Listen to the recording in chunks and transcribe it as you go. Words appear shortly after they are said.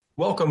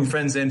Welcome,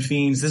 friends and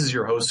fiends. This is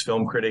your host,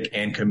 film critic,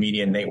 and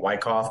comedian Nate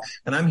Wyckoff,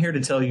 and I'm here to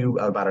tell you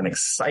about an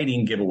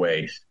exciting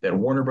giveaway that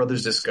Warner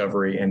Brothers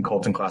Discovery and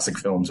Colton Classic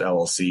Films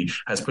LLC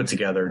has put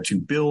together to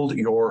build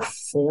your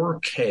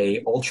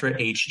 4K Ultra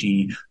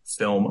HD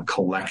film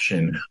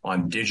collection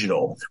on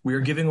digital. We are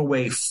giving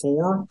away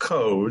 4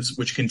 codes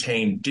which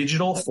contain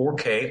digital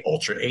 4K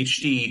Ultra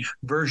HD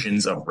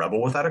versions of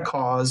Rebel Without a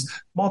Cause,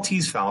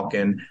 Maltese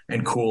Falcon,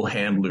 and Cool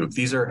Hand Luke.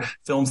 These are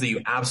films that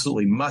you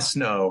absolutely must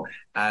know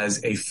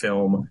as a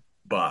film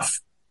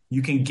buff.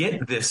 You can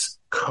get this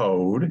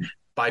code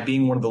by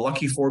being one of the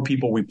lucky 4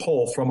 people we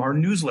pull from our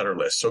newsletter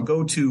list. So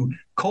go to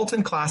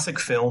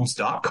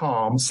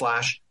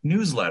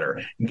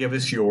coltonclassicfilms.com/newsletter and give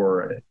us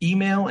your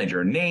email and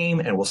your name,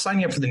 and we'll sign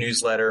you up for the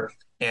newsletter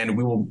and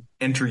we will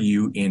enter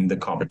you in the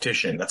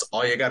competition. That's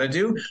all you got to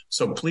do.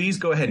 So please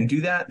go ahead and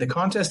do that. The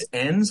contest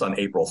ends on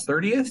April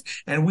 30th,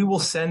 and we will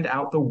send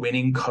out the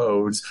winning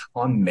codes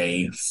on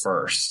May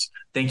 1st.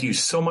 Thank you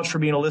so much for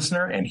being a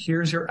listener, and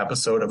here's your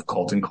episode of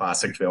Colton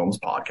Classic Films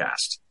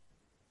Podcast.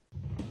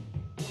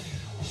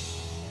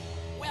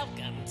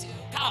 Welcome to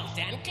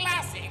Colton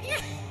Classic.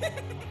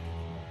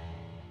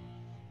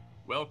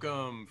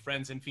 Welcome,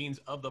 friends and fiends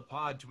of the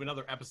pod, to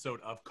another episode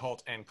of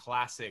Cult and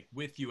Classic.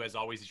 With you, as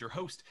always, is your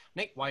host,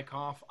 Nate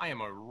Wyckoff. I am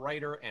a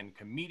writer and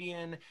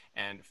comedian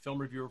and film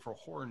reviewer for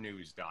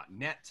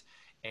HorrorNews.net.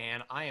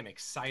 And I am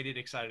excited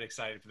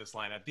for this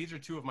lineup. These are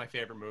 2 of my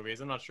favorite movies.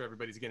 I'm not sure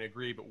everybody's going to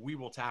agree, but we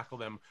will tackle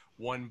them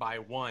one by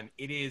one.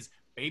 It is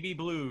Baby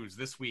Blues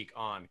this week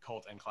on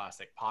Cult and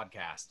Classic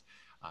Podcast.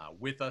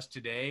 With us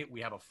today,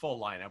 we have a full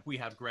lineup. We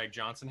have Greg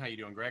Johnson. How you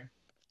doing, Greg?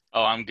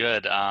 Oh, I'm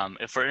good.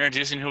 If we're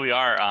introducing who we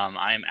are,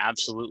 I am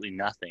absolutely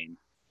nothing.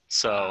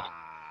 So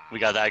we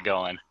got that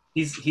going.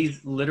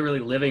 He's literally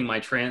living my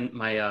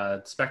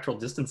spectral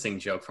distancing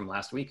joke from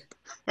last week.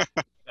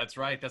 That's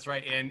right.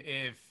 And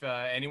if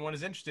anyone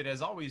is interested,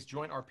 as always,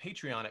 join our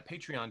Patreon at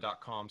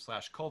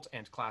patreon.com/cult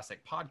and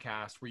classic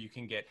podcast, where you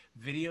can get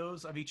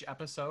videos of each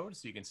episode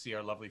so you can see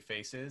our lovely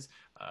faces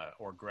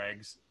or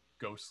Greg's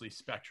ghostly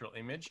spectral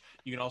image.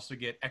 You can also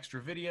get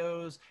extra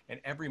videos,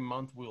 and every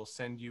month we'll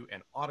send you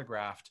an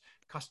autographed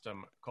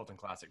custom Colton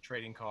Classic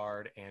trading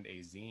card and a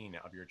zine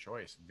of your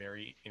choice.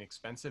 Very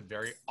inexpensive,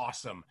 very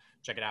awesome.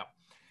 Check it out.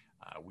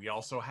 We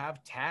also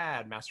have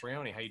Tad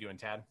Mastroianni. How you doing,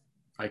 Tad?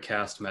 I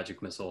cast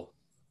Magic Missile.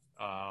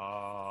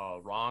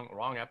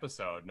 Wrong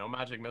episode. No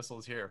magic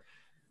missiles here.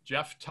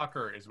 Jeff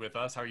Tucker is with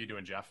us. How are you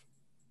doing, Jeff?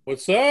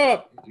 What's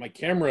up? My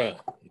camera,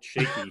 it's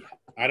shaky.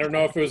 I don't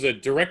know if it was a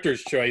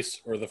director's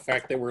choice or the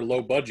fact that we're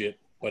low budget,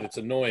 but it's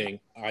annoying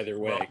either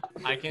way.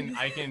 Well, I can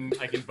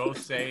both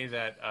say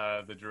that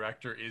the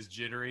director is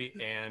jittery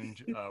and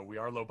we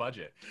are low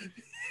budget.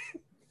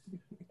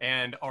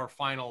 And our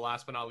final,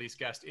 last but not least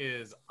guest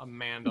is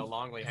Amanda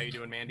Longley. How you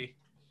doing, Mandy?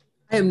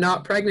 I am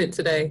not pregnant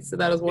today, so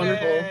that is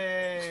wonderful.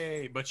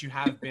 Yay! But you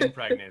have been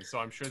pregnant, so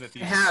I'm sure that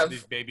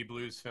these Baby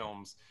Blues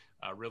films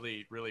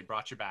really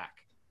brought you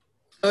back.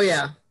 Oh,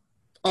 yeah.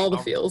 All the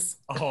feels.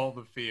 All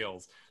the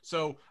feels.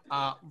 So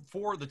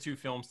for the 2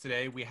 films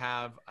today, we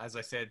have, as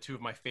I said, 2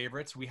 of my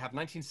favorites. We have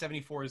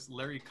 1974's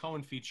Larry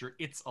Cohen feature,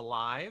 It's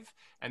Alive.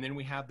 And then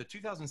we have the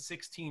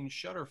 2016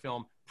 Shudder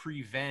film,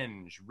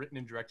 Prevenge, written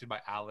and directed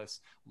by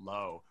Alice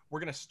Lowe. We're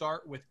going to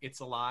start with It's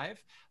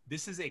Alive.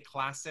 This is a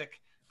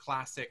classic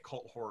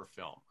cult horror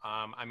film.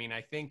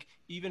 I think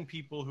even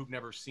people who've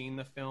never seen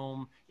the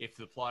film, if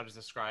the plot is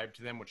described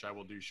to them, which I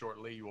will do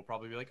shortly, you will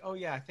probably be like, oh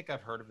yeah, I think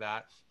I've heard of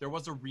that. There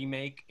was a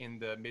remake in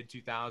the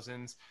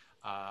mid-2000s,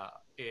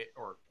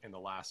 or in the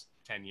last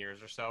 10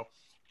 years or so,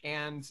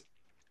 and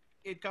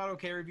it got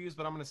okay reviews,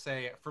 but I'm going to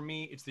say, for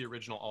me, it's the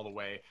original all the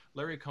way.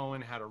 Larry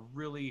Cohen had a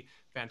really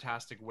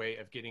fantastic way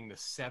of getting the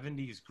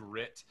 70s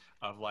grit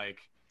of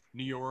like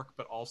New York,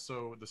 but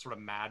also the sort of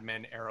Mad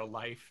Men era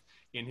life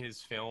in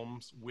his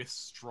films with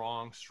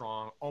strong,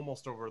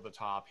 almost over the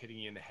top, hitting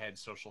you in the head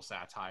social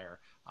satire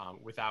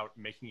without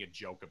making a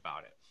joke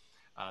about it.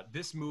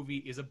 This movie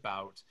is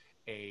about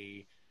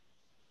a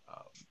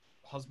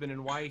husband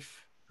and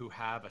wife who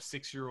have a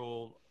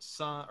 6-year-old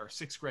son or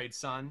 6th grade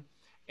son,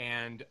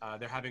 and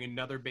they're having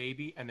another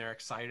baby and they're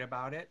excited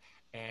about it,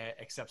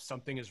 except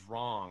something is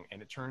wrong.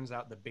 And it turns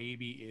out the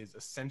baby is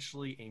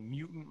essentially a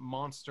mutant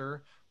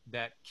monster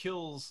that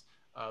kills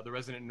the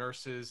resident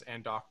nurses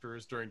and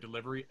doctors during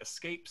delivery,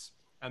 escapes,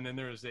 and then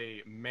there's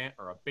a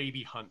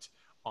baby hunt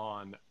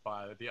on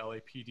by the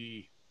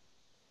LAPD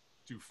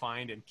to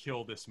find and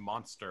kill this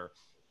monster.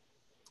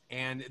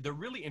 And the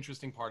really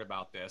interesting part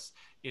about this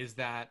is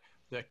that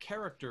the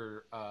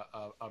character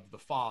of the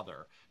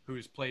father, who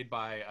is played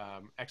by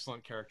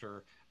excellent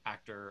character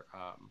actor,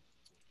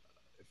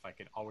 if I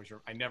can always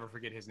remember, I never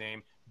forget his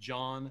name,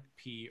 John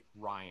P.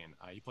 Ryan.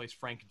 He plays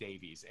Frank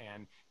Davies,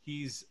 and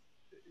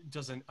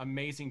does an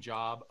amazing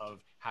job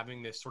of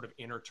having this sort of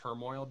inner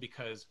turmoil,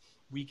 because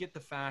we get the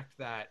fact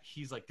that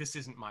he's like, this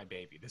isn't my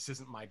baby, this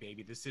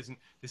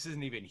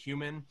isn't even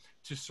human,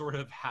 to sort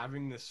of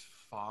having this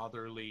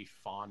fatherly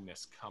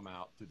fondness come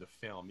out through the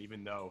film,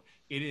 even though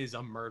it is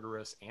a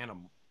murderous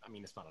animal. I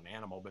mean, it's not an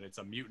animal, but it's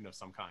a mutant of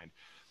some kind.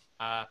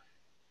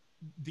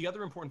 the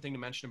other important thing to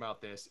mention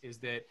about this is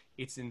that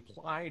it's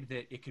implied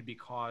that it could be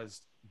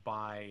caused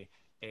by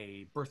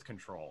a birth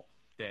control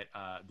that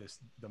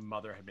the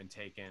mother had been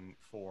taken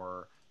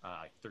for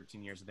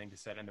 13 years, I think they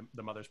said, and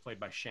the mother's played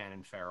by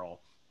Shannon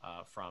Farrell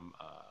from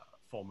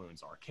Full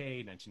Moon's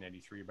Arcade,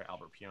 1993 by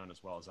Albert Pion,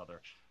 as well as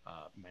other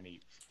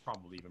many,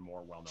 probably even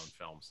more well-known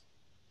films.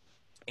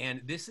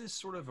 And this is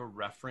sort of a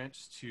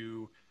reference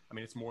to, I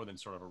mean, it's more than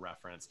sort of a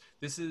reference.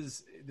 This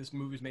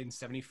movie was made in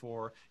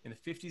 1974. In the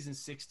 50s and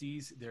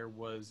 60s, there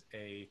was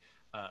a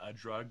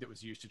drug that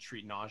was used to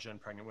treat nausea in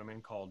pregnant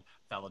women called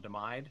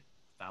thalidomide,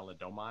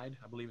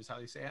 I believe is how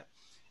they say it.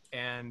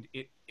 And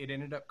it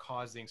ended up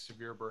causing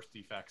severe birth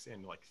defects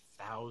in like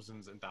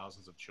thousands and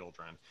thousands of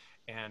children.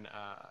 And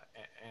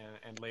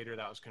later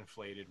that was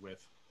conflated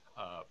with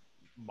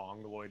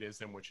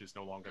mongoloidism, which is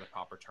no longer the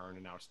proper term,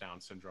 and now it's Down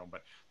syndrome.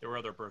 But there were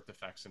other birth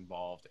defects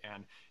involved.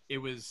 And it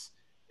was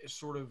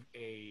sort of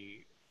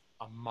a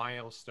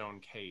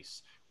milestone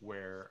case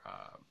where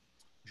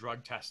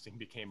drug testing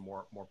became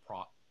more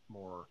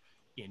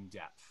in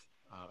depth.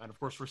 And of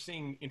course, we're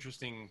seeing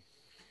interesting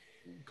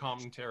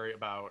commentary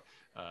about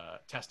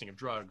testing of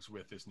drugs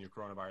with this new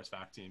coronavirus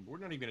vaccine, but we're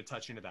not even going to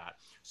touch into that.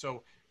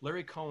 So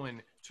Larry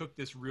Cohen took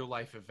this real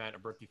life event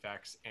of birth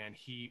defects and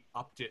he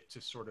upped it to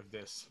sort of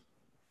this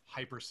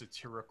hyper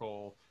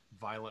satirical,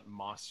 violent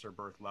monster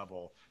birth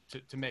level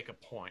to make a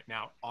point.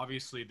 Now,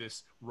 obviously,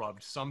 this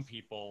rubbed some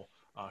people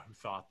who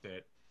thought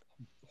that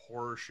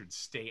horror should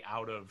stay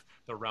out of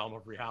the realm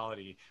of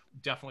reality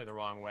definitely the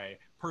wrong way.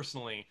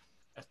 Personally,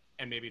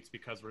 and maybe it's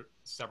because we're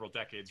several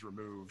decades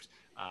removed,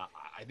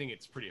 I think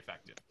it's pretty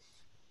effective.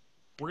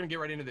 We're going to get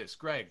right into this.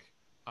 Greg,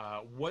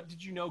 what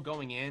did you know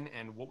going in,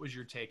 and what was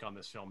your take on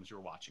this film as you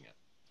were watching it?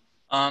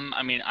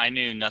 I mean, I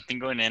knew nothing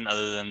going in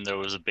other than there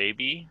was a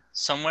baby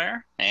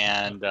somewhere,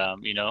 and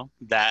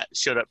that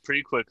showed up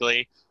pretty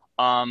quickly.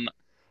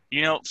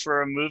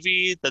 For a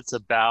movie that's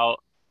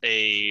about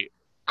a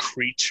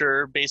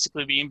creature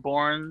basically being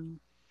born,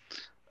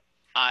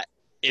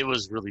 it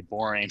was really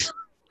boring.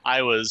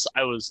 I was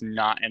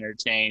not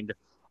entertained.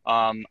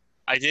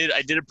 I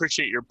did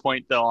appreciate your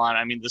point though on,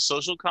 I mean, the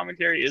social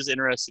commentary is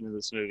interesting in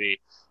this movie.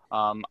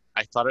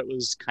 I thought it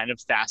was kind of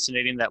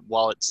fascinating that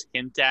while it's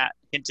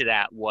hinted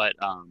at what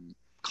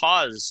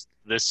caused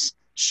this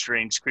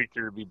strange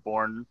creature to be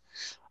born,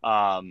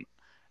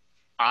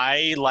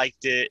 I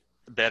liked it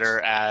better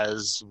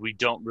as we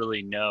don't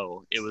really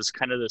know. It was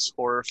kind of this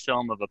horror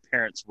film of a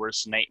parent's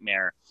worst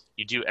nightmare.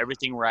 You do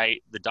everything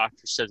right, the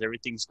doctor says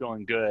everything's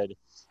going good,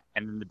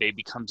 and then the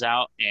baby comes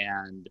out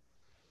and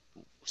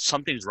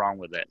something's wrong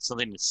with it.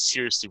 Something is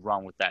seriously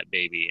wrong with that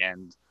baby.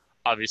 And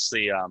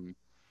obviously, a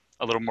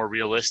little more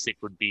realistic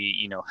would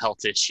be,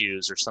 health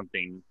issues or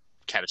something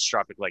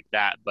catastrophic like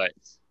that. But,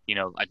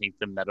 I think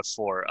the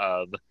metaphor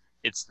of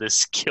it's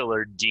this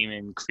killer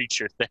demon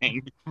creature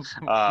thing,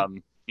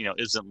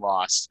 isn't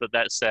lost. But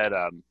that said,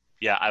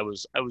 I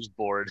was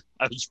bored.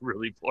 I was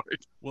really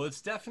bored. Well, it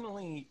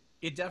definitely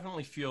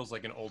feels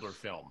like an older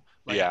film.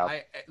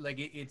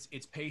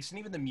 It's pace, and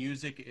even the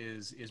music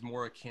is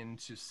more akin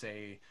to,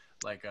 say,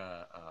 like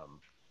a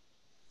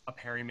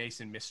Perry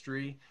Mason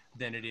mystery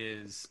than it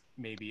is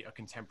maybe a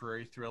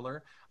contemporary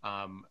thriller.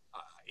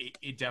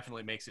 It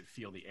definitely makes it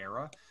feel the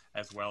era,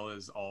 as well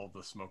as all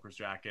the smokers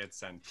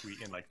jackets and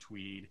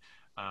tweed.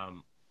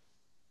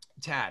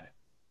 Tad,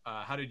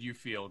 how did you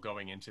feel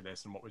going into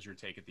this, and what was your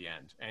take at the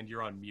end? And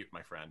you're on mute,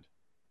 my friend.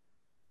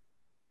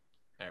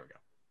 There we go.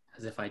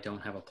 As if I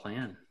don't have a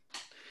plan.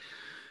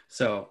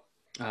 So,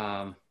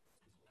 I'm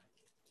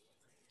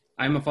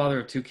a father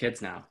of 2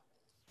 kids now.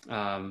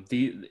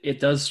 It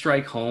does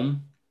strike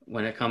home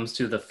when it comes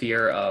to the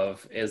fear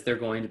of, is there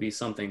going to be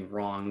something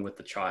wrong with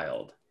the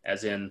child,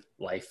 as in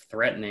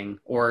life-threatening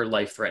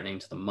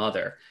to the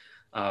mother.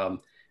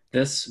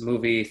 This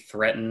movie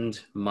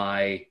threatened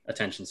my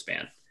attention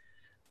span.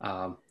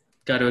 Got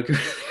to agree.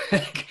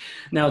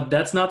 Now,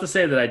 that's not to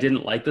say that I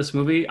didn't like this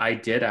movie. I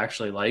did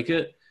actually like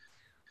it.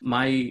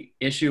 My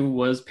issue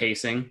was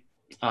pacing.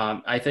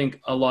 I think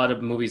a lot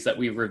of movies that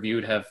we've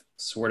reviewed have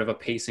sort of a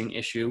pacing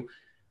issue.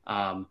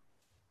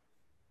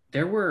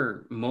 There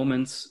were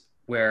moments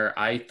where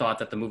I thought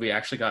that the movie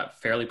actually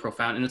got fairly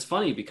profound. And it's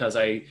funny because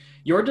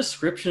your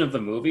description of the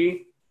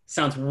movie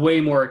sounds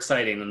way more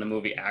exciting than the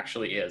movie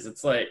actually is.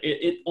 It's like,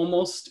 it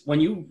almost,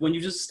 when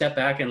you just step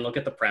back and look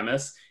at the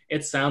premise,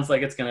 it sounds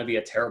like it's going to be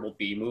a terrible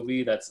B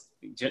movie that's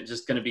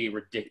just going to be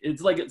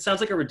ridiculous. It sounds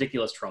like a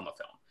ridiculous trauma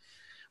film.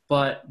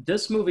 But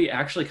this movie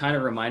actually kind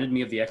of reminded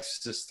me of The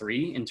Exorcist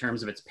 3 in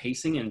terms of its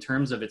pacing, in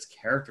terms of its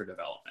character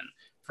development.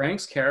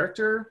 Frank's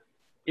character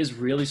is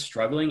really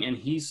struggling, and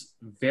he's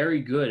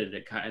very good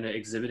at kind of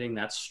exhibiting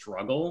that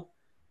struggle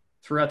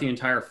throughout the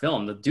entire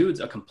film. The dude's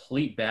a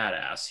complete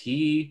badass.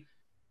 He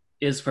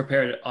is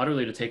prepared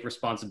utterly to take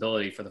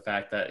responsibility for the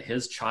fact that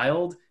his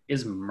child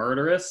is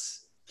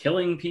murderous,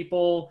 killing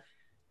people,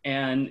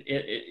 and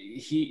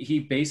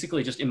he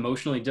basically just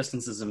emotionally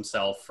distances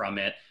himself from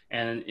it,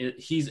 and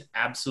he's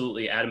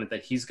absolutely adamant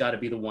that he's got to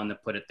be the one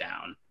that put it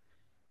down.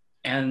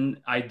 And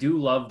I do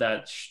love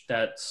that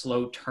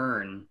slow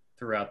turn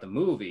throughout the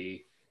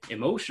movie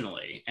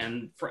emotionally.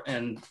 And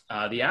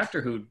the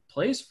actor who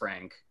plays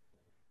Frank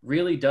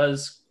really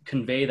does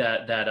convey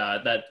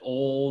that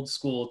old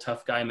school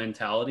tough guy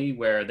mentality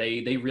where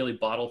they really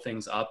bottle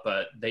things up,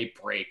 but they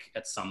break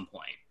at some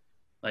point.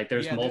 Like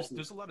there's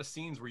a lot of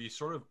scenes where you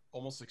sort of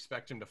almost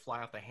expect him to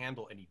fly out the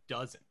handle, and he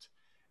doesn't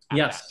at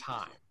yes, that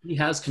time. He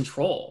has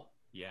control.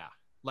 Yeah.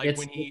 Like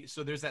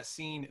so there's that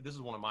scene, this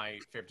is one of my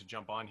favorite to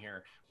jump on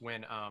here,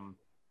 when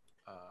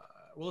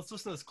well, let's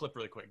listen to this clip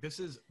really quick. This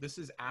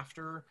is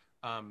after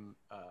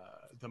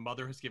the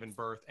mother has given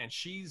birth, and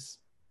she's,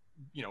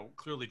 you know,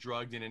 clearly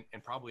drugged and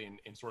probably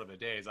in sort of a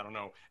daze. I don't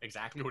know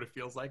exactly what it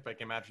feels like, but I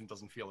can imagine it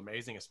doesn't feel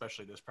amazing,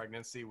 especially this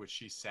pregnancy, which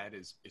she said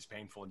is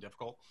painful and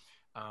difficult.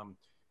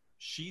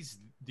 She's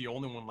the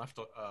only one left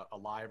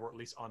alive, or at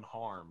least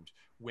unharmed,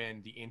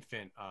 when the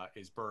infant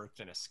is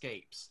birthed and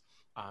escapes.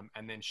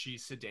 And then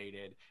she's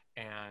sedated,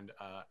 and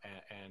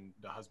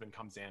the husband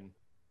comes in,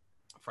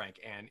 Frank,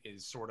 and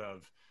is sort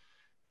of,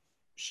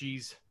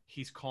 he's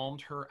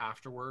calmed her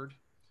afterward.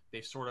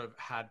 They've sort of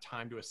had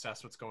time to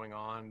assess what's going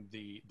on.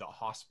 The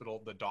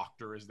hospital, the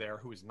doctor is there,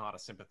 who is not a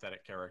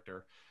sympathetic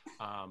character.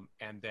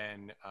 And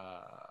then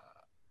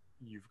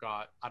you've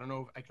got, I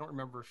don't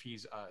remember if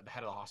he's the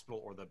head of the hospital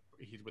or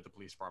he's with the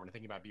police department. I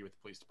think he might be with the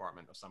police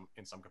department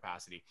in some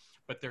capacity,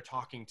 but they're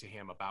talking to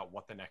him about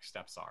what the next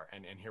steps are.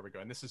 And here we go.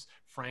 And this is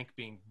Frank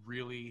being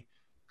really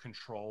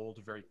controlled,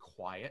 very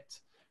quiet,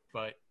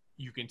 but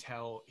you can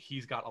tell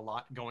he's got a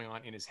lot going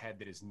on in his head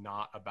that is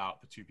not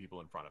about the two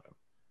people in front of him.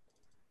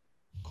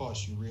 Of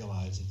course, you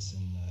realize it's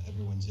in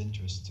everyone's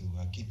interest to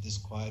keep this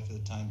quiet for the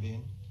time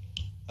being,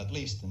 at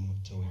least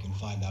until we can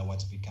find out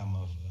what's become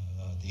of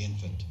the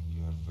infant.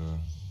 You have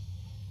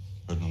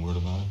heard no word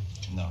about it?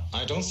 No.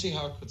 I don't see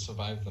how it could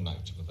survive the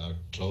night without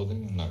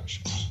clothing and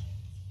nourishment.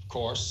 Of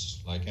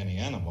course, like any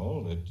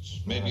animal, it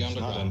may be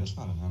underground. It's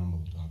not an animal,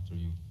 Doctor.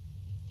 You know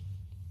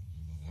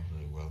that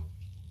very well.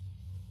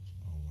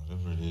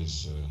 Whatever it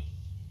is,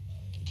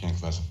 you can't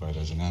classify it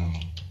as an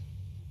animal.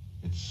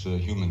 It's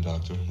human,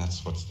 Doctor.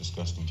 That's what's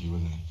disgusting to you,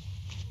 isn't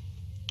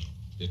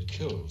it? It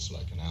kills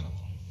like an animal.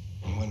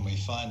 And when we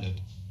find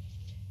it,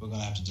 we're going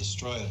to have to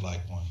destroy it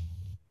like one.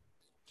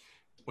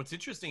 What's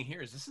interesting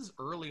here is this is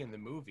early in the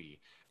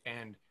movie,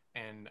 and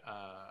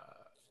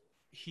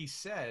he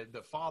said,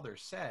 the father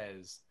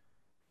says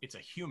it's a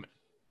human,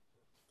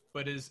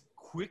 but as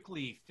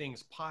quickly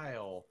things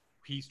pile,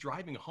 he's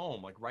driving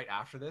home, like right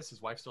after this,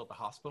 his wife's still at the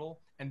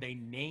hospital, and they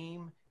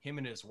name him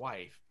and his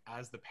wife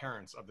as the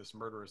parents of this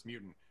murderous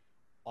mutant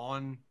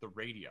on the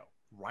radio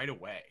right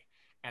away.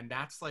 And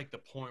that's like the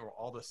point where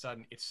all of a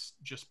sudden it's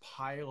just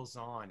piles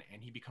on,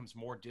 and he becomes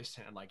more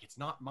distant and like, it's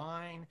not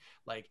mine.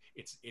 Like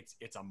it's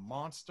a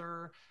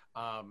monster.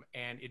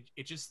 And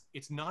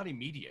it's not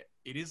immediate.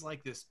 It is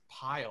like this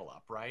pile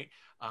up, right?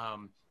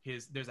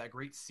 There's that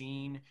great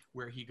scene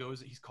where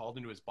he's called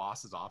into his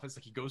boss's office.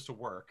 Like he goes to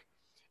work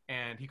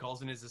and he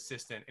calls in his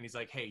assistant and he's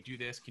like, hey, do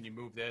this. Can you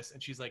move this?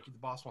 And she's like, the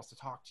boss wants to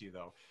talk to you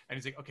though. And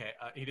he's like, okay.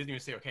 He doesn't even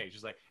say, okay.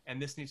 She's like,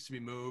 and this needs to be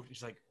moved. And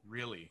she's like,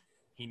 really?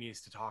 He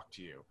needs to talk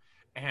to you.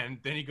 And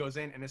then he goes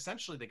in, and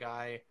essentially the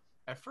guy,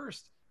 at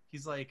first,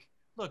 he's like,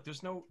 look,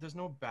 there's no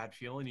bad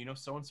feeling, you know,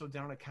 so-and-so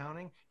down in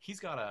accounting, he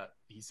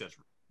says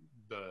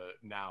the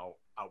now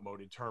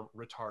outmoded term,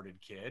 retarded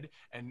kid,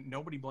 and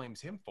nobody blames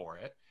him for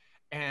it.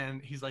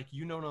 And he's like,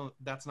 no,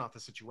 that's not the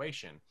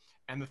situation.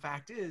 And the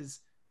fact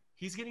is,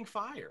 he's getting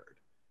fired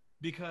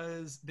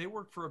because they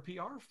work for a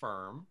PR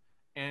firm,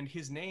 and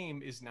his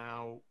name is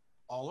now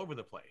all over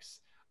the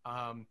place.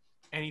 And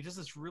he does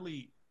this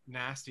really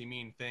nasty,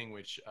 mean thing,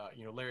 which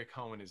Larry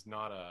Cohen is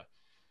not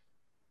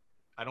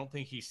I don't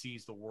think he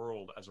sees the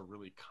world as a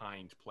really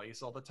kind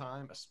place all the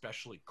time,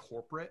 especially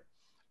corporate,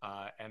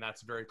 and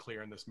that's very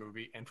clear in this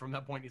movie. And from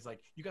that point, he's like,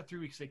 you got 3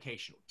 weeks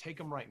vacation, take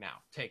them right now,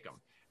 take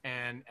them.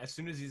 And as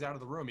soon as he's out of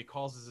the room, he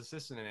calls his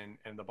assistant in,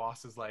 and the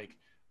boss is like,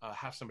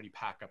 have somebody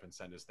pack up and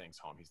send his things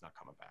home, he's not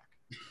coming back.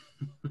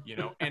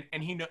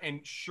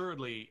 And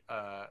surely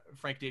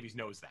Frank Davies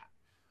knows that.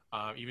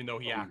 Even though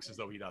he acts as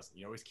though he doesn't,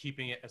 he's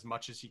keeping it as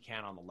much as he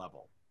can on the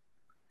level.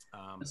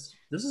 This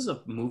is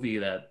a movie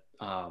that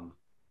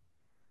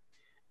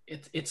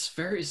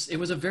it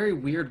was a very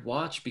weird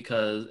watch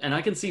because, and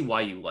I can see why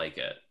you like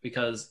it,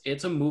 because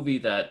it's a movie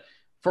that,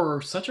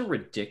 for such a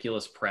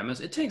ridiculous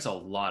premise, it takes a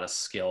lot of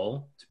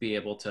skill to be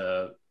able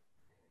to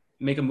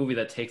make a movie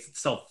that takes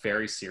itself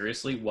very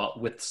seriously while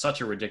with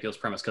such a ridiculous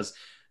premise. Because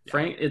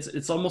Frank,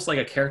 it's almost like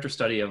a character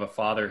study of a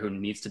father who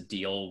needs to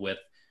deal with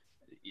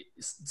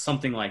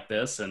something like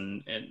this,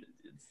 and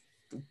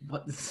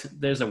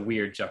there's a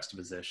weird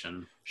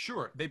juxtaposition.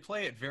 Sure, they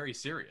play it very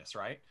serious,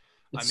 right?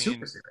 It's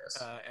super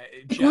serious.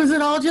 Was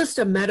it all just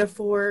a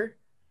metaphor?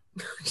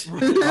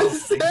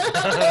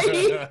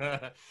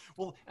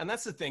 Well, and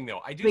that's the thing,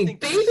 though. I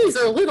think babies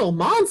are little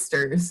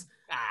monsters.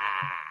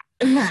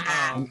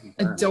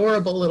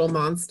 Adorable little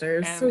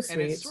monsters. So sweet.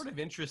 And it's sort of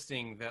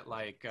interesting that,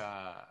 like,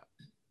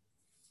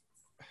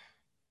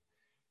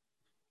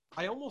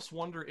 I almost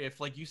wonder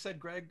if, like you said,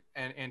 Greg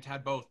and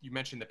Tad both, you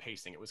mentioned the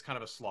pacing. It was kind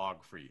of a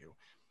slog for you.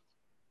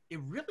 it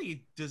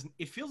really doesn't.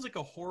 It feels like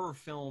a horror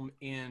film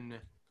in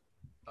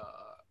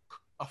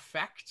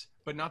effect,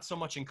 but not so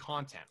much in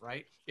content,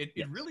 right?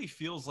 It really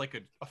feels like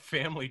a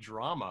family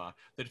drama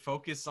that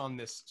focuses on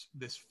this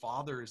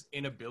father's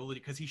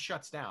inability, because he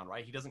shuts down,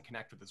 right? He doesn't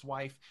connect with his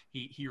wife.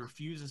 He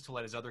refuses to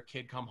let his other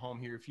kid come home.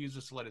 He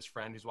refuses to let his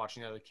friend who's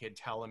watching the other kid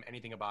tell him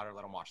anything about her,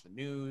 let him watch the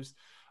news.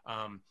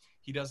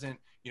 He doesn't,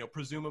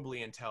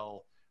 presumably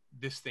until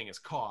this thing is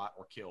caught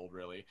or killed,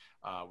 really,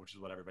 which is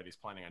what everybody's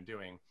planning on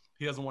doing.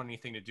 He doesn't want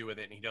anything to do with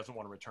it, and he doesn't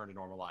want to return to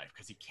normal life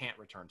because he can't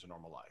return to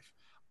normal life.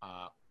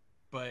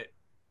 But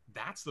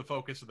that's the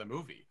focus of the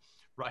movie,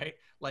 right?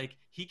 Like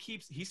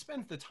he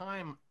spends the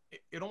time,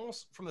 it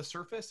almost from the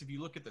surface, if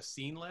you look at the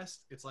scene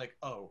list, it's like,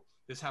 oh,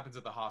 this happens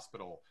at the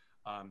hospital.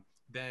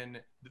 Then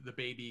the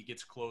baby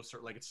gets closer,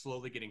 like it's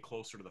slowly getting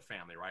closer to the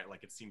family, right?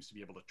 Like it seems to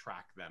be able to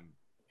track them.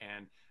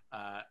 And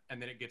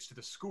then it gets to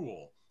the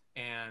school,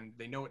 and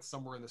they know it's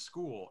somewhere in the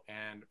school,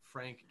 and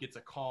Frank gets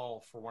a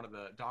call for one of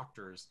the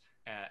doctors,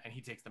 and he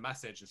takes the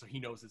message, and so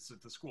he knows it's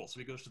at the school. So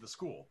he goes to the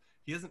school.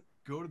 He doesn't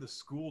go to the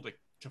school to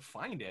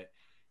find it.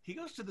 He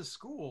goes to the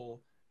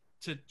school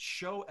to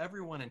show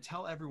everyone and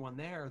tell everyone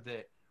there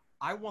that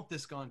I want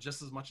this gone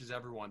just as much as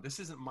everyone.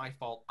 This isn't my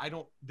fault.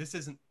 This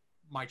isn't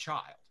my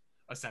child,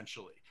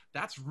 essentially.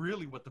 That's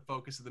really what the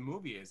focus of the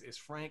movie is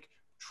Frank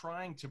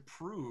trying to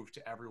prove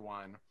to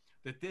everyone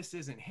that this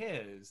isn't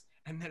his,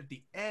 and that at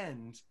the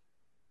end,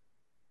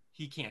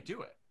 he can't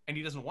do it. And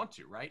he doesn't want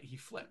to, right? He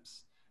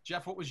flips.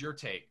 Jeff, what was your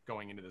take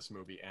going into this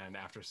movie and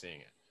after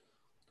seeing it?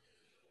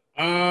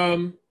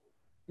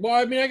 Well,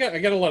 I mean, I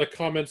got a lot of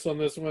comments on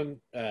this one.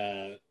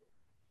 But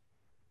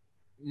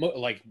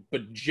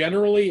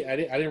generally, I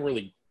didn't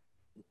really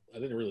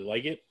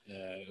like it.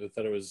 I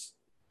thought it was,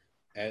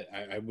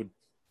 I would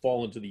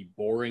fall into the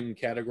boring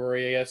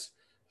category, I guess.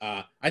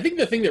 I think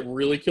the thing that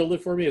really killed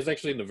it for me is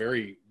actually in the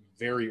very,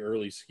 very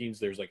early scenes.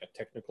 There's like a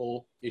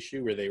technical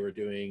issue where they were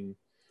doing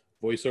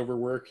voiceover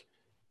work,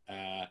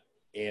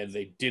 and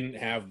they didn't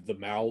have the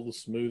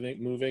mouths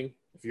moving.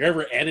 If you're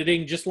ever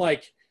editing, just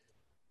like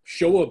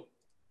show a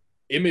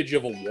image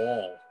of a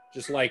wall,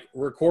 just like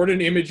record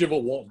an image of a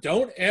wall.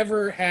 Don't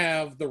ever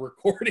have the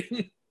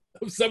recording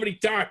of somebody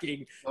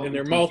talking and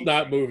their mouth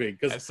not moving,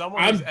 because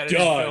I'm done.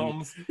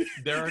 Films,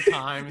 there are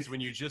times when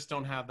you just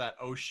don't have that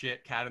oh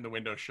shit cat in the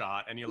window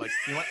shot, and you're like,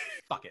 you know what,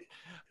 fuck it,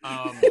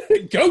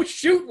 go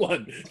shoot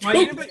one.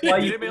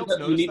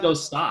 You need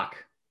those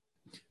stock.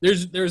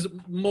 There's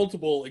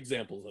multiple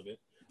examples of it.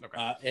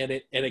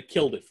 Okay. And it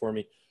killed it for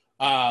me.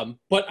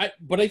 But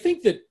I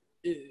think that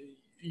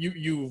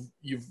you've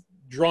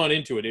drawn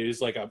into it. It is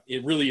like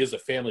it really is a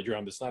family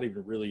drama. It's not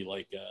even really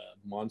like a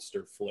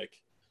monster flick.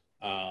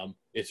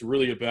 It's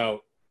really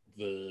about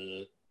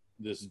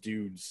this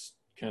dude's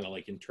kind of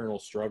like internal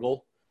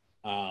struggle,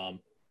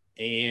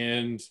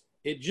 and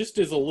it just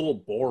is a little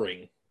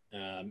boring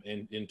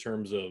in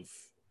terms of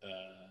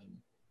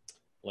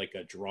like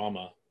a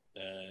drama.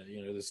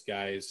 This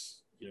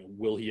guy's,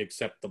 will he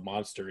accept the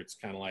monster? It's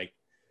kind of like,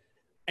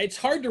 it's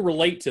hard to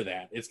relate to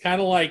that. It's kind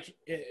of like,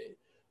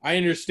 I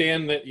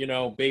understand that,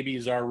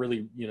 babies are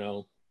really,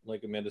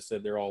 like Amanda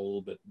said, they're all a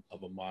little bit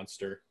of a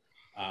monster.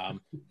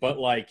 But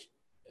like,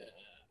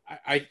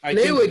 I they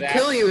think would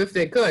kill you if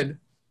they could.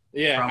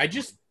 Yeah.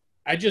 Probably.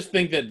 I just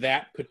think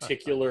that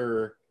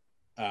particular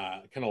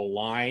kind of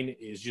line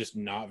is just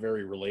not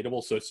very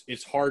relatable. So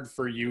it's hard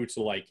for you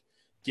to like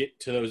get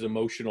to those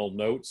emotional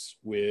notes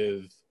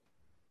with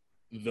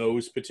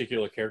those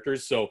particular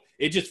characters. So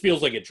it just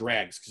feels like it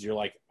drags, because you're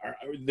like,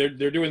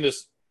 they're doing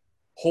this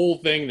whole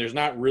thing. There's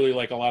not really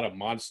like a lot of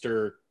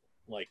monster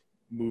like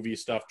movie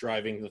stuff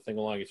driving the thing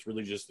along. It's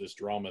really just this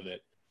drama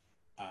that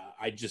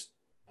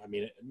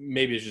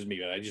maybe it's just me,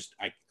 but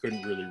I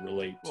couldn't really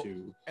relate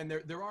to. And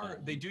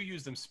they do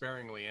use them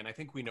sparingly, and I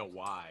think we know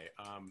why.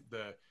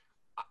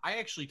 I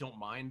actually don't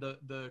mind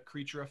the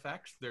creature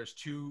effects. There's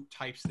two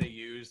types they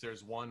use.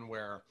 There's one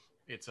where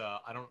it's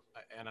I don't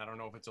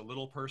know if it's a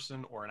little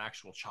person or an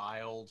actual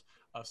child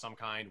of some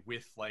kind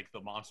with like the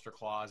monster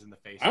claws in the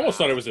face. I almost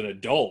thought it was an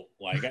adult.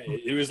 Like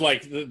it was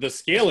like the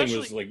scaling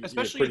was like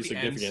especially pretty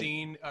at the significant. end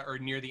scene or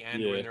near the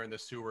end when they're in the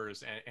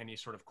sewers and he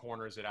sort of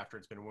corners it after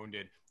it's been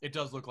wounded. It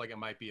does look like it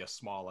might be a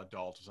small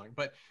adult or something,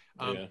 but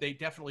they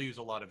definitely use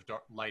a lot of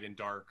light and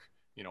dark,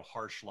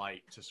 harsh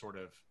light to sort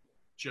of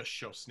just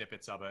show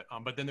snippets of it.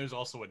 But then there's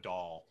also a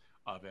doll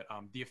of it.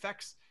 The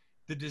effects,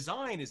 the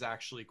design is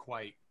actually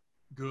quite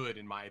good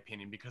in my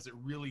opinion, because it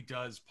really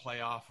does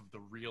play off of the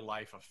real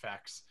life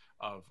effects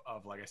of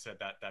like I said,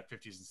 that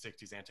 50s and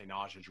 60s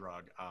anti-nausea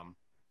drug.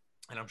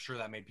 And I'm sure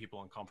that made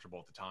people uncomfortable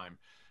at the time.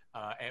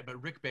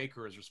 But Rick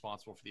Baker is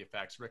responsible for the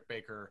effects. Rick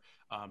Baker,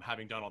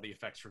 having done all the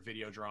effects for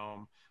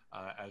Videodrome,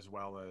 as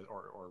well as,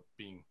 or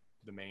being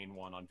the main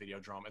one on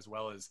Videodrome, as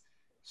well as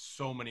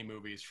so many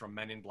movies from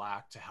Men in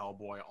Black to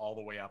Hellboy, all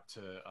the way up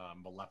to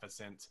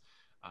Maleficent.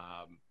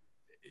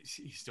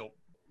 He's still,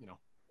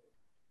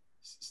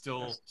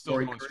 still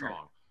going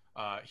strong.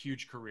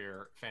 Huge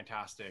career,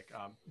 fantastic.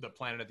 The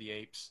Planet of the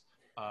Apes,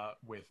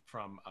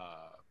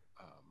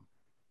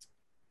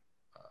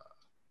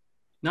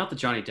 not the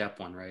Johnny Depp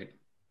one, right?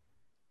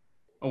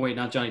 Oh wait,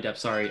 not Johnny Depp.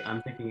 Sorry,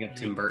 I'm thinking of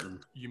Tim Burton.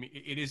 You mean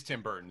it is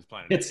Tim Burton's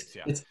Planet of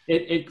the Apes?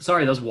 Yeah.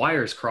 Sorry, those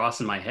wires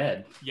cross in my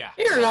head. Yeah,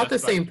 you're not the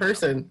same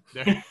person.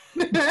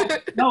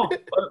 No,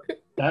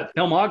 that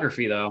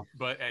filmography though.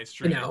 But it's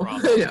true. I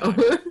know.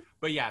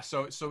 But yeah,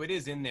 so it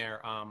is in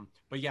there.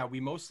 But yeah, we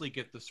mostly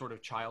get the sort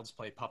of Child's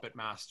Play puppet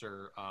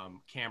master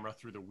camera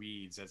through the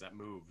weeds as it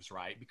moves,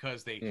 right?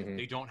 Because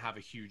they don't have a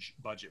huge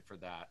budget for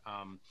that.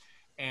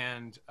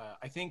 And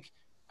I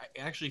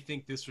actually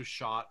think this was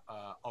shot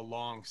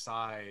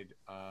alongside.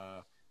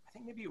 I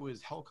think maybe it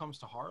was Hell Comes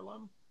to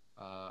Harlem.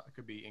 I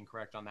could be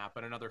incorrect on that,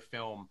 but another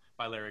film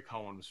by Larry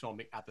Cohen was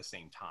filmed at the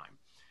same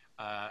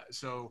time.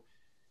 So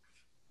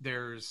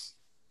there's,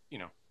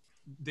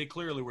 they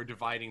clearly were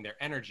dividing their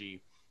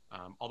energy.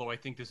 Although I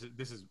think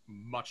this is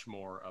much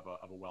more of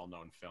a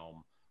well-known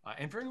film.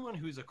 And for anyone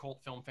who's a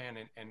cult film fan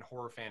and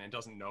horror fan and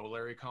doesn't know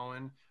Larry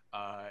Cohen,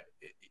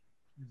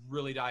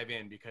 really dive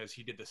in, because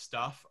he did The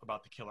Stuff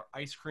about the killer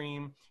ice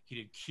cream. He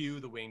did Q,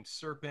 the Winged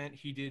Serpent.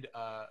 He did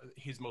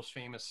his most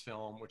famous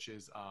film, which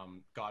is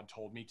God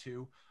Told Me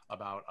To,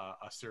 about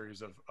a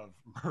series of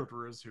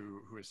murderers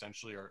who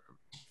essentially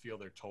feel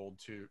they're told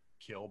to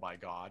kill by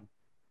God.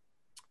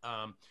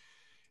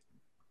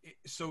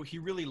 So he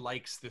really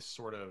likes this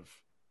sort of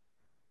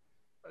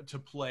to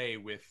play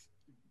with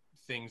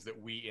things that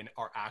we in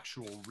our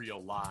actual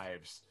real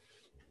lives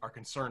are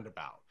concerned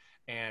about,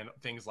 and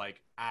things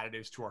like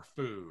additives to our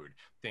food,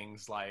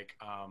 things like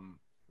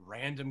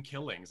random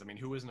killings. I mean,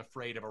 who isn't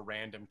afraid of a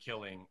random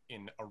killing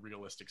in a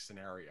realistic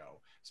scenario,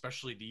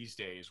 especially these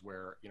days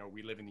where,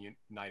 we live in the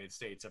United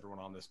States, everyone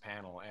on this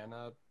panel, and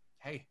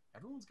hey,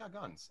 everyone's got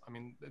guns. I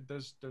mean,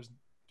 there's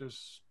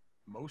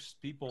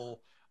most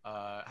people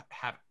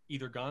have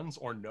either guns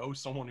or know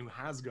someone who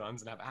has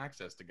guns and have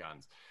access to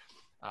guns.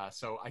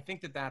 So I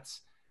think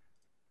that's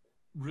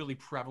really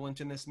prevalent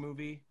in this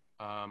movie.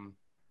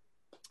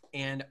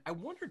 And I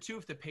wonder too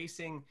if the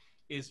pacing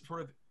is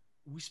sort of,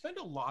 we spend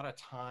a lot of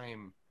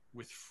time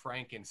with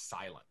Frank in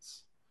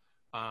silence.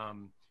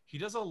 He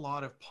does a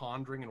lot of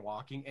pondering and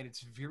walking, and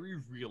it's very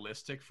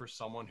realistic for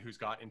someone who's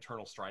got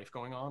internal strife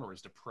going on, or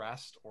is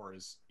depressed, or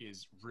is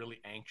really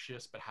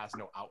anxious but has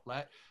no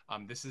outlet.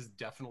 This is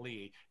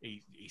definitely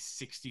a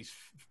 60s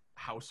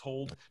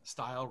household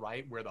style,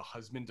 right, where the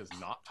husband does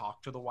not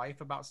talk to the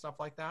wife about stuff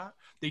like that.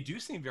 They do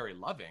seem very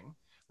loving,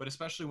 but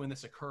especially when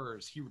this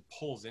occurs, he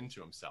pulls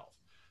into himself.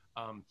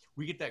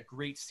 We get that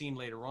great scene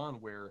later on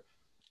where,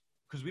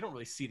 because we don't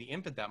really see the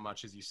infant that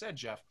much, as you said,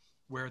 Jeff,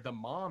 where the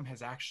mom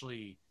has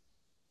actually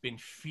been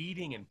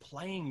feeding and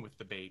playing with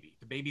the baby.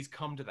 The baby's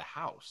come to the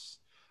house,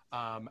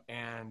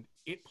 and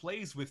it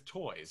plays with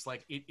toys.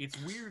 Like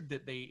it's weird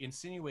that they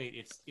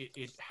insinuate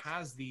it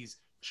has these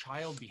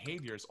child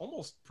behaviors,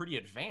 almost pretty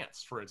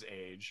advanced for its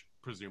age.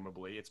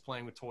 Presumably, it's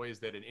playing with toys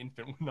that an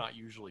infant would not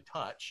usually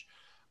touch,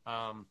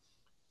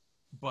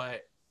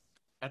 but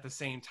at the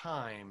same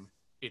time,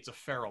 it's a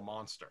feral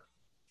monster.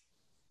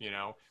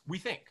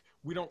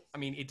 We don't, I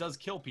mean, it does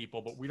kill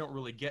people, but we don't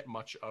really get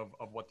much of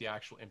what the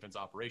actual infant's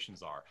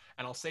operations are.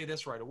 And I'll say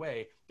this right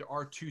away, there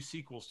are 2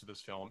 sequels to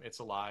this film, It's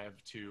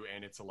Alive 2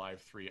 and It's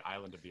Alive 3,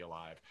 Island of the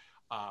Alive.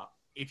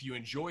 If you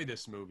enjoy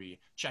this movie,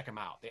 check them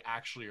out. They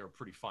actually are a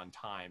pretty fun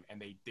time,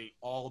 and they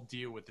all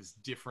deal with this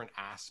different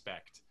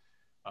aspects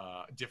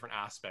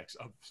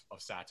of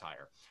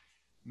satire.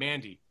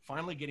 Mandy,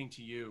 finally getting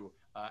to you,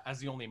 as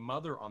the only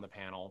mother on the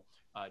panel,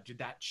 did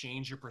that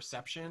change your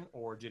perception,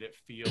 or did it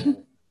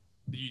feel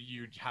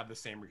you'd have the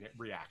same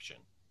reaction?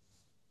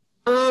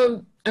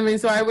 I mean,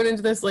 so I went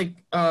into this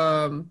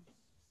I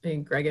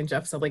think Greg and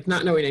Jeff said,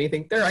 not knowing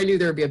anything. I knew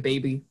there would be a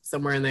baby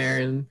somewhere in there,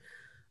 and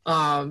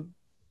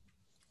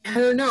I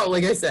don't know,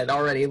 like I said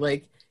already,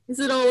 is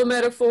it all a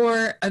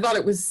metaphor? I thought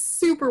it was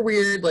super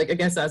weird, I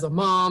guess as a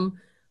mom,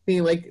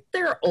 being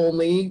they're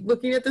only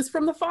looking at this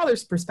from the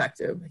father's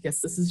perspective. I guess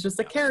this is just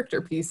a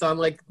character piece on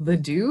the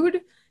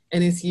dude,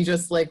 and is he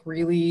just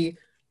really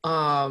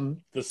the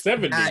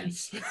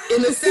 70s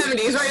in the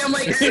 70s, right? I'm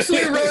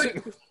actually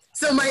wrote,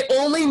 so my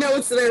only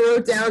notes that I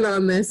wrote down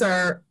on this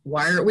are,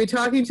 why aren't we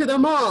talking to the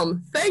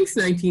mom? Thanks,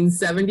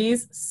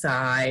 1970s,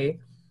 sigh.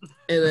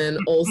 And then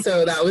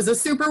also, that was a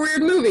super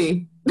weird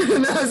movie. That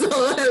was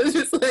all. I was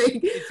just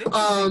it's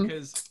interesting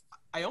because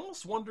I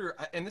almost wonder,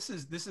 and this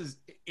is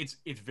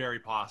it's very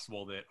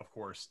possible that, of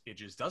course, it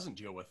just doesn't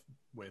deal with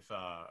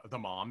the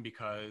mom,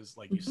 because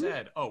like you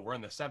said, we're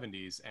in the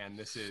 70s and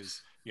this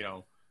is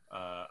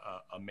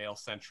a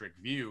male-centric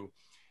view.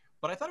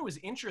 But I thought it was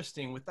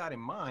interesting, with that in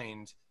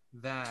mind,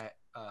 that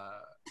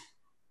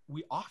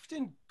we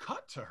often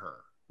cut to her,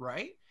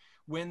 right,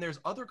 when there's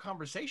other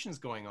conversations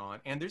going on,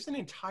 and there's an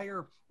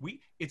entire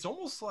it's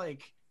almost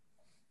like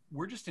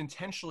we're just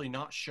intentionally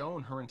not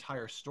shown her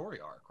entire story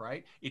arc,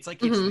 right? It's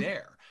it's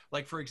there.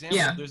 For example,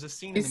 there's a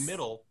scene in the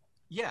middle.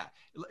 Yeah.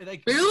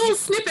 There's little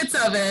snippets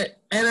of it,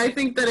 and I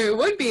think that it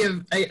would be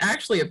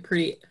actually a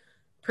pretty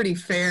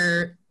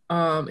fair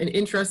and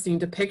interesting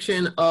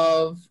depiction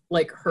of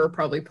her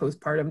probably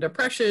postpartum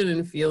depression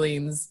and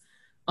feelings,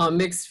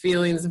 mixed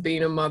feelings of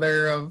being a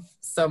mother of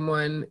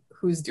someone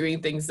who's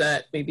doing things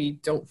that maybe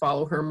don't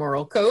follow her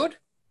moral code.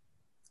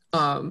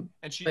 And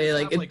she but, does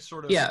like, have like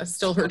sort of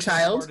still her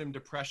child. postpartum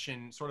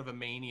depression, sort of a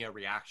mania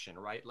reaction,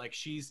 right? Like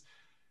she's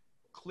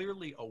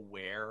clearly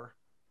aware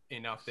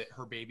enough that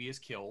her baby is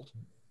killed,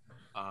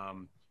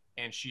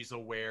 and she's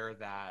aware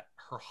that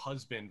her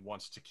husband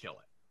wants to kill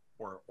it,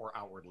 or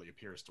outwardly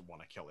appears to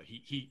want to kill it.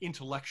 He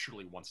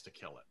intellectually wants to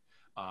kill it,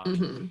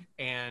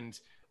 and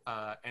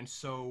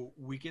so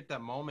we get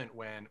that moment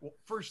when, well,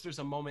 first there's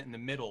a moment in the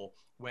middle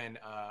when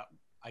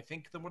I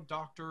think the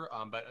doctor,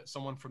 but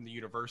someone from the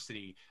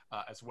university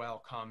as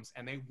well comes,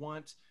 and they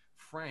want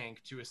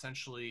Frank to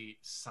essentially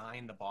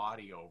sign the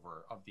body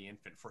over of the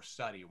infant for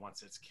study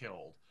once it's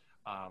killed,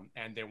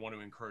 and they want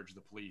to encourage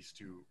the police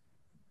to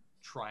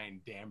try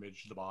and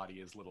damage the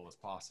body as little as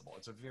possible.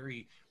 It's a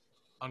very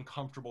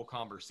uncomfortable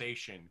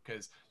conversation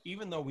because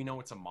even though we know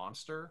it's a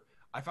monster,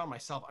 I found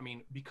myself, I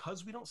mean,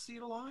 because we don't see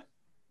it a lot,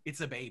 it's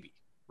a baby,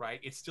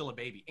 right? It's still a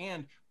baby,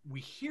 and we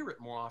hear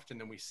it more often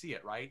than we see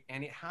it, right?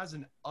 And it has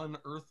an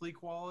unearthly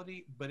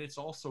quality, but it's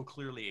also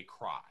clearly a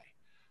cry.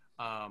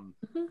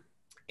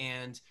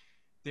 And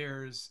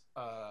there's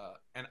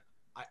and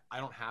I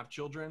don't have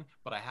children,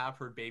 but I have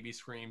heard baby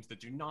screams that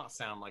do not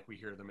sound like we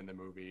hear them in the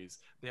movies.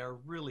 They are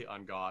really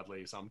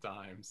ungodly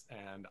sometimes,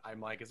 and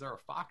I'm like, is there a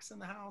fox in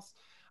the house?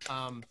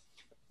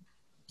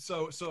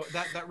 So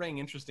that rang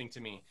interesting to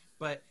me.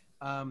 But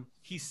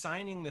he's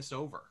signing this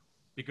over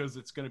because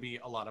it's going to be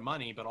a lot of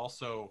money, but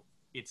also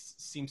it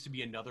seems to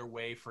be another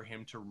way for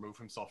him to remove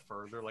himself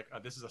further. Like,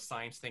 this is a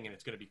science thing, and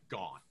it's going to be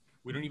gone.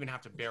 We don't even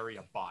have to bury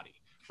a body,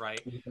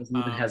 right? He doesn't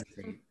even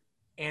hesitate.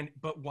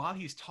 But while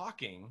he's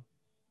talking,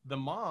 the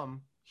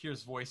mom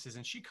hears voices,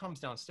 and she comes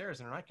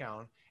downstairs in her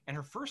nightgown, and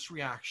her first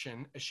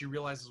reaction as she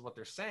realizes what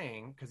they're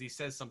saying, because he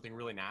says something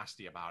really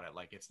nasty about it,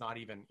 like, it's not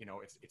even,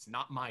 it's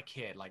not my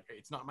kid, like,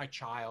 it's not my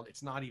child,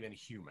 it's not even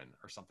human,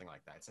 or something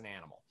like that, it's an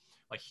animal.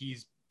 Like,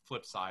 he's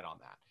flip side on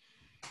that.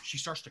 She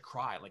starts to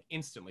cry, like,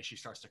 instantly she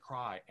starts to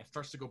cry and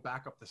starts to go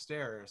back up the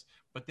stairs,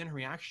 but then her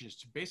reaction is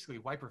to basically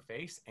wipe her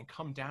face and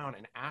come down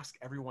and ask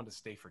everyone to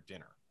stay for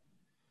dinner,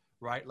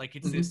 right? Like,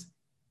 it's this,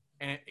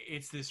 and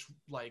it's this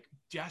like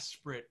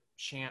desperate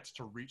chance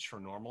to reach for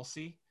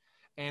normalcy.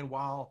 And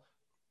while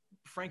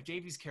Frank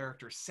Davies'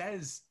 character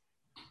says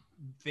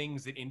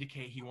things that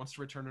indicate he wants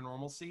to return to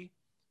normalcy,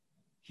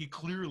 he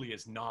clearly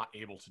is not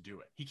able to do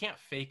it. He can't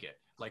fake it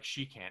like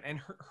she can.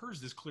 And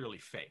hers is clearly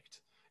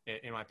faked,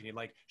 in my opinion.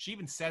 Like, she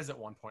even says at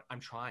one point,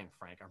 I'm trying,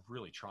 Frank, I'm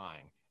really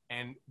trying.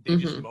 And they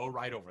just mow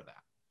right over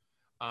that.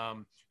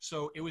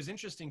 So it was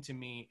interesting to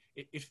me.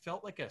 It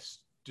felt like a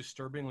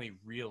disturbingly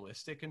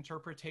realistic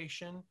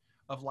interpretation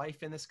of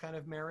life in this kind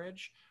of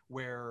marriage,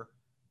 where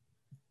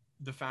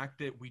the fact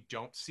that we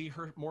don't see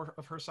more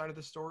of her side of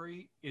the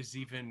story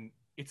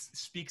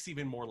speaks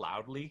even more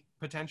loudly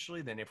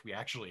potentially than if we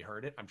actually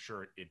heard it. I'm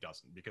sure it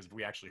doesn't, because if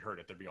we actually heard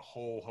it, there'd be a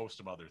whole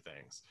host of other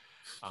things.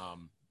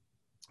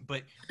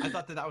 But I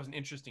thought that was an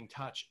interesting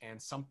touch,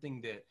 and something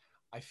that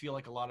I feel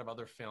like a lot of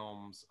other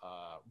films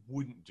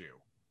wouldn't do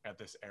at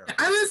this era.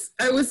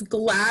 I was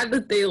glad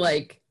that they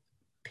like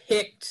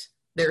picked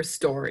their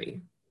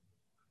story.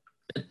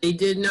 They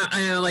did not.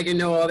 I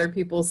know other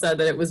people said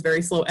that it was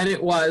very slow, and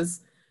it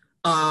was.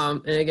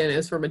 And again, it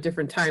was from a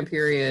different time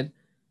period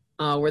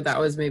where that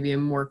was maybe a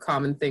more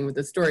common thing with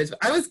the stories.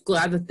 But I was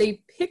glad that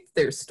they picked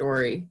their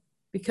story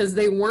because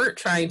they weren't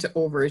trying to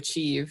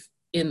overachieve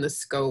in the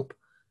scope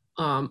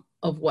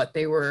of what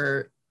they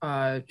were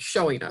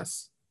showing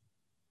us.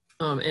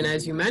 And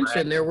as you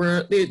mentioned, there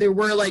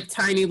were like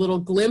tiny little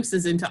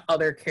glimpses into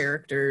other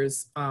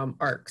characters'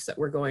 arcs that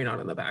were going on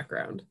in the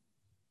background.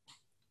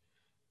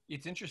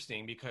 It's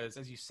interesting because,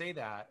 as you say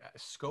that,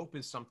 scope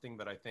is something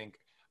that I think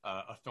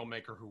a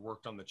filmmaker who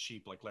worked on the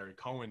cheap, like Larry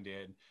Cohen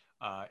did,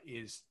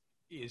 is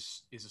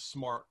a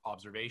smart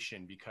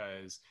observation,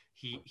 because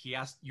he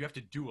asked, you have to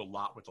do a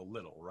lot with a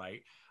little,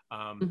 right?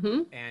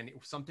 And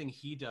something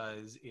he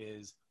does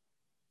is,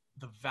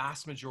 the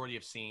vast majority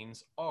of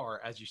scenes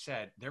are, as you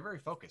said, they're very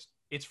focused.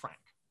 It's Frank.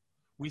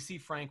 We see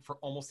Frank for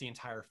almost the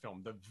entire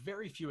film. The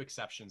very few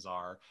exceptions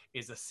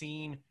is a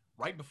scene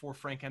right before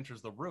Frank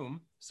enters the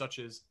room, such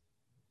as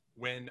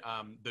when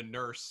the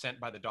nurse sent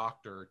by the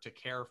doctor to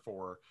care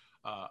for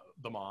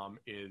the mom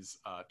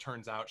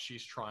turns out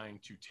she's trying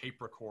to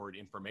tape record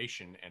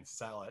information and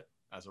sell it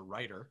as a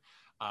writer,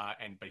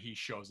 but he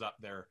shows up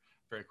there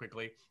very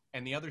quickly.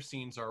 And the other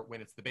scenes are when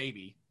it's the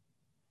baby,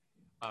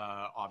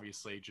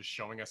 obviously just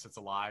showing us it's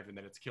alive and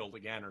then it's killed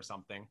again or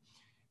something.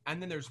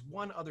 And then there's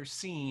one other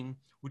scene,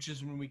 which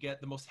is when we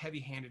get the most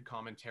heavy-handed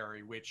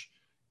commentary, which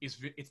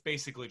it's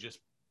basically just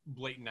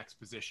blatant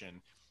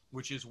exposition,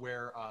 which is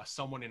where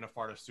someone in a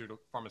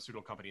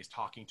pharmaceutical company is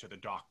talking to the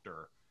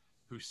doctor,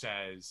 who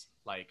says,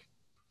 like,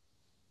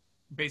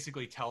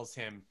 basically tells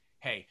him,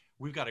 hey,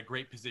 we've got a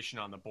great position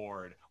on the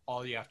board.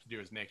 All you have to do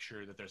is make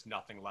sure that there's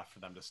nothing left for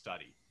them to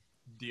study.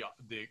 The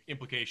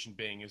implication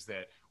being is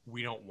that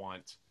we don't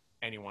want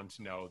anyone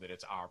to know that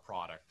it's our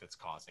product that's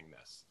causing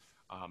this.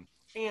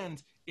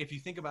 And if you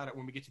think about it,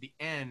 when we get to the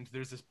end,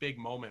 there's this big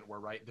moment where,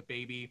 right, the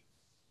baby,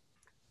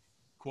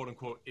 quote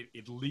unquote,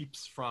 it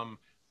leaps from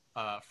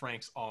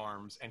Frank's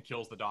arms and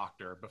kills the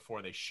doctor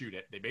before they shoot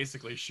it. They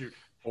basically shoot.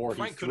 Or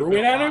Frank he could have threw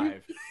it been at him?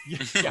 alive.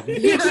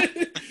 Yeah.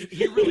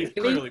 He really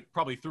clearly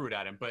probably threw it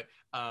at him, but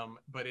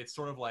it's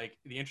sort of like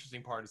the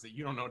interesting part is that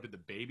you don't know, did the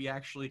baby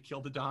actually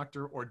kill the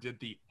doctor, or did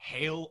the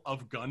hail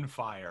of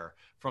gunfire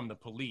from the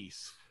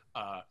police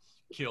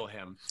kill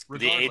him?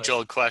 The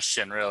age-old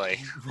question, really.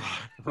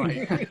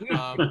 Right.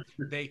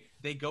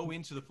 They go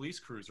into the police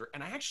cruiser,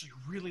 and I actually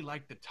really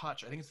like the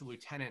touch. I think it's the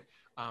lieutenant.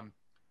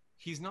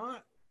 He's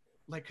not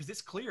like, because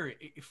it's clear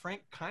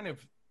Frank kind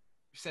of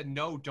said,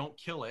 no, don't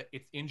kill it,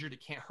 it's injured,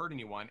 it can't hurt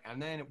anyone.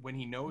 And then when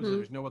he knows that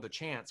there's no other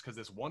chance, because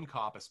this one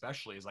cop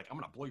especially is like, I'm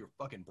gonna blow your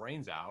fucking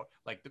brains out,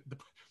 like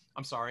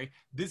I'm sorry,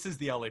 this is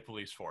the LA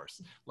police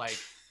force. Like,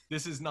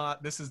 this is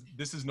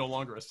no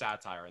longer a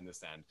satire in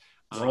this end.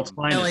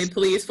 LA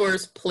police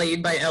force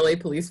played by LA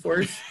police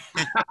force.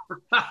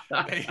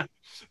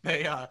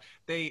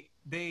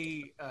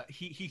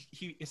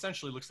 He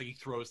essentially looks like he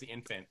throws the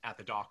infant at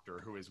the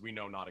doctor, who is, we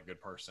know, not a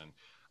good person.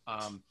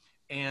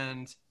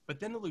 But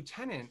then the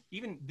lieutenant,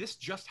 even this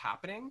just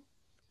happening,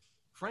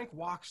 Frank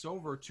walks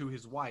over to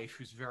his wife,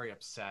 who's very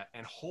upset,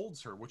 and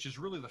holds her, which is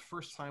really the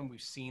first time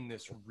we've seen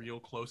this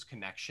real close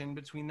connection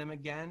between them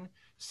again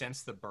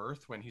since the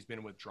birth, when he's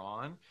been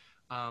withdrawn.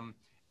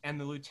 And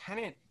the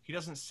lieutenant, he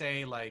doesn't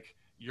say, like,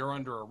 you're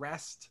under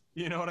arrest,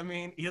 you know what I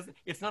mean? He doesn't.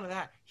 It's none of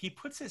that. He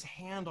puts his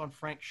hand on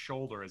Frank's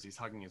shoulder as he's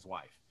hugging his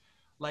wife.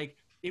 Like,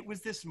 it was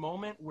this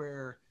moment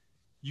where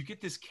you get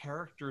this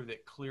character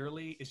that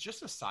clearly is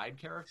just a side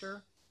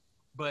character,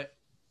 but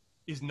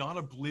is not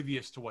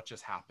oblivious to what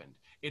just happened.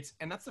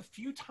 And that's a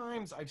few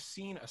times I've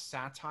seen a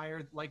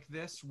satire like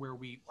this, where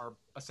we are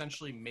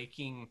essentially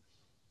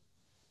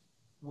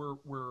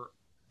we're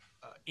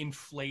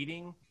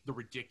inflating the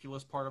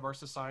ridiculous part of our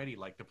society,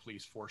 like the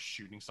police force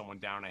shooting someone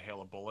down a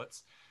hail of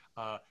bullets,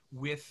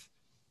 with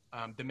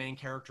the main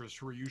characters,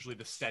 who are usually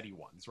the steady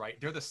ones, right?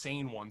 They're the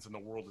sane ones and the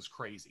world is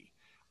crazy.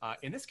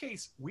 In this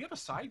case, we have a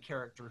side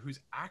character who's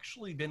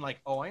actually been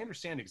like, oh, I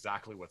understand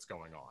exactly what's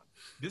going on.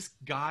 This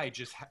guy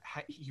just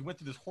he went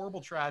through this horrible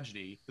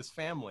tragedy, this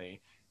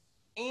family,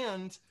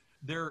 and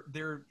they're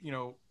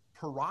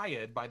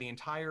pariahed by the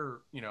entire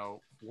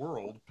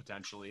world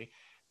potentially,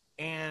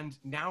 and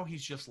now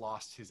he's just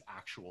lost his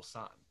actual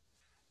son.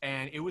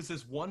 And it was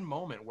this one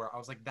moment where I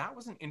was like, that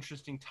was an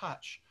interesting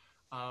touch.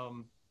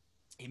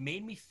 It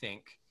made me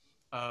think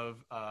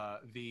of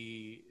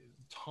the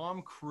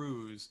Tom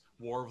Cruise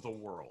War of the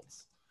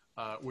Worlds,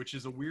 which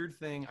is a weird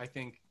thing I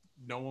think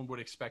no one would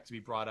expect to be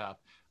brought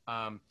up.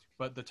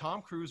 But the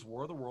Tom Cruise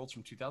War of the Worlds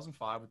from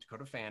 2005 with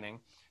Dakota Fanning,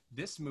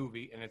 this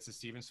movie, and it's a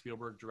Steven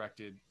Spielberg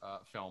directed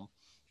film,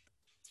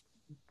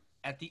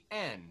 at the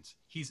end,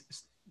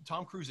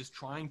 Tom Cruise is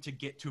trying to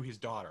get to his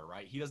daughter,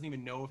 right? He doesn't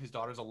even know if his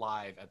daughter's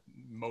alive at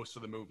most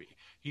of the movie.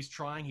 He's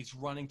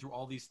running through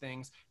all these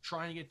things,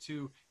 trying to get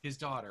to his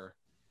daughter.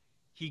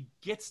 He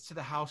gets to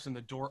the house and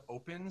the door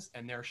opens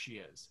and there she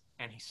is,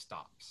 and he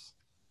stops.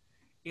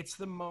 It's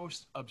the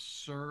most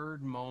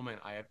absurd moment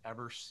I have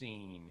ever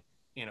seen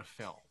in a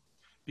film,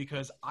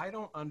 because I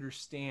don't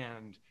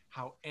understand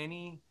how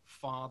any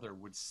father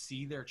would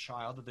see their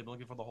child that they've been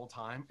looking for the whole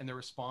time, and their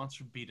response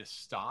would be to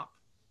stop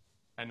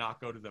and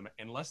not go to them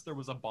unless there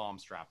was a bomb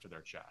strapped to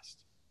their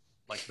chest.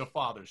 Like the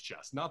father's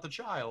chest, not the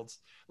child's.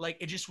 Like,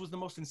 it just was the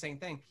most insane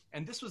thing.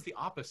 And this was the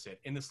opposite.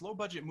 In this low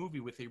budget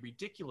movie with a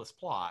ridiculous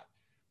plot,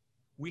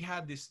 we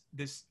had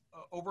this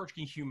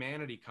overarching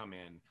humanity come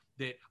in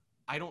that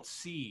I don't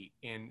see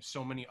in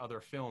so many other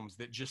films,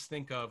 that just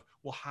think of,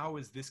 well, how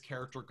is this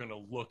character going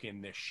to look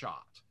in this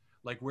shot?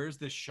 Like, where's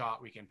this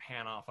shot we can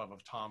pan off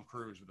of Tom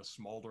Cruise with a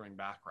smoldering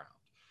background?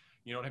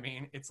 You know what I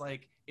mean? It's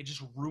like, it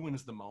just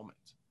ruins the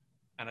moment.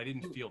 And I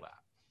didn't feel that.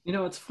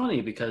 It's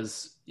funny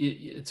because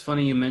it's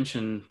funny you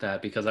mentioned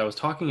that, because I was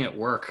talking at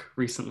work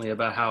recently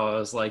about how I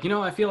was like,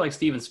 I feel like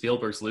Steven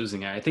Spielberg's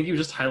losing it. I think you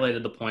just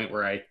highlighted the point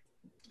where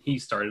he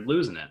started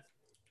losing it.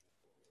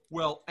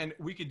 Well, and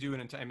we could do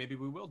maybe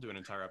we will do an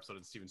entire episode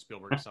of Steven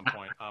Spielberg at some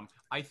point.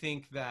 I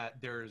think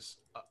that there's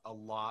a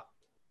lot.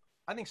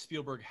 I think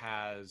Spielberg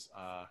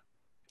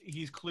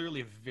he's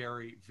clearly a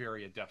very,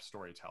 very adept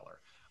storyteller.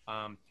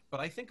 But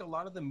I think a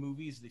lot of the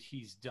movies that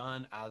he's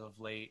done as of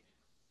late,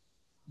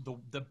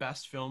 the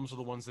best films are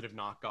the ones that have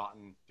not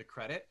gotten the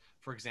credit.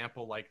 For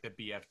example, like the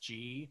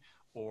BFG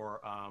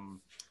or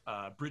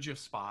Bridge of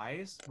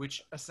Spies,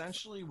 which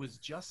essentially was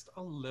just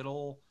a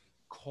little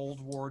Cold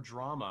War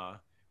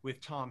drama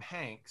with Tom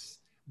Hanks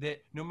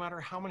that no matter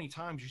how many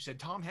times you said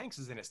Tom Hanks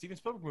is in it, Steven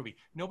Spielberg movie,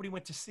 nobody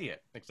went to see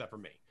it except for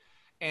me.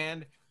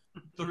 And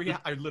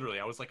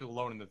I was like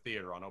alone in the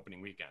theater on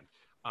opening weekend.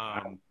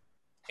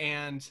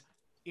 And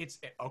it's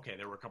okay.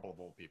 There were a couple of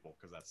old people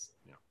because that's,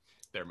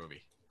 their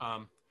movie.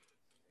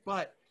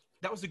 But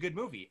that was a good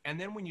movie. And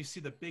then when you see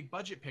the big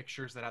budget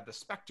pictures that have the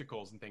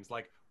spectacles and things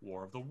like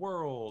War of the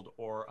World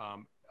or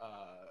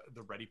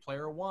the Ready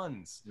Player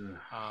Ones,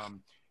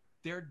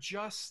 they're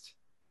just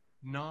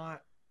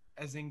not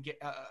as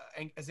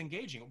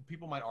engaging.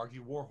 People might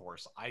argue War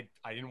Horse. I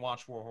didn't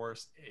watch War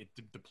Horse.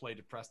 The play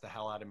depressed the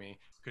hell out of me.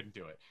 Couldn't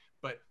do it.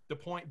 But the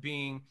point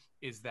being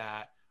is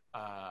that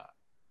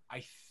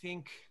I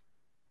think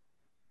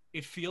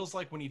it feels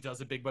like when he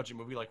does a big budget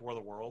movie like War of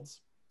the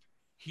Worlds,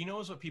 he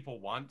knows what people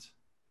want,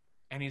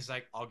 and he's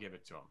like, I'll give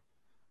it to him.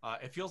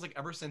 It feels like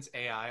ever since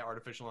AI,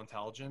 artificial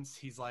intelligence,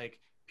 he's like,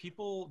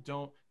 people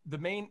don't, the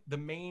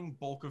main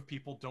bulk of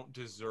people don't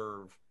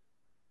deserve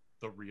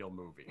the real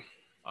movie.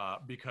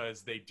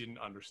 Because they didn't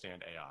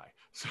understand AI.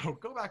 So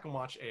go back and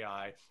watch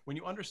AI. When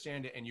you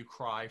understand it and you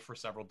cry for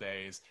several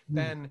days,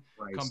 then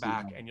come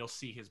back and you'll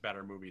see his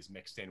better movies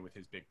mixed in with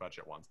his big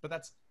budget ones. But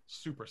that's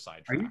super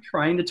sidetracked. Are you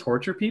trying to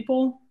torture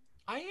people?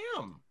 I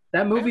am.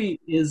 That movie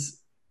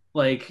is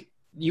like,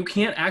 you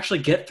can't actually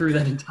get through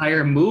that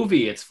entire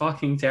movie. It's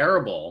fucking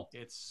terrible.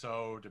 It's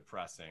so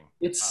depressing.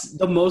 It's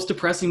the most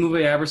depressing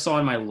movie I ever saw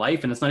in my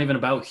life, and it's not even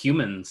about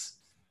humans.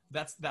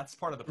 That's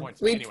part of the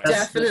point. We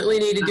definitely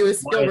need to do a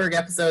Spielberg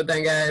episode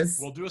then, guys.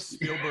 We'll do a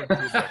Spielberg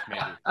Kubrick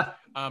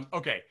maybe.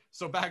 Okay,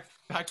 so back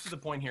to the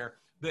point here.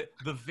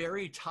 The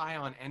very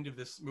tie-on end of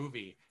this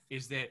movie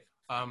is that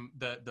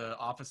the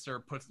officer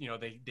puts,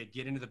 they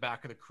get into the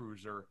back of the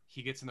cruiser.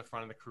 He gets in the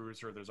front of the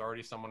cruiser. There's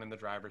already someone in the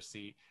driver's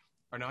seat.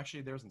 Or no,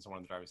 actually there isn't someone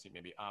in the driver's seat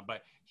maybe.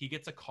 But he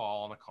gets a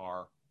call on the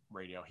car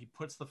radio. He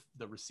puts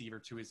the receiver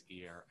to his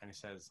ear and he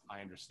says, "I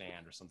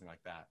understand," or something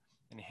like that.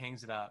 And he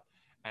hangs it up.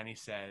 And he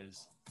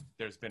says,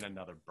 "There's been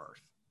another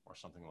birth," or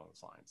something along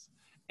those lines.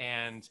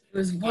 And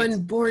there's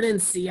one born in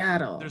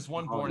Seattle. There's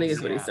one born in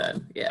Seattle. What he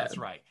said. Yeah, that's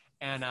right.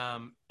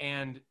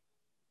 And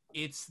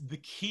it's the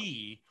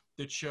key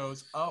that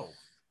shows, oh,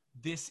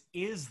 this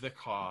is the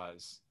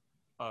cause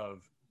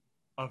of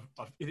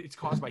it's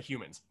caused by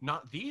humans,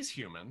 not these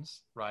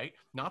humans, right?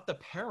 Not the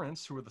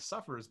parents who are the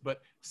sufferers,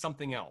 but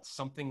something else,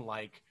 something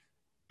like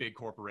big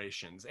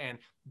corporations. And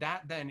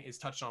that then is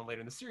touched on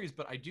later in the series,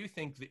 but I do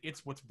think that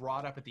it's what's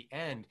brought up at the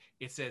end.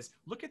 It says,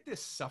 look at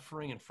this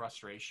suffering and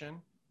frustration,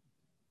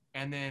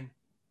 and then,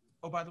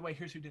 oh, by the way,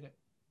 here's who did it.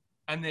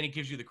 And then it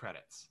gives you the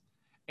credits.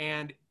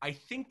 And I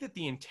think that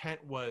the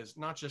intent was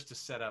not just to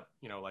set up,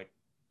 like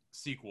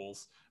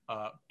sequels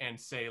and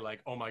say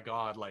like, oh my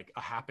God, like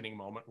a happening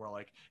moment where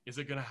like, is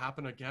it going to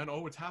happen again?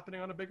 Oh, it's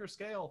happening on a bigger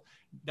scale.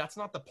 That's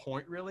not the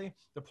point really.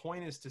 The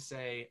point is to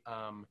say,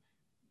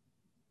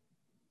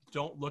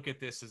 don't look at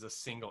this as a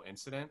single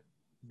incident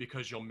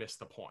because you'll miss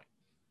the point.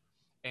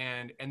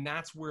 And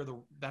that's where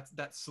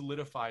that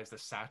solidifies the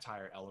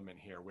satire element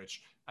here,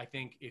 which I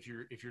think if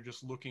you're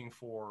just looking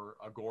for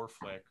a gore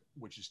flick,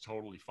 which is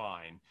totally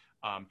fine,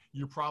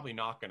 you're probably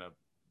not gonna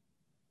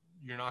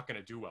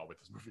do well with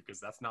this movie because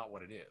that's not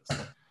what it is.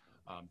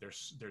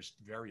 There's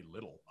very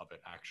little of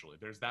it actually.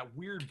 There's that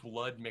weird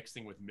blood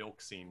mixing with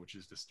milk scene, which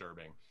is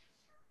disturbing.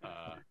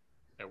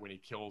 When he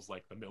kills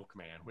like the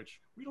milkman, which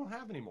we don't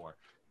have anymore.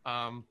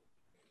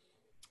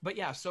 But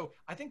yeah, so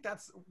I think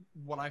that's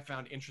what I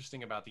found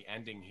interesting about the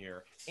ending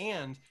here.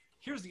 And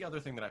here's the other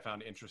thing that I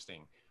found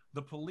interesting.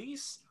 The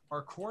police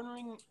are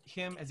cornering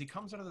him as he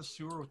comes out of the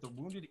sewer with the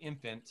wounded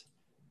infant,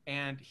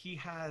 and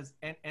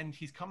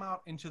he's come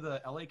out into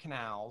the LA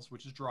canals,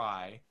 which is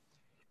dry,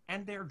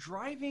 and they're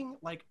driving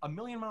like a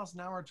million miles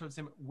an hour towards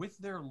him with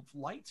their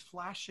lights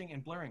flashing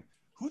and blaring.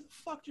 Who the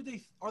fuck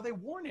are they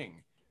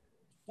warning?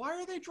 Why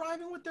are they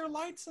driving with their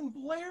lights and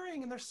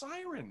blaring and their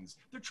sirens?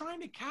 They're trying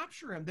to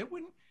capture him. They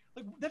wouldn't,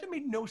 like, that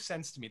made no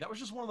sense to me. That was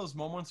just one of those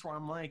moments where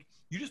I'm like,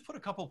 you just put a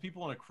couple of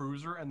people in a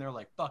cruiser and they're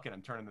like, fuck it,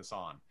 I'm turning this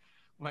on.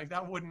 Like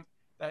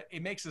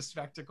it makes a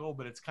spectacle,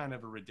 but it's kind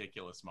of a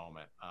ridiculous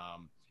moment.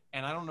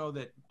 And I don't know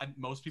that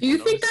most people. Do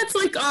you think that's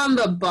like on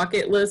the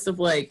bucket list of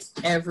like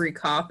every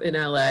cop in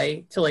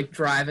LA to like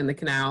drive in the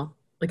canal,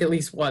 like at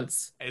least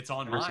once? It's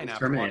on mine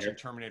after watching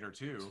Terminator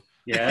 2.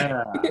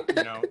 Yeah.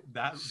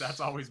 That's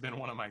always been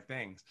one of my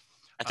things.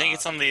 I think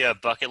it's on the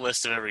bucket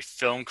list of every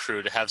film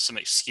crew to have some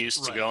excuse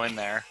to go in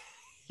there.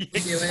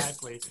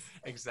 Exactly.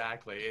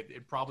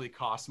 It probably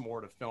costs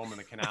more to film in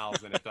the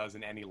canals than it does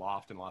in any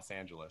loft in Los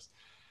Angeles.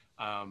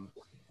 So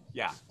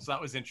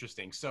that was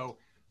interesting. So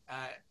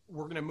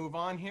we're going to move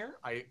on here.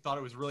 I thought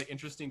it was really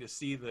interesting to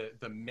see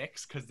the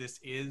mix because this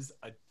is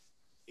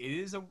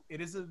it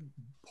is a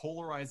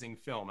polarizing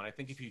film. And I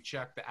think if you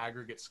check the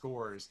aggregate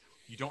scores,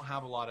 you don't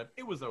have a lot of,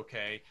 it was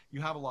okay.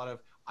 You have a lot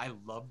of, I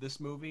love this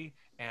movie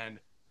and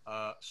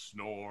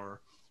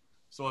snore.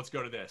 So let's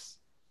go to this.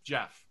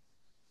 Jeff,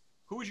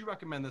 who would you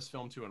recommend this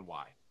film to and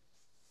why?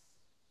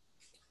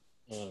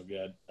 Oh,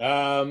 God.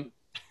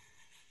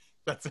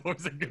 That's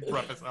always a good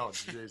preface. Oh,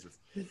 Jesus.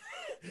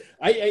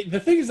 The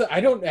thing is that I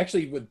don't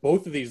actually, with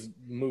both of these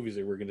movies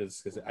that we're going to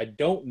discuss, I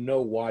don't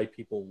know why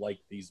people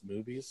like these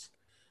movies.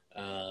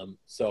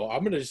 So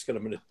I'm gonna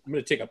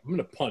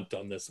punt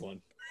on this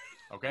one.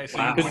 Okay,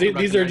 so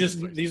because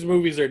these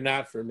movies are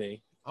not for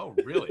me. Oh,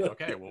 really?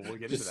 Okay, well we'll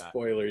get into that.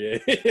 Spoiler, yeah.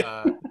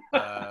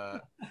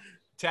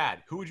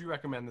 Tad, who would you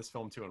recommend this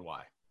film to and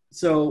why?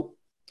 So,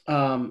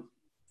 you're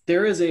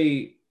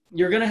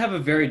gonna have a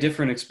very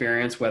different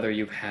experience whether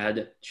you've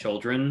had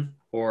children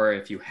or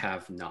if you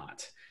have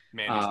not.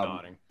 Mandy's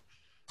nodding.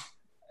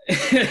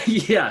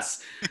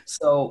 Yes.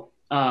 So,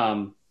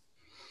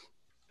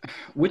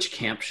 which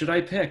camp should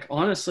I pick?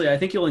 Honestly, I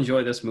think you'll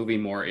enjoy this movie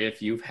more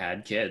if you've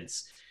had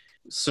kids.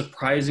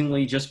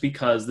 surprisingly, just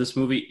because this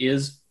movie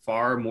is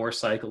far more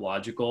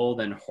psychological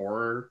than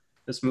horror.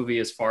 This movie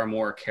is far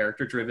more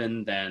character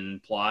driven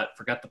than plot.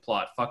 Forget the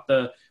plot. Fuck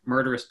the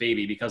murderous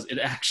baby, because it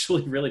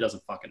actually really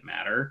doesn't fucking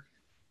matter.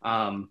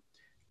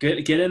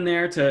 Get in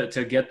there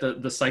to get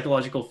the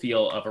psychological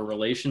feel of a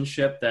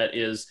relationship that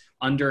is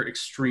under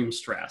extreme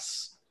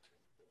stress.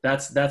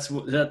 That's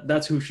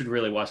who should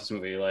really watch this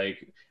movie.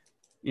 Like,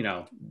 you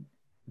know,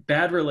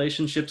 bad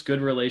relationships,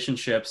 good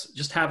relationships.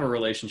 Just have a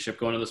relationship,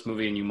 go into this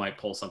movie, and you might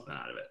pull something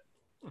out of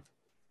it.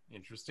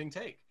 Interesting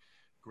take.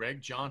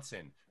 Greg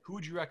Johnson, who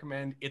would you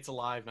recommend It's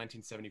Alive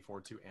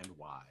 1974 to, and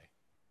why?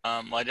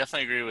 Well, I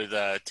definitely agree with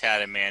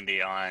Tad and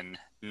Mandy on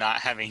not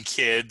having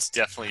kids.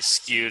 Definitely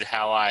skewed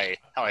how I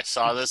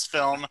saw this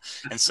film,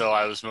 and so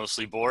I was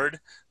mostly bored.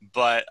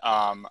 But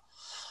I'm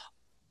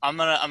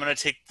gonna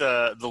take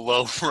the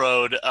low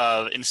road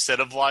of, instead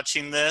of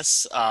watching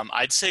this,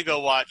 I'd say go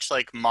watch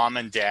like Mom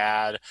and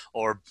Dad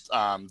or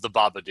The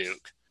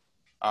Babadook.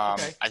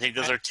 Okay. I think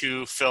those are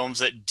two films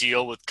that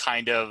deal with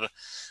kind of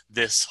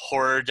this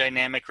horror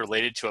dynamic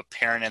related to a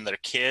parent and their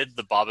kid.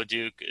 The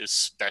Babadook is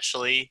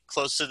especially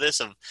close to this,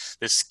 of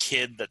this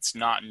kid that's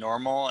not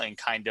normal and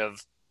kind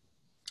of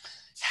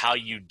how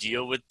you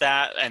deal with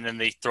that. And then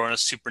they throw in a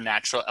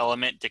supernatural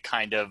element to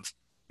kind of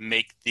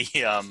make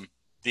the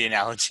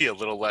analogy a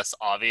little less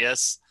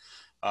obvious.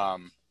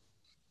 Well,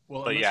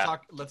 but let's yeah.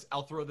 talk.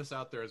 I'll throw this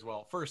out there as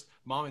well. First,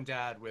 Mom and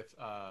Dad with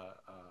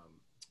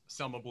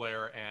Selma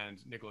Blair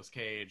and Nicolas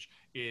Cage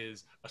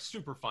is a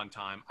super fun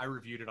time. I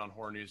reviewed it on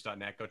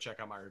horrornews.net. Go check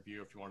out my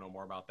review if you want to know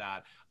more about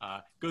that.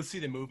 Go see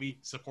the movie,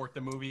 support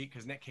the movie,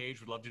 because Nick Cage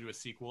would love to do a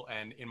sequel,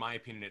 and in my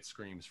opinion, it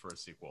screams for a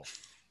sequel.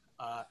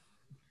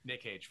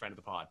 Nick Cage, friend of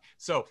the pod.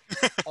 So,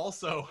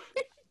 also,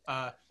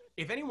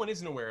 if anyone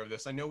isn't aware of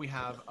this, I know we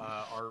have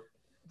our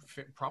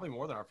probably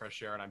more than our fair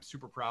share, and I'm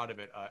super proud of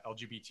it,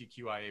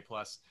 LGBTQIA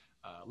plus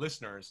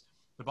listeners.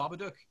 The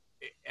Babadook,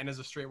 and as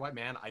a straight white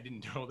man, I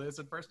didn't know this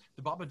at first.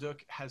 The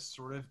Babadook has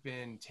sort of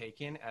been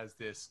taken as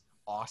this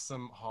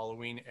awesome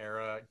Halloween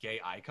era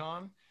gay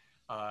icon.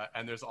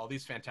 And there's all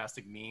these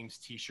fantastic memes,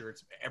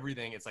 t-shirts,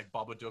 everything. It's like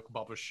Babadook,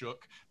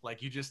 Babashook.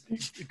 Like, you just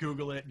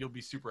Google it, you'll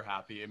be super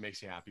happy. It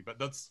makes you happy. But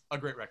that's a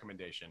great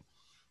recommendation.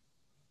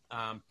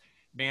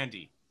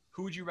 Mandy,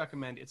 who would you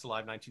recommend It's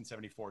Alive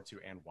 1974 to,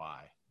 and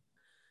why?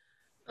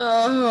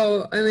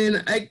 Oh, I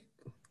mean,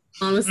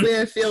 honestly,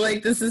 I feel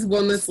like this is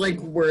one that's like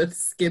worth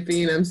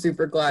skipping. I'm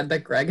super glad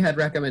that Greg had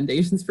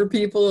recommendations for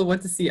people of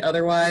what to see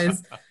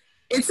otherwise.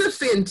 It's a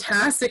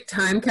fantastic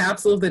time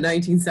capsule of the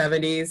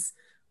 1970s.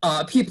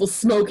 People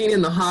smoking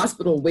in the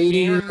hospital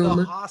waiting room.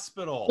 The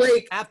hospital,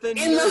 like at the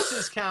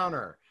nurse's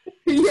counter.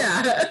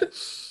 Yeah,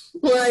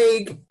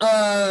 like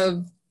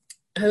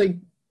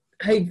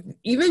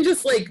even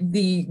just like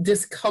the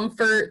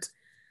discomfort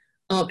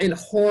and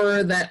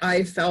horror that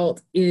I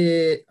felt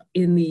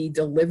in the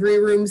delivery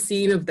room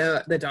scene of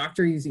the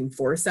doctor using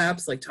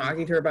forceps, like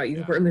talking to her about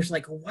using and there's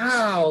like,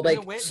 wow,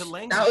 like the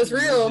language that was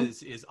real.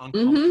 Is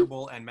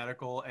uncomfortable and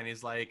medical, and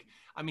is like,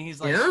 I mean,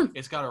 he's like, Yeah.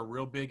 It's got a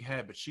real big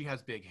head, but she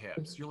has big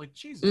hips. You're like,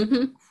 Jesus,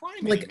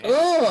 criminy, like, man.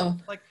 oh,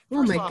 like,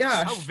 oh my off,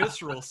 gosh, how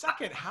visceral.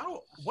 Second,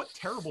 what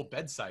terrible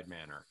bedside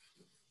manner.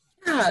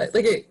 Yeah,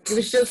 like it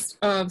was just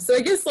so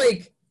I guess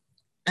like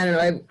I don't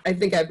know, I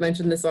think I've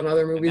mentioned this on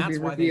other movies we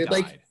reviewed,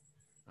 like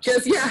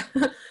just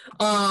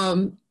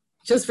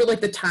just for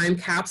like the time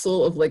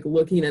capsule of like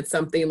looking at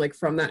something like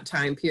from that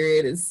time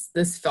period,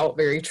 this felt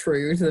very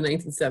true to the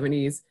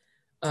 1970s.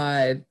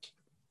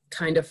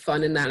 Kind of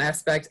fun in that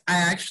aspect. I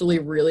actually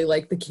really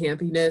like the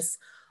campiness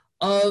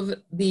of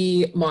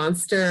the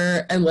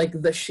monster and like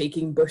the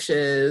shaking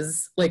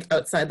bushes like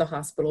outside the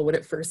hospital when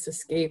it first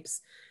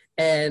escapes,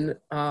 and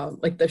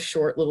like the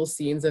short little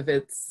scenes of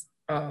its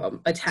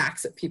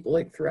attacks at people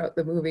like throughout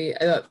the movie.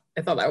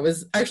 I thought that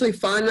was actually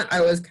fun.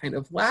 I was kind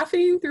of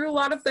laughing through a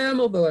lot of them,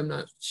 although I'm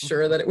not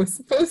sure that it was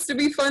supposed to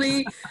be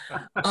funny.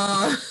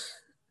 But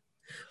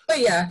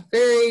yeah,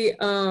 very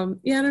I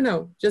don't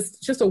know,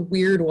 just a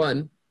weird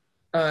one.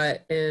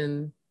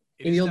 And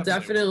you'll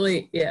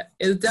definitely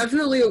it's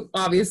definitely,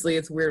 obviously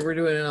it's weird we're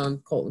doing it on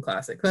Colton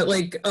Classic, but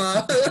like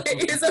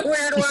it's a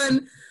weird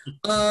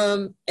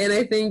one. And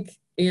I think,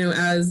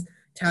 as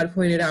Tad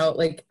pointed out,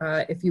 like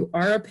if you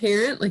are a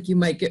parent, like you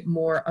might get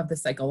more of the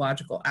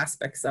psychological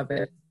aspects of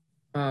it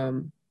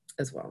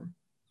as well.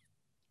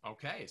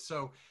 Okay,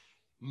 so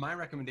my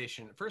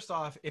recommendation, first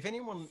off, if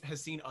anyone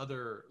has seen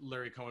other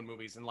Larry Cohen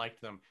movies and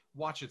liked them,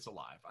 watch It's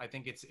Alive. I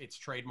think it's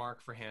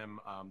trademark for him.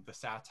 The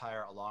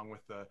satire, along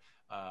with the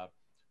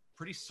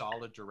pretty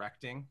solid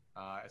directing,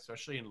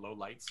 especially in low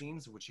light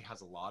scenes, which he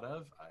has a lot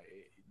of.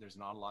 There's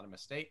not a lot of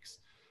mistakes.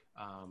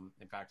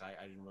 In fact,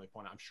 I didn't really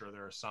point out. I'm sure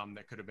there are some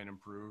that could have been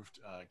improved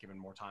given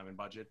more time and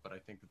budget, but I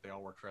think that they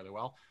all work fairly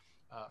well.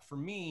 For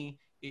me,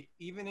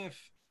 even if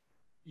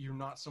you're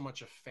not so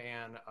much a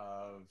fan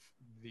of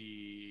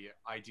the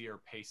idea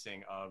or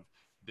pacing of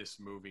this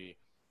movie,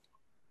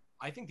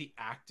 I think the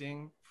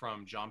acting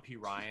from John P.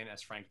 Ryan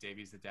as Frank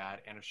Davies, the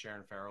dad, and of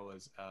Sharon Farrell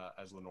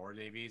as Lenore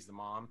Davies, the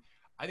mom,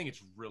 I think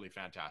it's really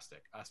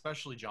fantastic,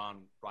 especially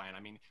John Ryan. I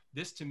mean,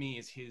 this to me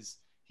is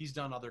he's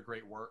done other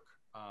great work,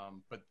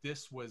 but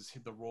this was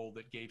the role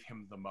that gave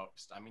him the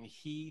most. I mean,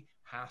 he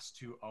has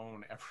to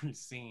own every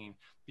scene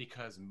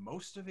because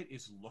most of it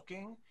is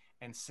looking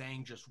and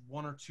saying just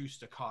one or two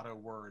staccato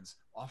words,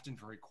 often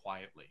very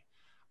quietly.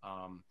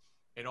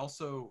 It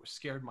also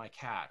scared my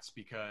cats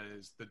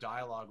because the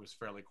dialogue was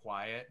fairly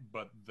quiet,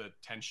 but the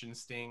tension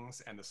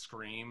stings and the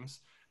screams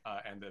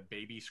and the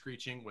baby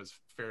screeching was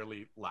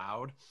fairly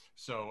loud.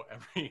 So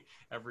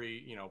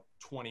every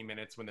 20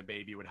 minutes when the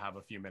baby would have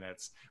a few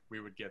minutes, we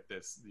would get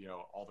this,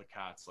 all the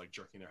cats like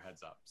jerking their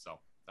heads up. So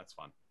that's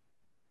fun.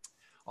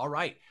 All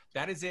right,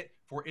 that is it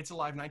for It's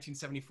Alive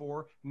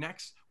 1974.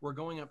 Next, we're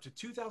going up to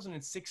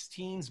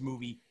 2016's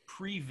movie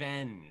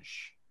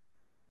Prevenge.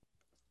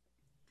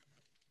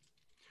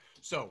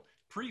 So,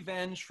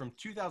 Prevenge from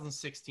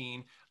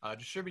 2016,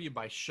 distributed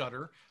by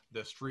Shudder,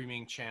 the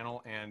streaming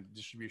channel and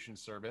distribution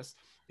service.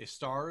 It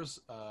stars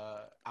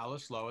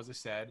Alice Lowe, as I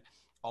said,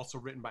 also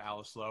written by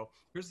Alice Lowe.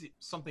 Here's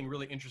something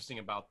really interesting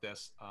about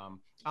this.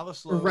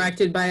 Alice Lowe...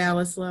 Directed by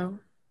Alice Lowe.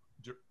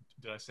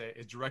 Did I say?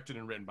 It's directed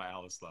and written by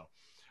Alice Lowe.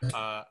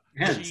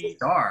 And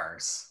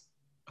stars.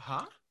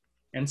 Huh?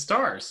 And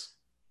stars.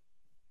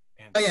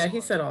 Oh yeah, he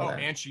said all that.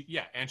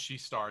 And she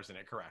stars in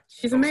it. Correct.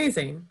 She's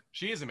amazing.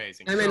 She is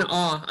amazing. I'm in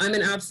awe. I'm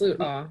in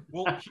absolute awe.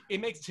 Well, it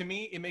makes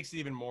it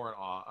even more in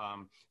awe.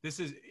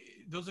 This is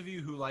those of you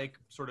who like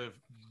sort of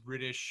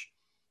British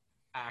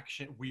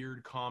action,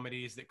 weird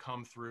comedies that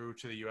come through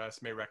to the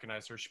U.S. may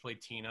recognize her. She played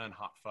Tina in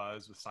Hot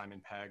Fuzz with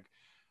Simon Pegg.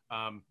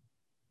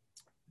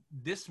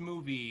 This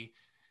movie,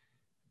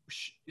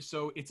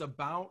 so it's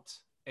about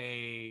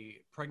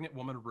a pregnant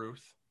woman,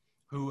 Ruth,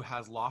 who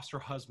has lost her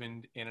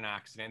husband in an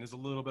accident. There's a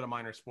little bit of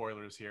minor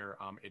spoilers here.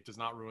 It does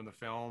not ruin the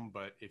film,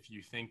 but if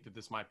you think that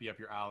this might be up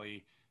your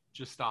alley,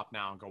 just stop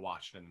now and go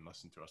watch it and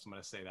listen to us. I'm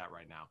going to say that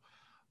right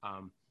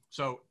now.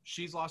 So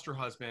she's lost her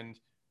husband.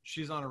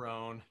 She's on her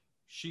own.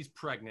 She's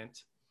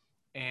pregnant.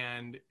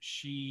 And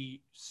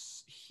she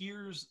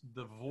hears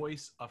the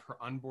voice of her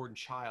unborn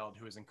child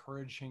who is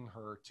encouraging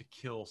her to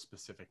kill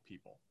specific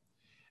people.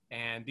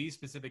 And these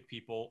specific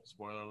people,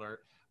 spoiler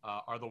alert,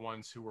 are the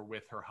ones who were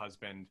with her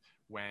husband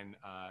when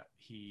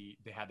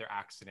they had their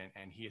accident,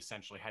 and he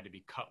essentially had to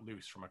be cut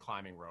loose from a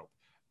climbing rope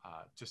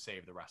to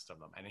save the rest of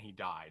them. And then he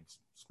died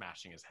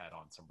smashing his head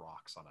on some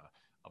rocks on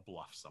a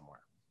bluff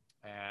somewhere.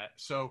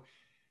 So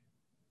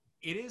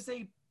it is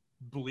a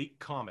bleak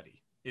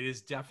comedy. It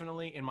is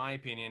definitely, in my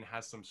opinion,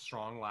 has some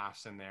strong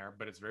laughs in there,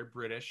 but it's very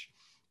British.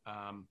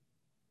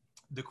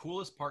 The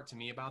coolest part to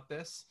me about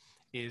this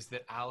is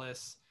that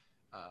Alice,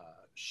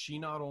 she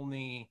not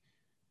only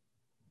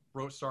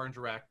wrote, starred, and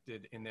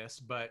directed in this,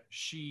 but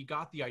she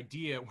got the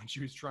idea when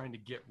she was trying to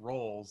get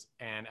roles,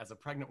 and as a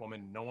pregnant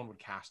woman, no one would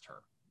cast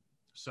her.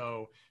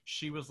 So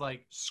she was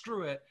like,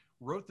 screw it,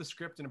 wrote the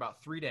script in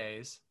about 3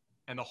 days,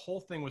 and the whole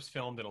thing was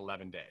filmed in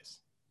 11 days.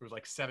 It was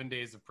like 7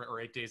 days or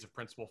 8 days of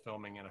principal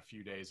filming and a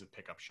few days of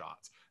pickup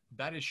shots.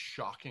 That is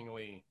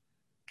shockingly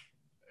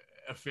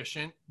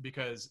efficient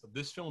because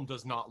this film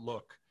does not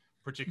look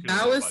particularly...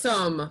 That was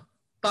some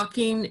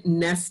fucking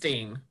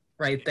nesting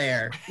right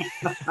there.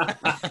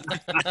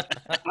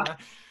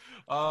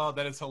 Oh,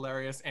 that is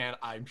hilarious, and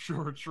I'm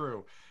sure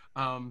true.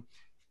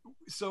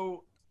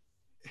 So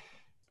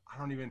I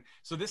don't even.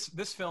 So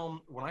this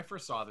film, when I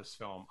first saw this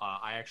film,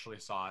 I actually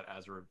saw it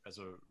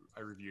I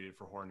reviewed it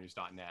for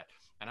HorrorNews.net,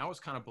 and I was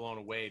kind of blown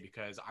away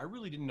because I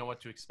really didn't know what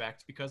to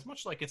expect. Because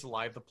much like It's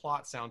Alive, the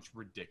plot sounds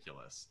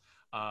ridiculous.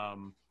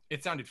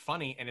 It sounded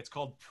funny, and it's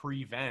called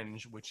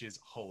Prevenge, which is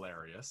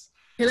hilarious.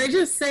 Can I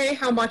just say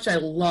how much I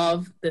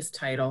love this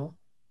title?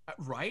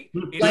 Right?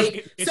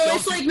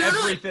 It's like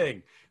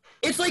everything.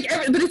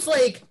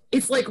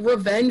 It's like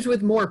revenge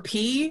with more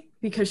P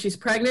because she's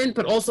pregnant,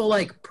 but also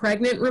like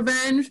pregnant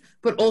revenge,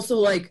 but also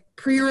like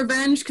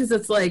pre-revenge because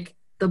it's like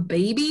the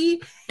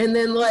baby, and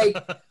then like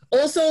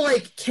also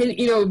like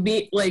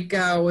be like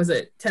was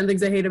it 10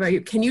 Things I Hate About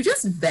You? Can you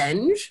just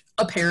venge?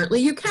 Apparently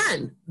you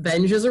can.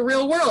 Venge is a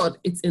real word.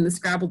 It's in the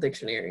Scrabble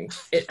dictionary.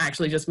 It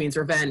actually just means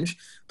revenge.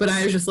 But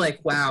I was just like,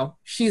 wow,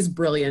 she's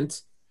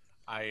brilliant.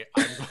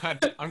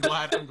 I'm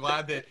glad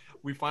that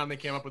we finally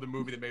came up with a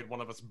movie that made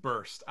one of us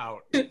burst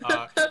out.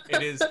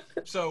 It is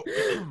so.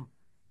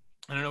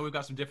 I don't know. We've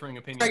got some differing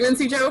opinions.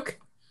 Pregnancy joke.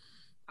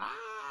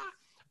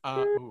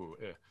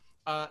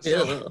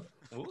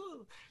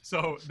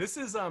 So this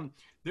is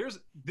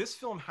this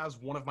film has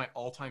one of my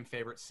all-time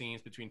favorite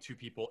scenes between two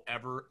people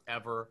ever,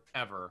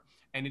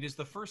 and it is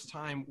the first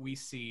time we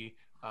see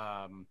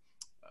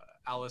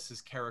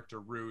Alice's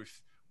character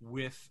Ruth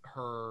with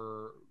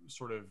her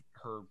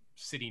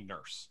city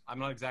nurse. I'm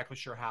not exactly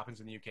sure what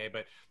happens in the UK,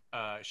 but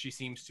she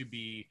seems to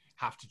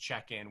have to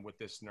check in with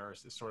this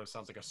nurse. It sort of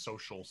sounds like a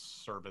social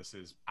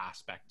services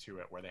aspect to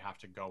it where they have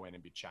to go in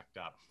and be checked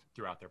up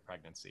throughout their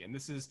pregnancy. And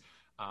this is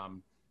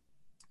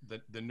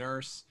the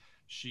nurse.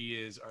 She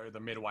is, or the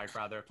midwife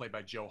rather, played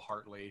by Jo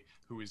Hartley,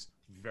 who is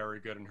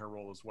very good in her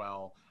role as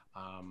well.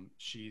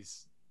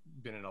 She's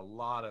been in a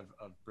lot of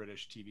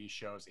British TV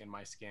shows, In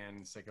My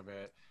Skin, Sick of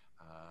It.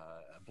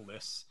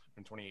 Bliss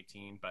in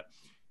 2018. But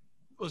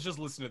let's just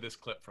listen to this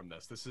clip from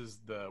this. This is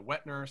the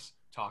wet nurse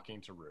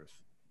talking to Ruth.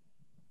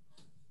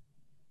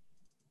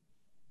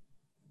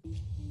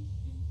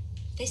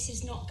 This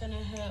is not going to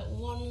hurt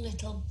one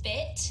little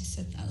bit. They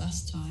said that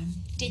last time.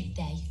 Did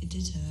they? It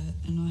did hurt,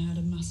 and I had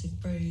a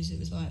massive bruise. It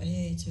was like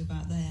here to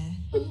about there.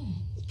 Oh,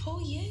 poor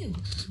you.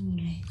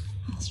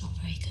 That's not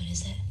very good,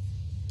 is it?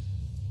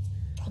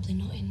 Probably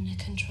not in the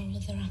control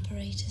of their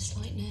apparatus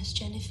like Nurse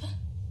Jennifer.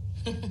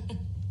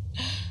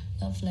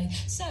 Lovely.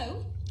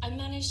 So, I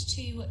managed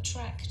to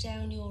track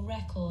down your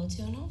records.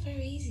 You're not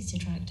very easy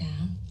to track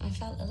down. I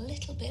felt a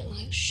little bit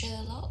like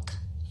Sherlock.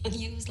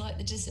 You was like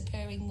the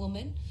disappearing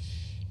woman.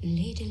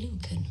 Lady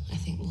Lucan, I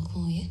think we'll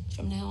call you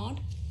from now on.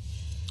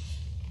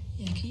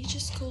 Yeah, can you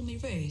just call me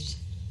Ruth?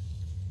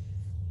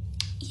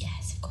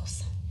 Yes, of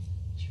course.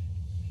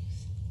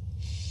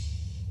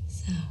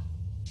 So,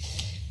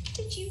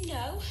 did you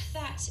know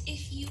that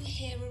if you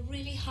hear a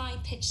really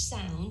high-pitched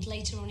sound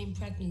later on in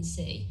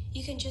pregnancy,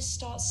 you can just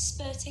start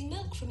spurting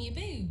milk from your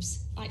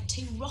boobs? Like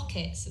 2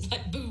 rockets. It's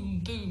like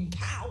boom, boom,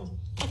 pow.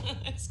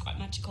 It's quite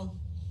magical.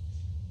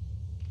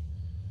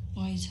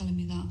 Why are you telling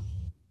me that?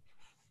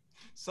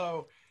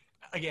 So,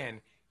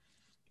 again,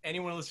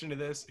 anyone listening to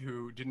this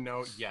who didn't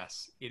know,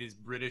 yes, it is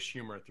British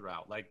humor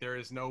throughout. Like, there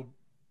is no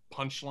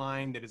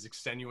punchline that is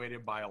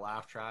extenuated by a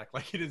laugh track.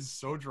 Like, it is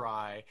so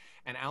dry.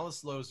 And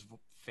Alice Lowe's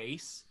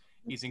face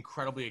is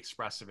incredibly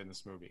expressive in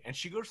this movie. And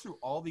she goes through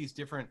all these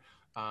different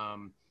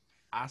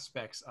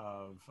aspects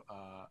of,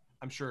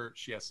 I'm sure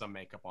she has some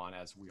makeup on,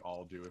 as we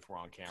all do if we're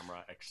on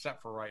camera,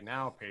 except for right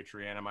now,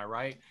 Patreon, am I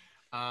right?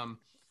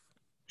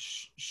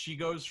 She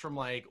goes from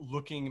like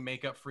looking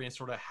makeup free and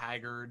sort of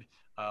haggard,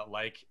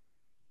 like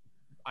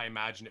I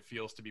imagine it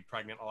feels to be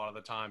pregnant a lot of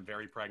the time,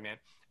 very pregnant,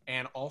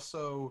 and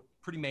also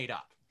pretty made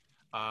up,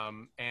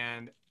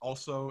 and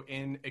also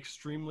in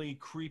extremely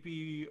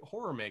creepy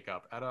horror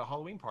makeup at a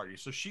Halloween party.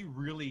 So she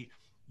really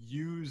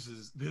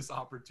uses this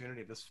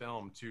opportunity, this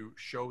film, to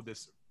show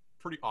this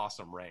pretty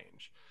awesome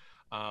range.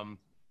 And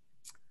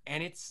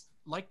it's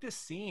like this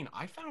scene,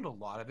 I found a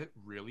lot of it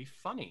really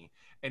funny,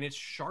 and it's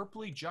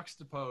sharply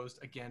juxtaposed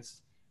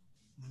against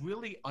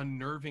really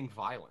unnerving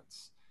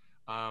violence,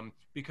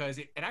 because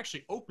it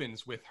actually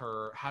opens with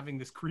her having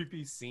this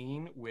creepy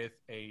scene with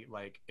a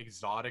like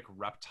exotic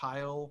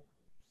reptile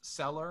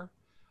seller,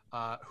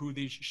 who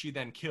she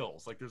then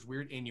kills. Like, there's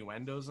weird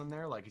innuendos in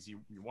there, like, you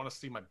want to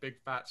see my big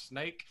fat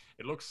snake?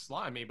 It looks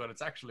slimy, but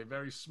it's actually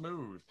very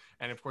smooth.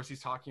 And of course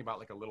he's talking about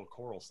like a little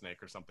coral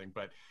snake or something.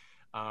 But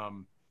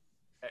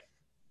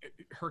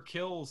her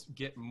kills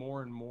get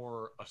more and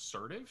more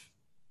assertive.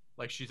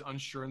 Like, she's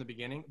unsure in the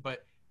beginning,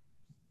 but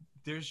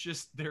there's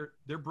just they're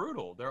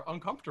brutal, they're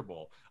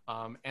uncomfortable.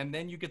 And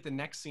then you get the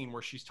next scene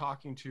where she's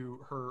talking to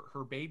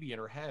her baby in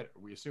her head.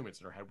 We assume it's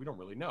in her head, we don't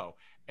really know,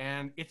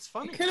 and it's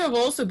funny. It could have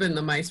also been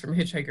the mice from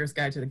Hitchhiker's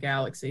Guide to the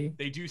Galaxy.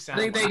 They do sound,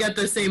 I think they got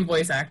the same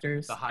voice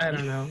actors. I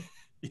don't know.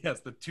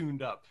 Yes, the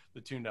tuned up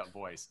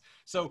voice.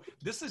 So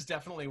this is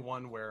definitely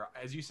one where,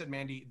 as you said,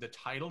 Mandy, the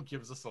title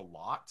gives us a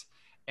lot,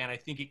 and I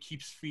think it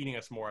keeps feeding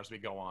us more as we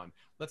go on.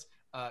 Let's,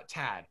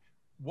 Tad,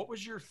 what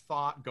was your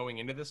thought going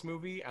into this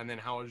movie, and then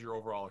how was your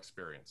overall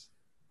experience?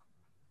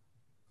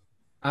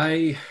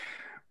 I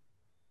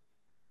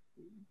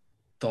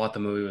thought the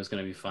movie was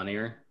going to be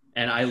funnier,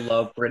 and I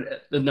love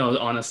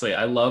honestly,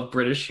 I love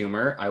British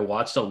humor. I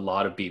watched a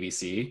lot of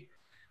BBC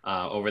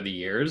over the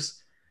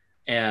years,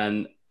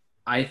 and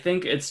I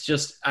think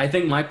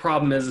my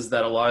problem is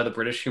that a lot of the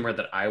British humor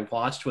that I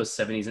watched was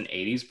 70s and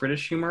 80s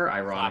British humor,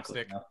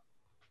 ironically. Slapstick.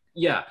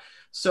 Yeah.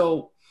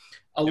 So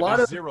a lot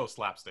of zero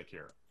slapstick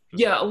here.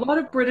 Yeah, a lot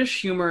of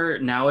British humor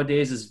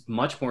nowadays is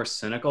much more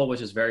cynical,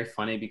 which is very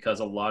funny because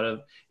a lot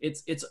of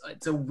it's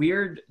a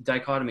weird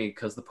dichotomy,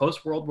 because the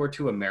post-World War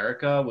II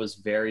America was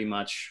very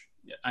much,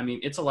 I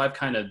mean, It's Alive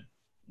kind of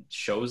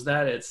shows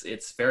that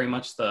it's very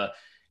much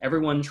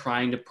everyone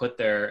trying to put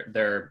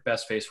their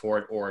best face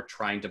forward, or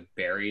trying to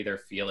bury their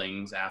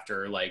feelings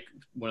after like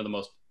one of the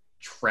most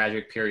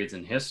tragic periods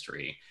in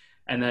history.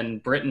 And then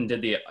Britain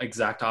did the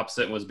exact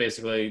opposite, was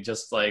basically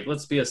just like,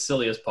 let's be as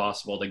silly as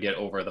possible to get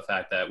over the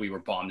fact that we were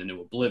bombed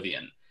into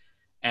oblivion.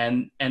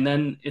 And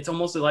then it's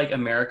almost like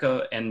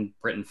America and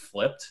Britain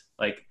flipped.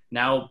 Like,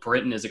 now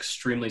Britain is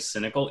extremely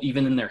cynical,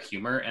 even in their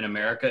humor, and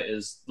America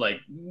is like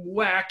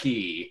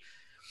wacky.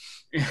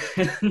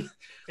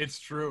 It's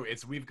true.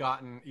 It's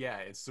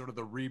sort of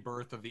the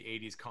rebirth of the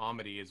 80s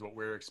comedy is what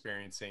we're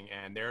experiencing,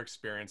 and they're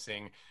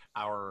experiencing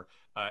our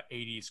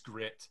 80s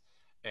grit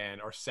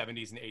and our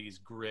 70s and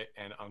 80s grit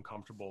and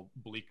uncomfortable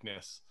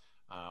bleakness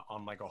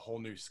on like a whole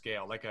new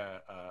scale, like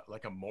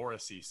a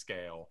Morrissey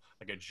scale,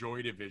 like a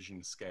Joy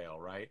Division scale,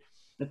 right?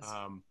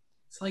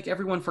 It's like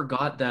everyone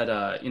forgot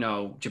that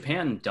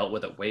Japan dealt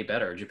with it way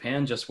better.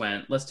 Japan just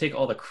went, let's take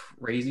all the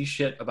crazy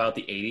shit about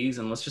the 80s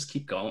and let's just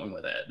keep going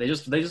with it. They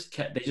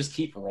just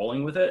keep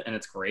rolling with it, and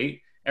it's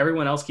great.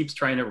 Everyone else keeps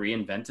trying to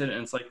reinvent it,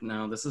 and it's like,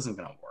 no, this isn't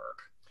gonna work.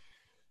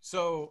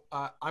 So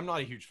I'm not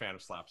a huge fan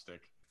of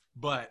slapstick,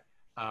 but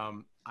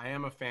I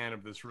am a fan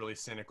of this really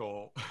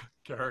cynical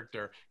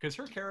character because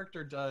her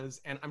character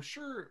does, and I'm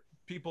sure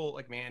people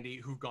like Mandy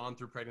who've gone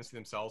through pregnancy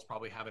themselves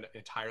probably have an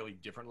entirely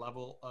different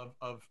level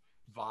of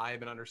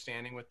vibe and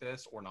understanding with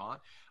this or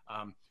not.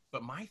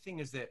 But my thing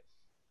is that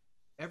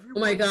everyone.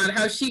 Oh my god,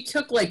 how she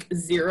took like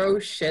 0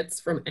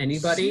 shits from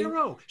anybody.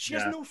 0. She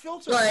has no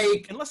filter.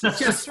 Like, unless it's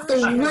just her, threw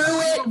she has no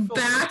it filter.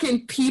 back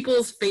in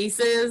people's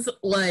faces.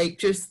 Like,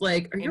 just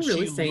like, are you And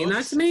really she saying that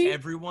looks to me?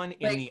 everyone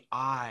in the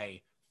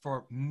eye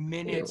for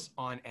minutes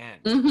on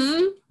end.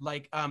 Mm-hmm.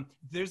 Like,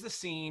 there's a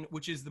scene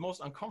which is the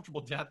most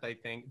uncomfortable death, I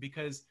think,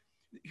 because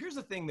here's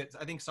the thing that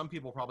I think some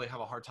people probably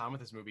have a hard time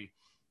with this movie.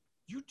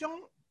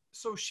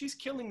 So she's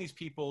killing these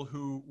people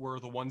who were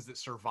the ones that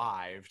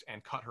survived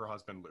and cut her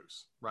husband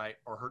loose, right?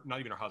 Or not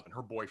even her husband,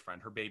 her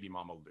boyfriend, her baby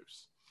mama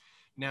loose.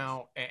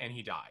 Now, and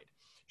he died.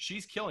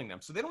 She's killing them.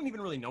 So they don't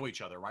even really know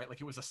each other, right? Like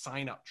it was a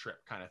sign-up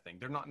trip kind of thing.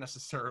 They're not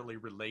necessarily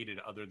related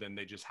other than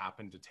they just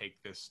happened to take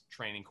this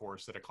training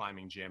course at a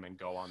climbing gym and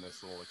go on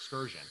this little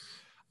excursion.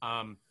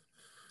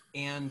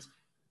 And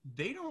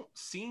they don't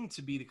seem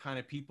to be the kind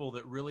of people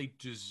that really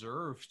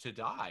deserve to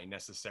die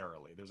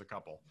necessarily. There's a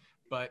couple.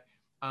 But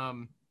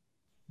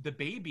the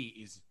baby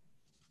is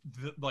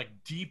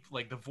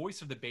the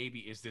voice of the baby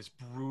is this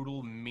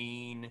brutal,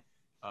 mean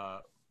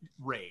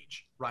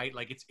rage, right?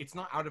 Like it's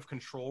not out of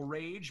control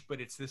rage, but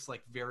it's this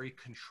like very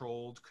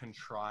controlled,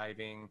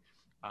 contriving,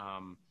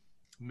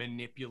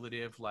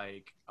 manipulative,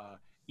 like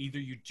either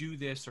you do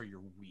this or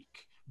you're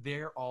weak.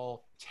 They're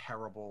all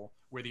terrible.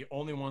 We're the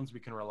only ones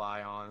we can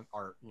rely on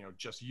are,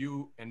 just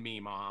you and me,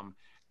 mom.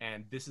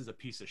 And this is a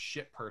piece of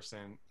shit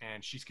person.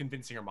 And she's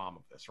convincing her mom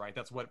of this, right?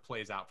 That's what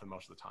plays out for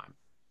most of the time.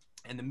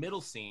 And the middle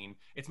scene,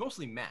 it's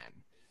mostly men,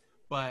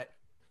 but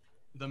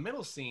the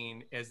middle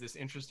scene is this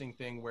interesting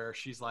thing where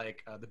she's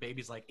like, the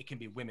baby's like, it can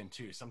be women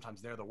too.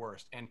 Sometimes they're the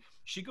worst. And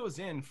she goes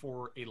in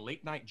for a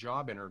late night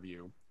job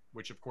interview,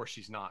 which of course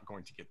she's not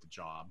going to get the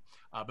job.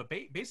 But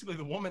basically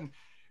the woman,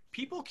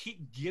 people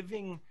keep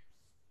giving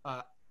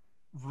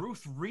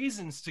Ruth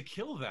reasons to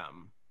kill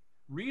them,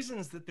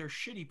 reasons that they're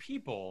shitty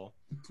people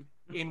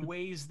in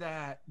ways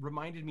that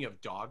reminded me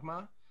of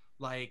Dogma.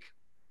 Like,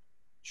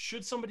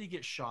 should somebody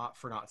get shot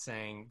for not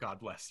saying God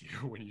bless you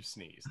when you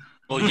sneeze?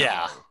 Well,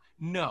 yeah.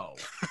 No.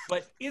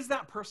 But is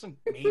that person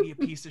maybe a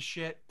piece of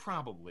shit?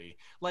 Probably.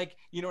 Like,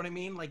 you know what I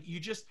mean? Like,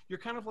 you're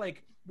kind of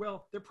like,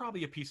 well, they're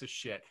probably a piece of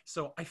shit.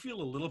 So I feel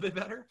a little bit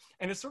better.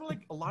 And it's sort of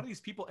like a lot of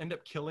these people end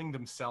up killing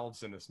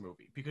themselves in this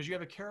movie because you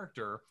have a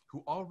character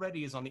who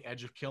already is on the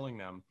edge of killing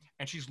them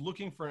and she's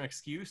looking for an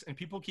excuse and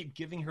people keep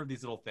giving her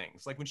these little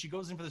things. Like when she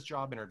goes in for this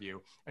job interview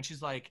and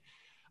she's like,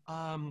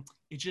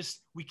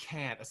 we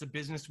can't, as a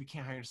business, we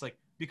can't hire, just like,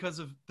 because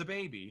of the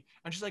baby.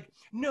 And she's like,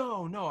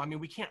 no, I mean,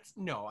 we can't,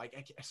 no, I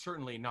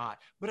certainly not.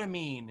 But I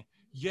mean,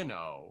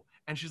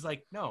 and she's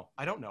like, no,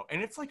 I don't know.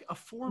 And it's like a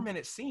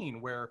 4-minute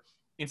scene where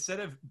instead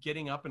of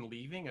getting up and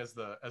leaving as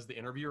the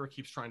interviewer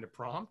keeps trying to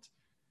prompt,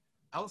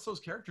 Alice Lowe's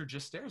character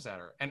just stares at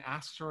her and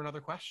asks her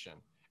another question.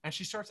 And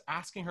she starts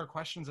asking her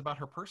questions about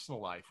her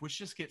personal life, which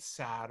just gets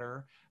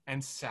sadder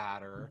and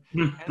sadder.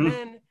 And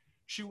then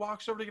she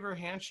walks over to give her a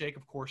handshake.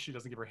 Of course, she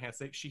doesn't give her a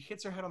handshake. She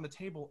hits her head on the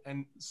table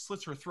and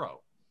slits her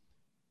throat.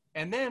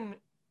 And then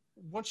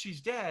once she's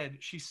dead,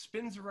 she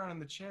spins around in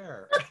the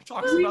chair and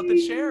talks about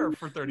the chair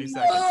for 30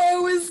 seconds. Oh, I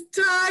was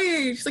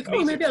dying. She's like,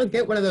 oh, maybe I'll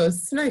get one of those.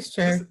 It's a nice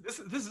chair. This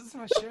is a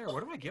nice chair.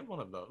 Where do I get one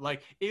of those?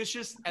 Like, it's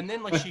just, and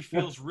then like she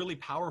feels really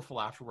powerful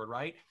afterward,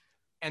 right?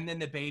 And then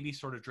the baby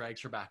sort of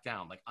drags her back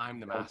down. Like, I'm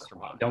the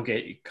mastermind. Don't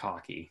get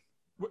cocky.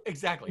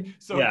 Exactly.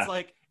 So Yeah.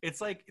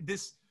 it's like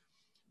this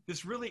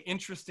really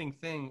interesting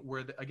thing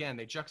where, again,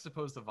 they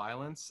juxtapose the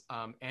violence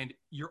and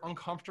you're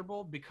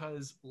uncomfortable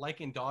because, like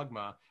in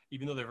Dogma,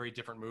 even though they're very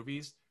different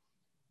movies,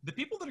 the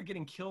people that are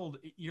getting killed,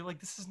 you're like,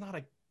 this is not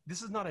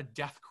a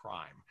death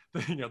crime.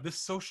 This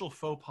social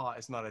faux pas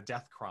is not a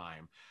death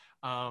crime,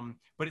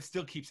 but it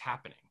still keeps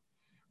happening,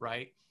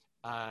 right?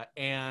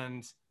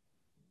 And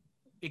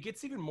it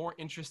gets even more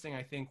interesting,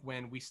 I think,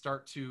 when we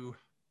start to,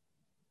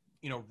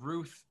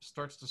 Ruth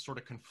starts to sort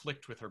of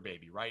conflict with her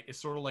baby, right?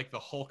 It's sort of like the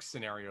Hulk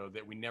scenario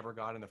that we never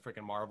got in the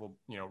freaking Marvel,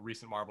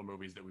 recent Marvel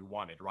movies that we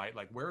wanted, right?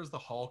 Like, where's the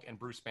Hulk and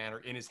Bruce Banner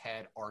in his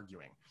head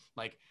arguing?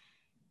 Like,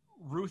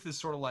 Ruth is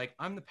sort of like,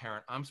 I'm the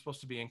parent, I'm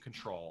supposed to be in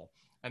control.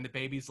 And the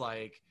baby's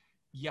like,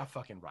 yeah,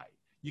 fucking right.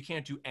 You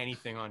can't do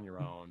anything on your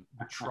own.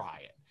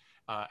 Try it.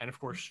 And of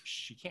course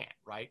she can't,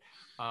 right?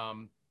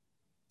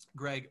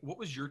 Greg, what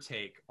was your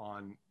take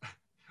on...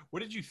 What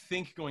did you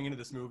think going into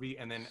this movie,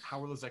 and then how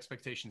were those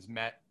expectations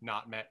met,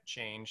 not met,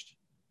 changed?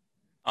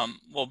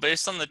 Well,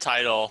 based on the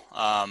title,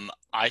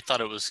 I thought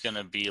it was going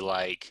to be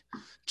like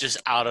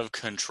just out of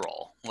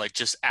control, like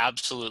just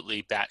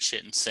absolutely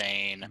batshit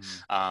insane,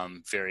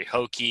 very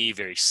hokey,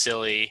 very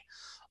silly,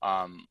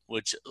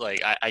 which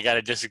like I got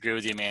to disagree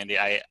with you, Mandy.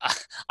 I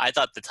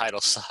thought the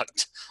title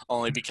sucked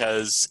only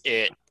because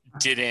it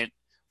didn't,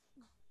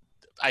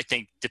 I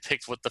think,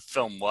 depict what the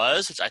film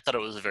was, which I thought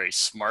it was a very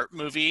smart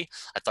movie.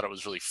 I thought it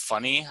was really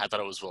funny. I thought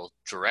it was well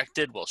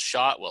directed, well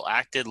shot, well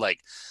acted.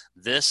 Like,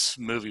 this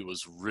movie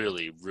was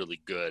really,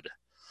 really good.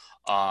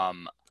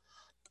 I'm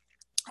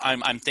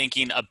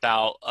thinking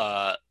about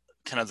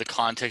kind of the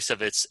context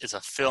of it's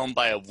a film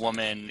by a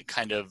woman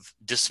kind of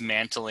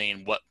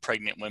dismantling what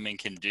pregnant women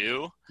can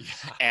do. Yeah.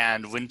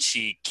 And when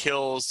she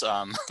kills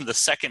the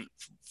second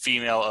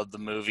female of the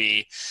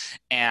movie,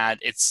 and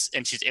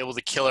she's able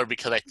to kill her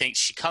because I think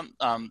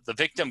the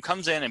victim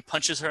comes in and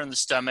punches her in the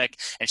stomach,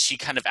 and she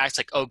kind of acts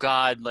like, oh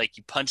God, like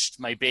you punched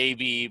my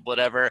baby,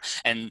 whatever.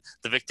 And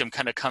the victim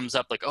kind of comes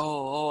up like,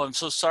 oh, I'm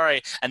so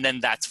sorry. And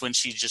then that's when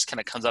she just kind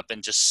of comes up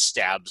and just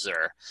stabs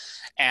her.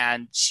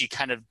 And she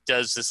kind of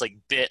does this like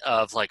bit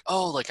of like,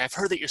 oh, like I've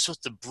heard that you're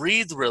supposed to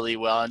breathe really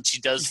well. And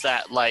she does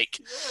that like,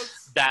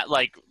 the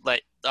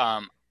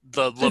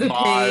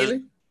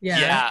Lamaze.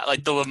 Yeah,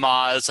 like the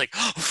Lamaze, like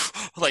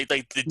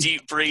the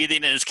deep breathing,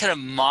 and it's kind of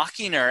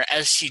mocking her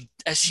as she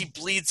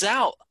bleeds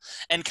out,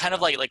 and kind of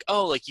like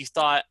oh, like you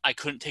thought I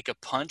couldn't take a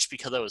punch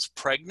because I was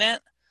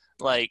pregnant,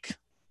 like.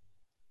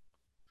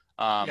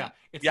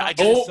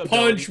 Don't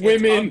punch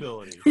women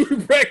who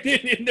are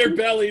pregnant in their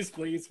bellies,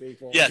 please,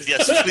 people. Yes,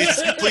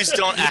 please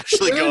don't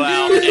actually go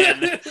out,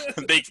 and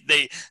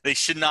they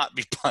should not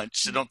be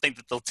punched. I don't think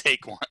that they'll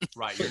take one.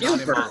 Right, You'll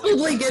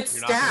probably get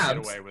stabbed. You're not gonna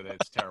get away with it.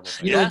 It's terrible.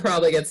 You'll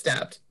probably get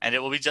stabbed, and it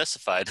will be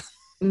justified.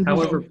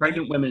 However,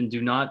 pregnant women,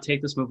 do not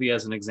take this movie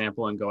as an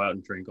example and go out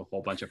and drink a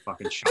whole bunch of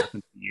fucking shots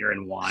of beer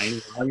and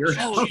wine while you're.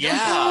 Oh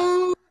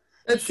yeah,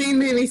 that scene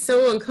made me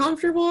so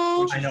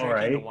uncomfortable. I know,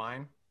 right? The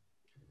wine.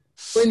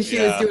 When she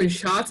was doing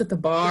shots at the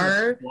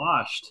bar.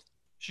 Washed.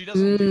 She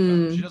doesn't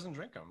do them. She doesn't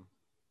drink them.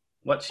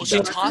 She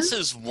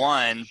tosses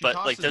one, but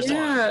like there's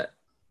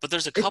but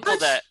there's a couple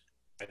that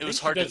it was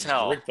hard to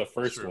tell. Drink the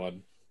first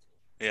one.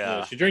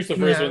 Yeah, she drinks the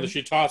first one, and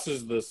she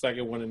tosses the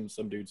second one in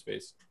some dude's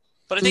face.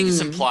 But I think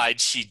it's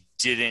implied she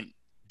didn't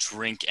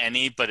drink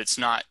any, but it's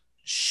not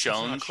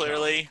shown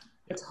clearly.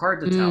 It's hard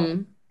to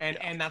tell.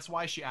 And that's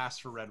why she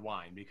asked for red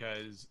wine,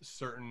 because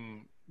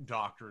certain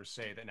doctors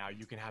say that now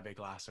you can have a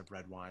glass of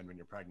red wine when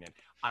you're pregnant.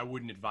 I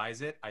wouldn't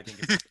advise it. I think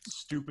it's a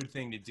stupid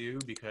thing to do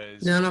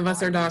because none of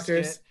us are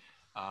doctors.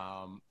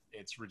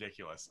 It's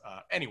ridiculous.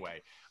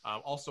 Anyway,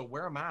 also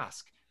wear a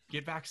mask,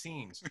 get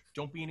vaccines.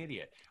 Don't be an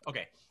idiot.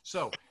 Okay,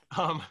 so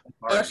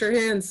wash your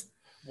hands.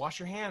 Wash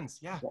your hands.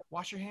 Yeah,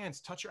 wash your hands.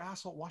 Touch your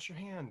asshole. Wash your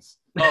hands.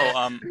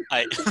 Oh,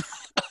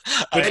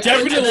 But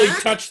definitely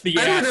touch the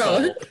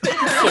asshole.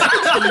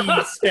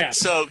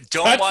 So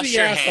don't wash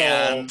your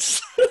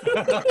hands.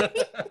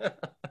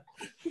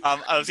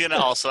 I was going to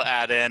also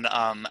add in,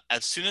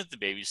 as soon as the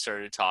baby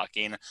started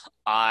talking,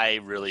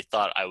 I really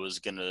thought I was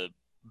going to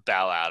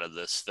bow out of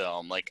this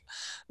film. Like,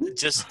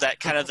 just that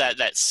kind of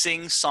that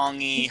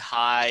sing-songy,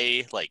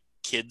 high, like,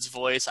 kid's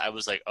voice. I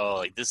was like, oh,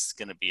 like, this is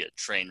going to be a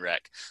train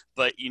wreck.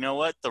 But you know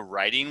what? The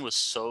writing was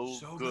so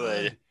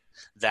good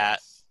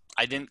that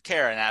I didn't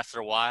care, and after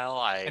a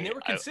while, and they were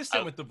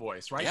consistent with the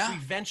voice, right? Yeah. So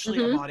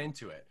eventually, I bought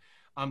into it.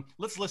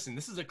 Let's listen.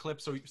 This is a clip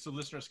so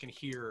listeners can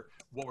hear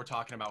what we're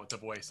talking about with the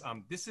voice.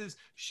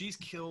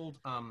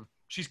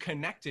 She's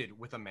connected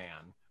with a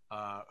man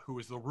who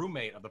is the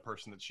roommate of the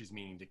person that she's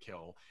meaning to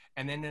kill,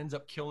 and then ends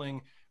up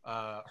killing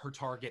her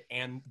target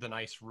and the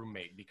nice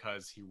roommate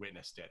because he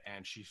witnessed it,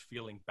 and she's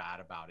feeling bad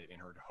about it in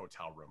her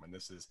hotel room.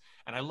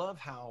 And I love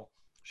how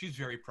she's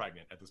very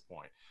pregnant at this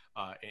point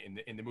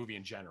in the movie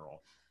in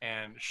general.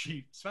 And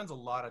she spends a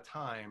lot of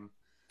time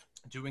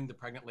doing the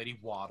pregnant lady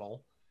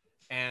waddle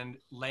and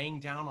laying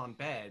down on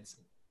beds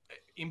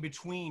in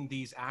between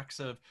these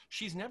acts of,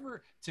 she's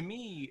never, to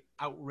me,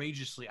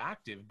 outrageously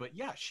active, but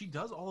yeah, she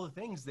does all the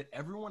things that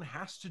everyone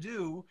has to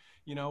do,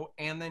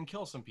 and then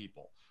kill some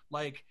people.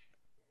 Like,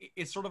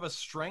 it's sort of a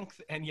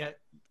strength, and yet,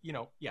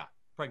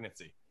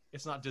 pregnancy.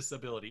 It's not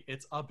disability,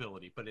 it's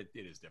ability, but it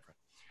is different.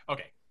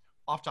 Okay,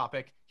 off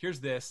topic. Here's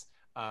this.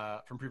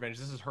 From Prevenge.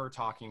 This is her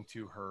talking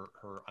to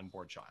her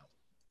unborn child.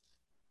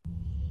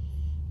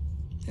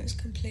 It was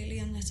completely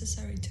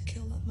unnecessary to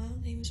kill that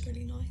man. He was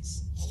really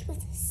nice. He was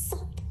a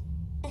sop.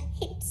 A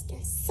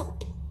hipster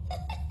sop.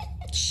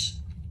 Shh.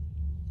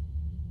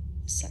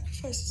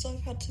 Sacrifices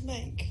I've had to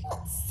make.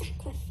 What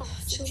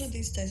sacrifices? Children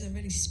these days are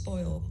really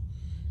spoiled.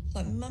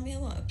 Like, Mummy, I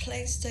want a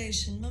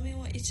PlayStation. Mummy, I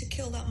want you to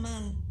kill that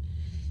man.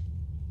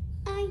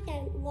 I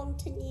don't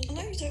want a new... I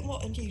know you don't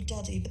want a new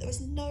daddy, but there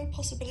was no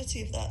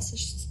possibility of that, so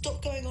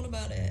stop going on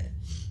about it.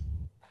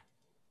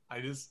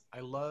 I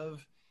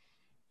love,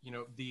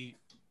 the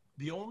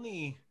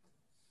only,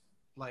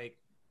 like,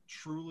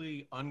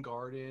 truly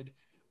unguarded,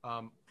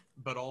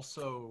 but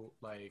also,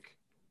 like,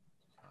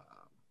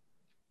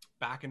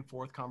 back and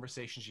forth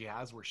conversation she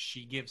has where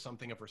she gives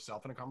something of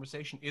herself in a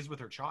conversation is with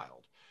her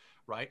child,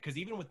 right? Because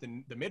even with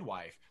the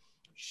midwife,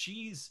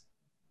 she's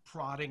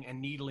prodding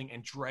and needling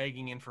and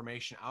dragging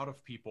information out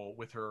of people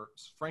with her,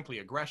 frankly,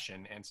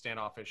 aggression and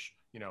standoffish,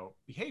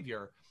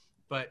 behavior.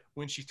 But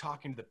when she's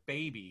talking to the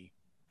baby,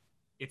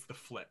 it's the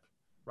flip,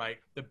 right?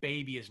 The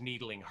baby is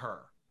needling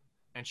her,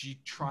 and she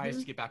tries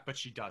to get back, but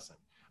she doesn't.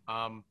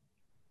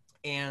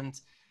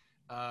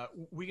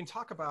 We can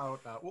talk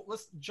about,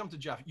 let's jump to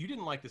Jeff. You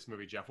didn't like this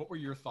movie, Jeff. What were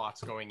your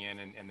thoughts going in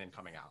and then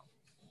coming out?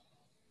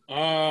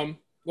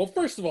 Well,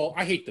 first of all,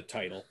 I hate the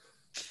title.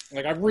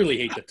 Like, I really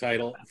hate the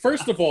title.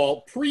 First of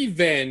all,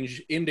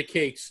 prevenge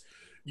indicates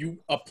you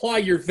apply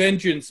your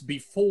vengeance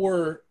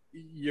before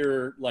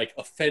you're, like,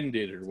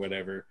 offended or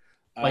whatever.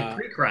 Like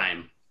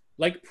pre-crime.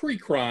 Like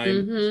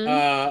pre-crime.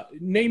 Mhm.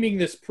 Naming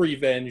this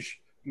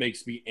prevenge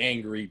makes me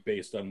angry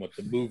based on what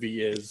the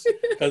movie is,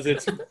 because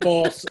it's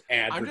false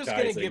advertising. I'm just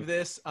gonna give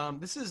this.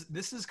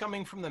 This is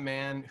coming from the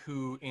man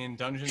who in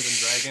Dungeons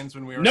and Dragons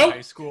when we were Nope. in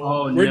high school.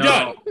 Oh, We're no.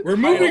 done. We're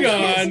moving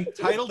on.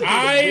 Titled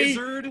his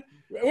wizard.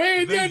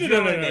 Wait, the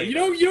no. Urinator. You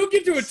don't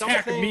get to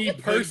attack Something me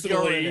the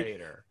personally.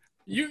 Urinator.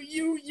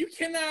 You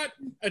cannot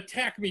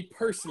attack me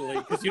personally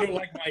because you don't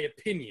like my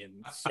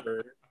opinion,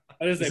 sir.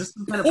 That is this a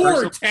some kind of poor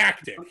personal-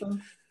 tactic.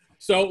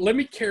 So let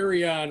me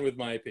carry on with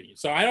my opinion.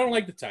 So I don't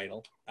like the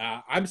title.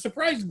 I'm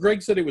surprised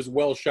Greg said it was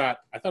well shot.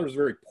 I thought it was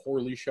very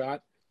poorly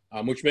shot,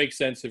 which makes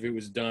sense if it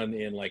was done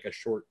in like a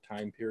short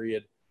time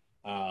period.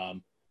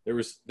 There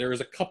was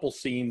a couple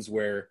scenes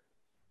where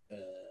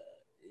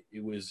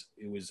it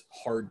was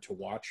hard to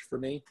watch for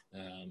me.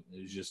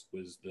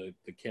 The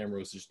camera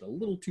was just a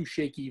little too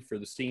shaky for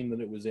the scene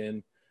that it was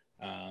in.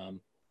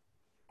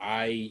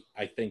 I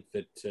think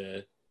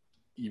that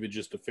even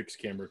just a fixed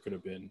camera could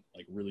have been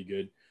like really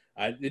good.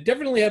 It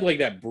definitely had like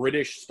that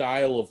British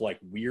style of like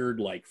weird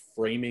like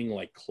framing,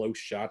 like close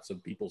shots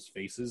of people's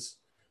faces.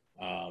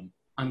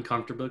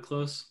 Uncomfortably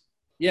close.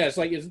 Yeah, it's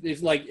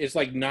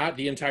like not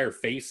the entire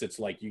face. It's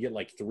like you get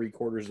like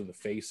 3/4 of the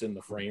face in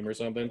the frame or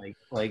something.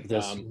 Like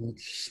this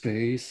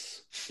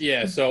space.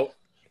 Yeah. So,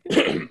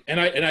 and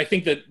I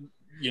think that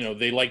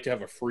they like to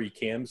have a free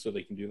cam so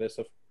they can do that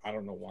stuff. I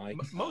don't know why.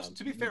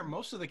 To be fair,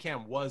 most of the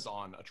cam was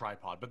on a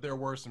tripod, but there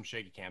were some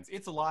shaky cams.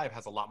 It's Alive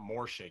has a lot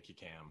more shaky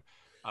cam.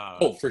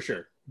 For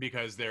sure.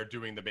 Because they're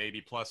doing the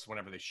baby, plus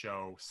whenever they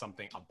show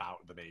something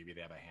about the baby,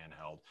 they have a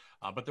handheld.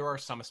 But there are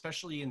some,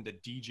 especially in the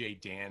DJ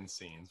Dan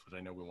scenes, which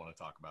I know we want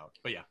to talk about.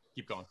 But yeah,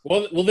 keep going.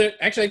 Well,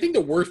 actually, I think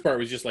the worst part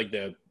was just like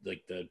the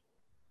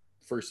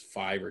first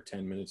 5 or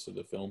 10 minutes of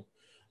the film.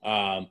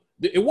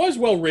 It was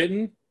well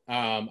written.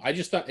 I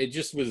just thought it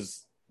just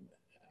was,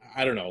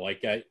 I don't know,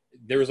 like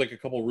there was like a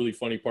couple really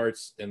funny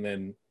parts, and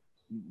then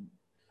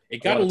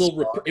it got a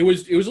little. It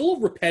was a little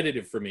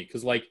repetitive for me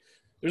because like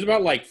there's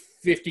about like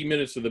 50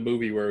 minutes of the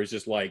movie where it was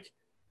just like,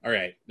 all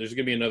right, there's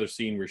gonna be another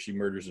scene where she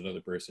murders another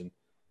person.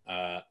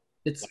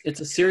 It's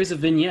a series of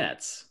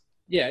vignettes.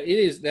 Yeah, it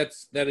is.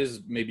 That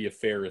is maybe a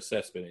fair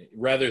assessment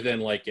rather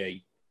than like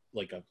a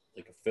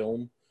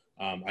film.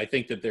 I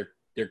think that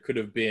there could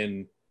have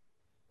been,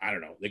 I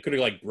don't know, they could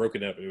have like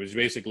broken up. It was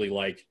basically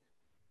like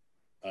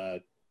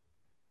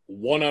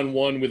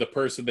one-on-one with a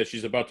person that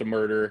she's about to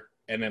murder,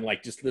 and then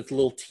like just this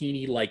little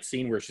teeny like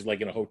scene where she's like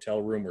in a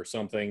hotel room or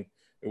something.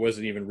 It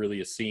wasn't even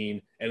really a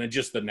scene, and then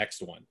just the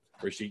next one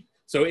where she.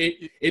 So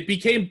it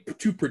became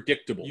too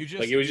predictable. You just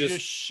like it was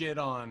just shit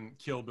on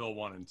Kill Bill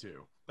 1 and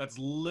 2. That's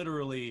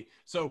literally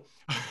so.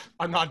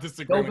 I'm not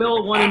disagreeing. Kill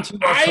Bill 1 and 2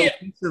 are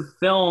cohesive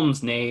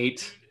films,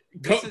 Nate.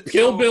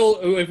 Kill Bill.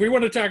 If we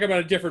want to talk about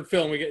a different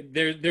film,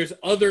 there's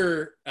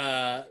other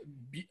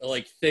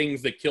like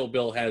things that Kill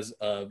Bill has.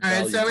 All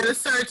right, so I'm gonna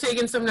start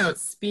taking some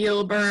notes.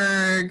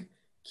 Spielberg,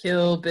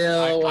 Kill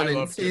Bill 1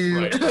 and 2.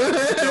 Right.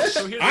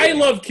 I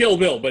love Kill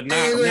Bill, but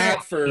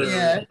not for Kill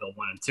Bill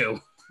 1 and 2.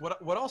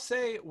 What I'll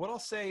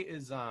say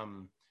is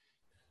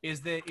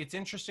that it's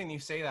interesting you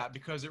say that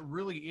because it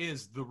really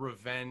is the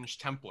revenge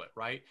template,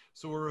 right?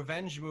 So a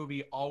revenge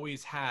movie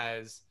always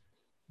has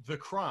the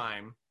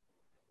crime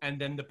and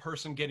then the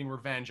person getting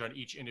revenge on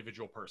each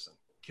individual person.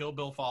 Kill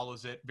Bill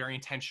follows it very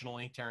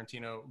intentionally.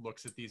 Tarantino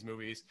looks at these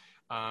movies.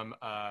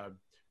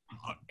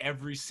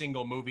 Every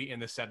single movie in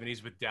the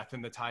 70s with death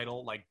in the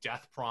title, like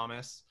Death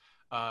Promise,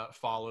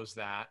 follows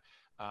that.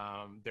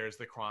 There's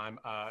the crime.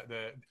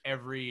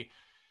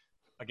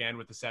 Again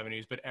with the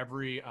 70s, but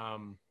every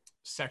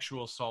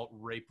sexual assault,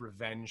 rape,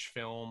 revenge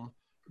film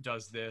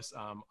does this.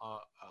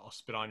 I'll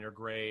Spit on Your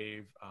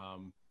Grave.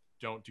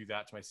 Don't Do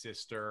That to My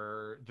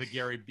Sister. The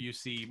Gary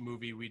Busey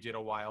movie we did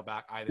a while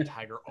back, Eye of the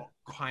Tiger,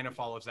 kind of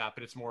follows that,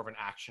 but it's more of an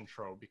action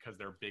trope because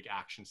they're big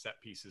action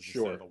set pieces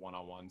instead of the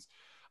one-on-ones.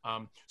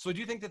 So I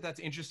do think that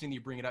that's interesting that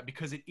you bring it up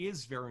because it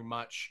is very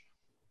much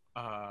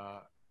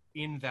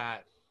in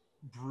that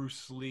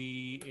Bruce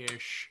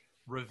Lee-ish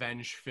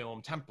revenge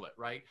film template,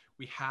 right?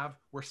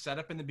 We're set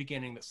up in the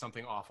beginning that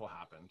something awful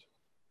happened.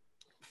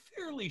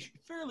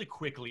 Fairly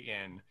quickly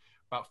in,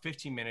 about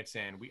 15 minutes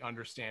in, we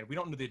understand, we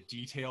don't know the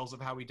details of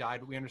how he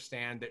died, but we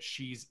understand that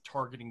she's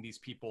targeting these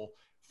people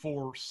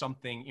for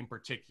something in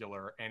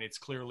particular, and it's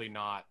clearly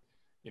not,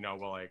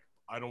 like,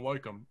 I don't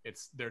like them.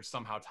 They're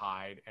somehow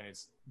tied, and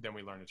then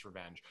we learn it's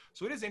revenge.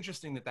 So it is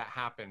interesting that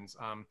happens.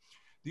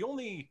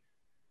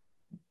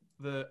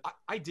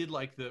 I did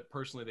like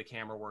personally the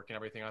camera work and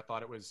everything. I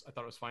thought it was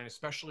fine.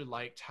 Especially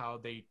liked how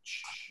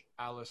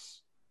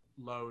Alice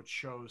Lowe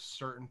chose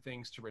certain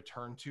things to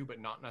return to, but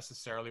not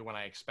necessarily when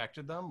I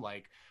expected them.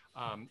 Like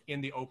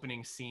in the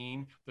opening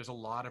scene, there's a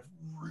lot of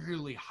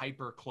really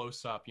hyper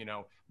close up,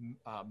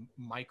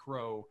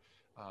 micro,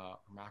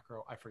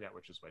 macro. I forget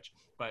which is which,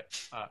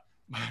 but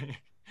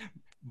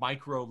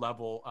micro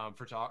level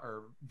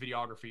or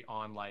videography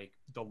on like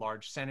the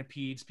large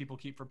centipedes people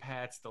keep for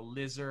pets, the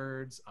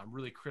lizards,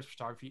 really crisp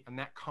photography, and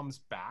that comes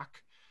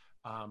back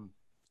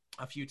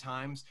a few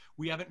times.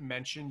 We haven't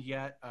mentioned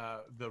yet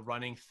the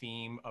running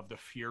theme of the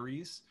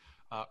Furies.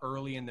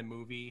 Early in the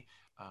movie,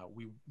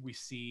 we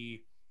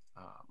see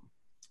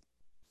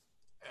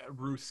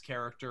Ruth's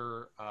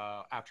character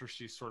after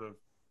she sort of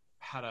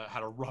had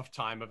a rough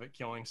time of it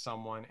killing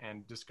someone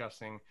and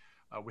discussing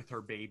with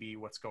her baby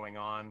what's going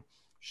on.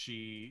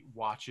 She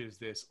watches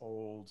this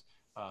old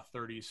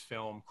 30s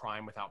film,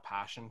 Crime Without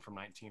Passion, from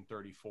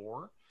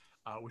 1934,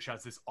 which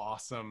has this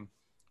awesome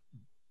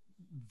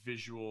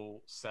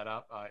visual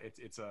setup.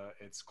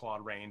 It's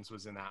Claude Rains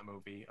was in that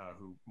movie,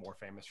 who more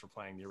famous for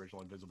playing the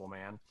original Invisible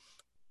Man.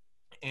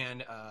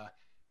 And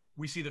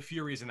we see the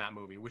Furies in that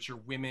movie, which are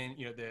women.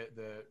 You know,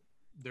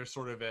 they're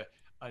sort of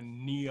a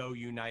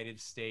neo-United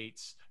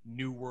States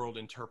New World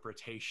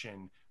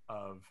interpretation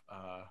of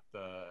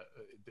the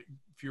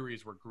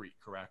Furies were Greek,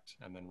 correct?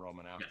 And then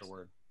Roman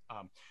afterward.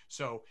 Yes.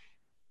 So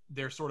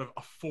they're sort of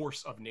a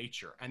force of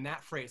nature. And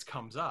that phrase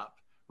comes up,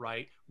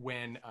 right,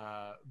 when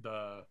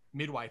the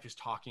midwife is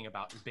talking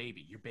about your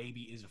baby. Your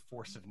baby is a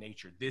force of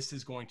nature. This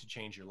is going to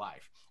change your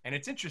life. And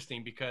it's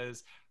interesting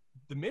because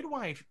the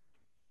midwife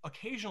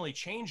occasionally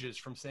changes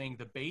from saying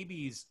the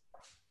baby's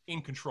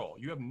in control,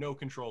 you have no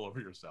control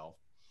over yourself,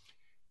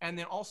 and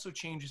then also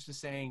changes to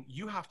saying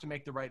you have to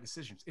make the right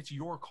decisions. It's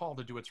your call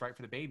to do what's right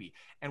for the baby.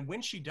 And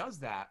when she does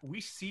that, we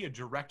see a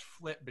direct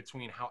flip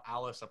between how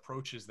Alice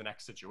approaches the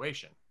next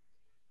situation,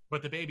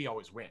 but the baby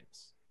always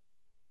wins.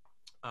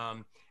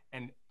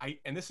 And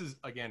this is,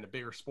 again, a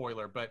bigger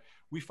spoiler, but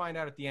we find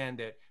out at the end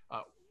that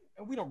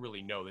and we don't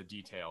really know the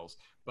details,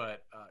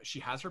 but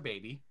she has her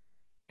baby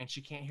and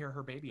she can't hear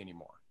her baby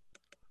anymore.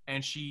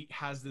 And she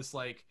has this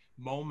like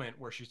moment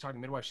where she's talking to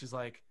the midwife. She's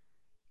like,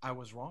 I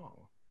was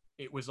wrong.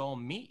 It was all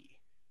me.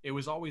 It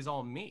was always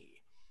all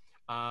me.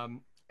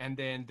 And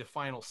then the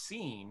final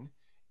scene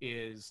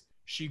is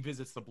she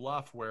visits the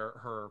bluff where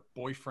her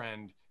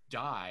boyfriend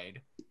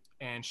died,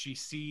 and she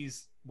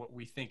sees what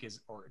we think is,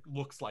 or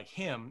looks like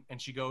him.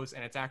 And she goes,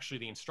 and it's actually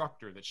the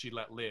instructor that she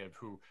let live,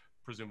 who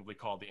presumably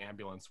called the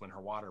ambulance when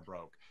her water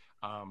broke.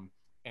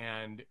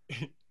 And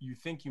you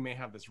think you may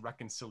have this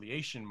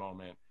reconciliation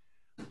moment,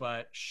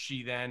 but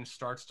she then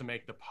starts to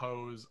make the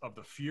pose of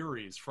the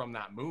Furies from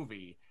that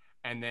movie,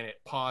 and then it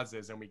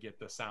pauses and we get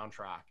the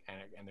soundtrack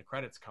and the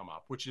credits come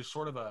up, which is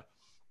sort of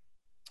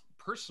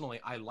personally,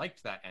 I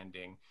liked that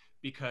ending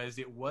because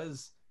it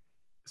was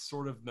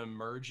sort of the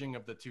merging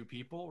of the two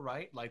people,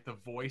 right? Like the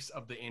voice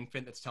of the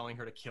infant that's telling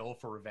her to kill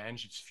for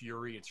revenge, it's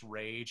fury, it's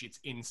rage, it's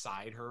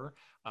inside her,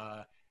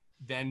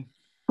 then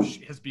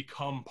has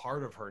become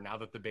part of her now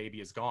that the baby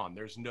is gone.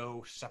 There's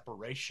no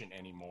separation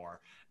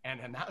anymore. And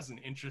that was an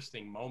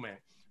interesting moment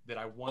that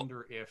I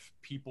wonder if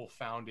people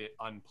found it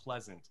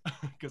unpleasant,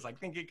 because I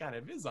think it kind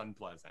of is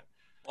unpleasant.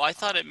 Well, I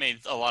thought it made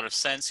a lot of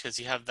sense because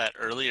you have that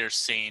earlier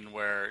scene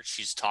where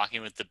she's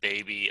talking with the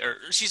baby, or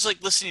she's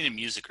like listening to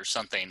music or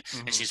something,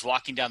 mm-hmm. and she's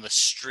walking down the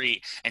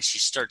street and she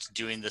starts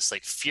doing this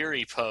like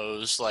fury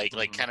pose, like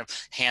kind of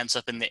hands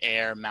up in the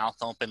air, mouth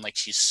open, like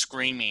she's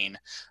screaming,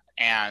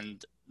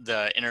 and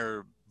the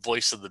inner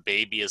voice of the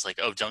baby is like,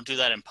 oh, don't do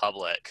that in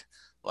public.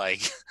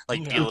 Like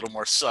be a little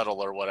more subtle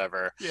or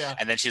whatever. Yeah.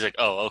 And then she's like,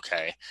 oh,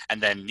 okay.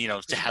 And then,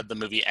 to have the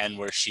movie end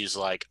where she's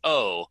like,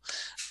 oh,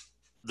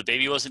 the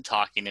baby wasn't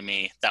talking to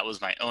me. That was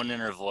my own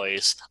inner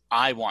voice.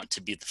 I want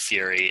to be the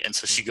Fury. And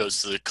so she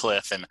goes to the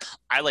cliff. And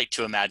I like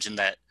to imagine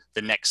that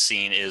the next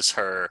scene is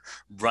her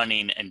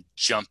running and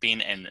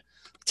jumping and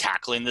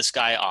tackling this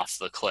guy off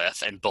the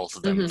cliff, and both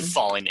of them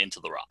falling into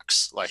the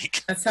rocks.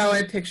 Like, that's how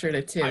I pictured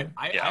it too.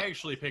 I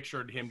actually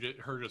pictured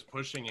her just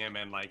pushing him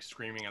and like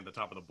screaming at the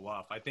top of the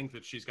bluff. I think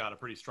that she's got a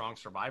pretty strong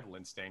survival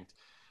instinct.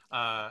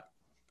 But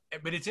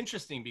it's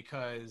interesting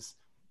because,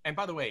 and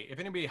by the way, if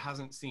anybody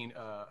hasn't seen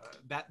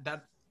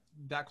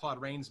that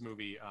Claude Rains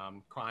movie,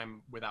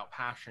 Crime Without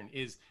Passion,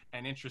 is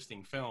an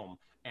interesting film,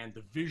 and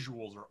the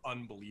visuals are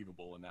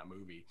unbelievable in that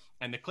movie.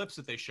 And the clips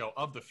that they show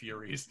of the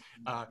Furies,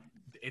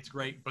 it's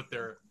great, but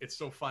it's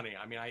so funny.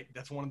 I mean,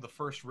 that's one of the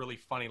first really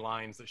funny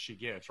lines that she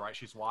gives, right?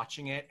 She's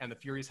watching it, and the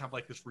Furies have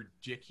like this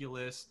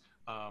ridiculous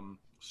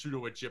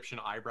pseudo-Egyptian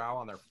eyebrow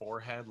on their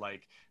forehead,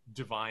 like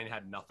Divine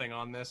had nothing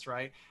on this,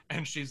 right?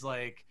 And she's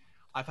like,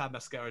 I've had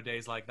mascara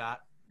days like that,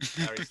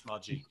 very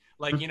smudgy.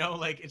 Like,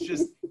 like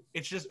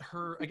it's just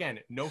her, again,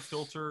 no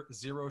filter,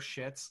 zero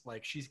shits.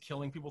 Like, she's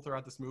killing people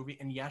throughout this movie,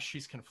 and yes,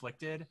 she's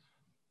conflicted,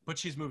 but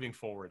she's moving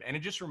forward. And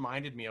it just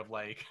reminded me of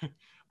like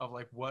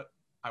what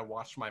I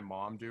watched my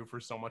mom do for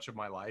so much of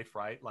my life,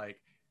 right? Like,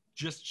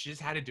 she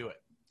just had to do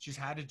it. She's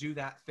had to do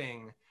that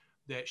thing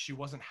that she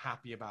wasn't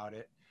happy about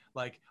it.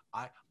 Like,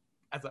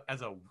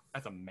 as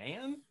a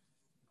man,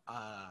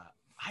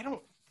 I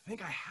don't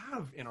think I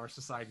have in our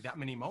society that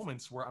many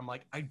moments where I'm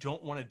like, I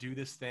don't want to do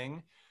this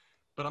thing,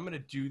 but I'm going to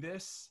do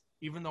this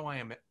even though I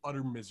am in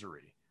utter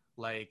misery.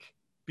 Like,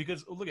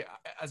 because look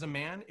as a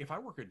man, if I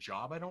work a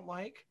job I don't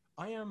like,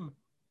 I am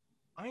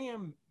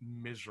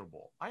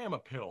miserable. I am a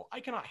pill.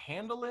 I cannot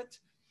handle it.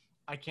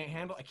 I can't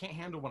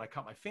handle when I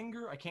cut my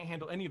finger. I can't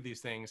handle any of these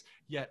things.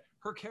 Yet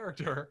her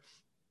character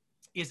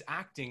is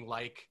acting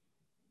like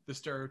the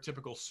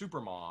stereotypical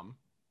supermom,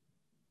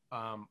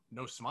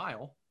 no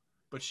smile,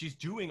 but she's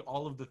doing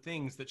all of the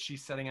things that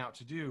she's setting out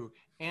to do,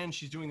 and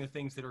she's doing the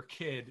things that her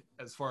kid,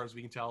 as far as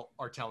we can tell,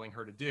 are telling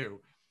her to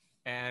do.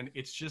 And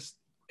it's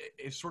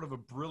sort of a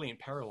brilliant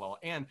parallel.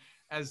 And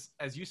as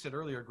you said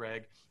earlier,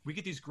 Greg, we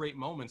get these great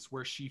moments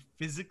where she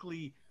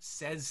physically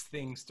says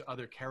things to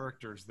other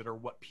characters that are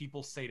what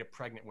people say to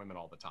pregnant women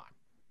all the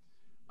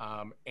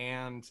time.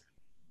 And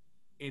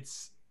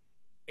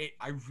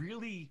I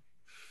really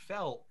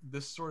felt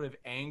this sort of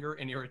anger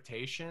and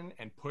irritation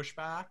and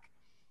pushback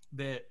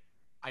that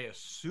I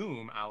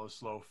assume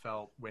Alice Lowe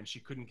felt when she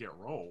couldn't get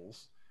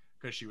roles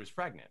because she was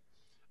pregnant.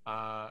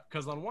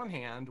 Because on one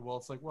hand, well,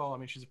 it's like, well, I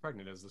mean, she's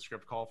pregnant. Is the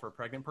script call for a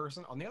pregnant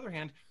person? On the other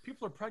hand,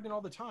 people are pregnant all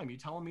the time. You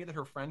telling me that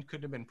her friend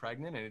couldn't have been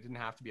pregnant and it didn't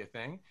have to be a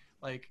thing?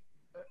 Like,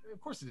 of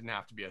course it didn't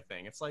have to be a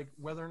thing. It's like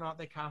whether or not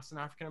they cast an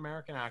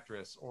African-American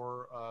actress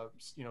or,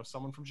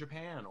 someone from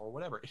Japan or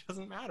whatever. It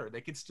doesn't matter.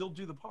 They could still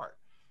do the part,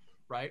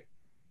 right?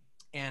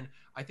 And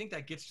I think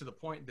that gets to the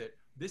point that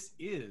this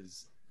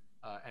is,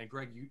 and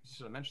Greg, you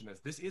sort of mentioned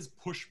this is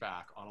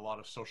pushback on a lot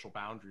of social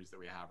boundaries that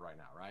we have right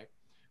now, right?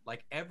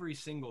 Like every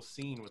single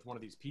scene with one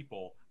of these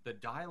people, the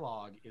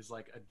dialogue is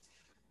like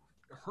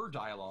her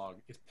dialogue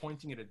is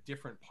pointing at a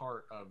different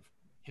part of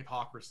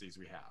hypocrisies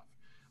we have.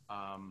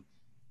 I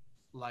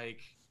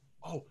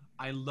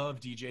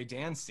love DJ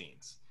Dan's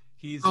scenes.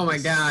 Oh my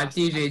God,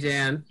 DJ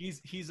Dan.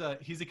 He's a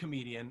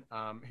comedian.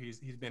 He's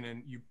been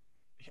in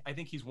I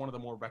think he's one of the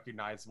more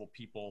recognizable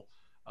people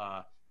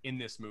in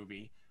this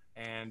movie.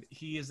 And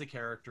he is the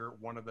character,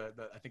 one of the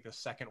I think the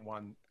second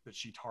one that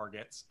she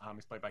targets.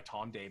 He's played by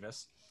Tom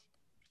Davis.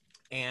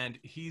 And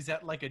he's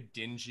at like a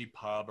dingy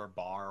pub or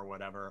bar or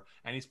whatever,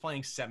 and he's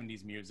playing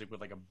 70s music with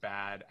like a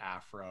bad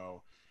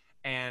afro,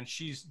 and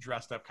she's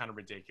dressed up kind of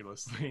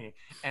ridiculously,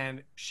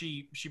 and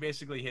she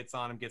basically hits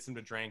on him, gets him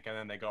to drink, and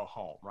then they go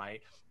home,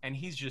 right? And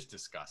he's just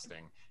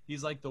disgusting.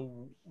 He's like the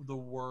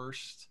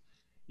worst.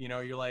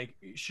 You're like,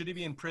 should he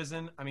be in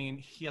prison? I mean,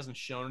 he hasn't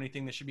shown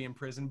anything that should be in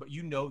prison, but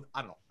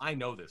I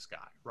know this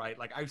guy, right?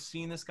 Like, I've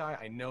seen this guy,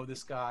 I know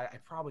this guy, I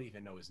probably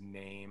even know his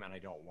name, and I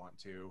don't want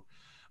to.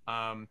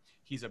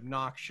 He's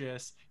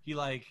obnoxious. He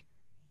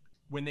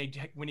when he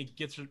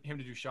gets him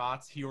to do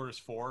shots, he orders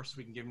 4 so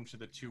we can give them to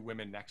the 2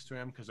 women next to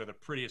him because they're the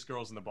prettiest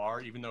girls in the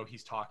bar, even though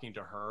he's talking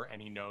to her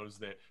and he knows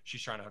that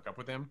she's trying to hook up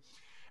with him.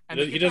 And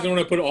he doesn't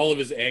want to put all of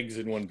his eggs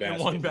in one basket.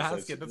 In one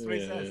basket, that's what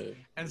he says.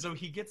 And so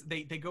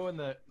they go in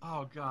the,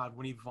 oh God,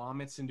 when he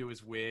vomits into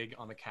his wig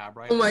on the cab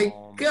ride home. Oh my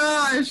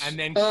gosh. And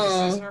then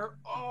kisses her.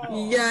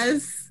 Oh,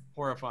 yes.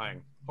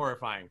 Horrifying.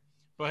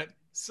 But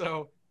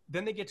so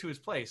then they get to his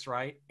place,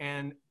 right?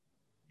 And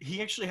he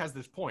actually has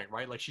this point,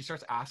 right? Like she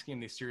starts asking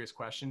him these serious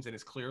questions and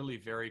is clearly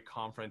very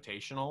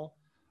confrontational.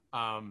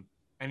 And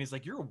he's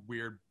like, you're a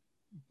weird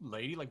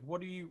lady. Like,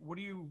 what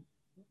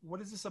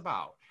is this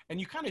about? And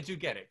you kind of do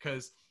get it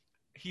because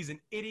he's an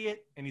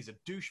idiot and he's a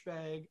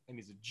douchebag and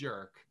he's a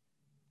jerk,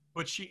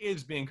 but she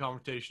is being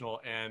confrontational.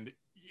 And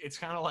it's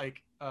kind of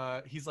like,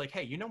 he's like,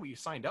 hey, you know what you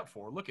signed up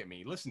for? Look at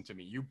me, listen to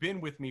me. You've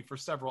been with me for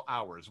several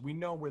hours. We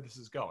know where this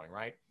is going,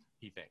 right?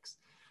 He thinks.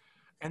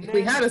 And then,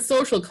 we had a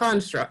social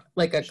construct,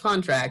 like a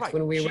contract, right.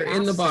 when we were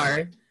in the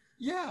bar.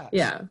 Yeah.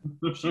 Yeah.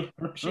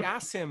 She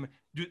asks him,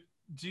 do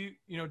you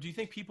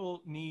think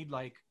people need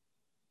like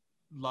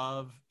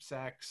love,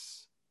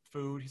 sex,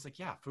 food? He's like,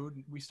 yeah,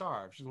 food, we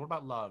starve. She's like, what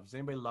about love? Does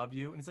anybody love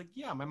you? And he's like,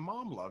 yeah, my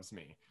mom loves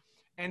me.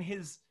 And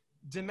his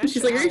dementia.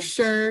 She's like, are you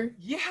sure?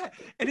 Yeah.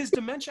 And his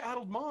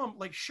dementia-addled mom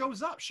like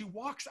shows up. She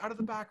walks out of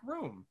the back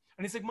room.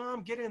 And he's like,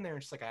 Mom, get in there.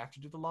 And she's like, I have to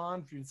do the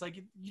laundry. It's like,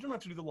 you don't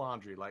have to do the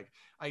laundry. Like,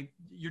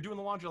 you're doing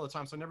the laundry all the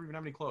time, so I never even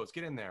have any clothes.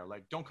 Get in there.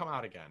 Like, don't come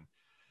out again.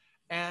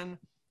 And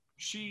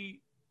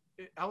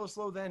Alice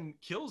Lowe then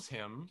kills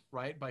him,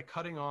 right, by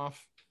cutting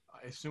off,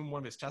 I assume, one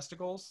of his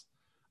testicles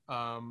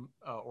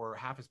or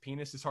half his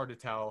penis. It's hard to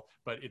tell,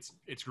 but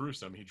it's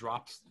gruesome. He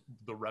drops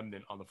the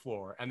remnant on the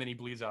floor, and then he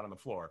bleeds out on the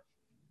floor.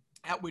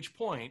 At which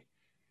point,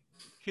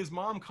 his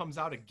mom comes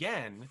out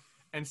again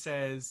and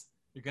says,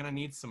 you're going to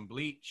need some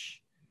bleach.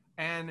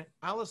 And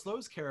Alice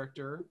Lowe's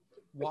character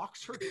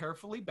walks her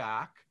carefully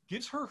back,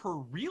 gives her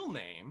real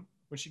name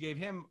when she gave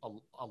him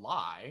a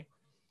lie,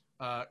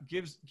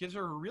 gives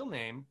her real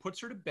name, puts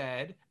her to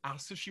bed,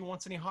 asks if she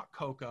wants any hot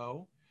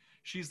cocoa.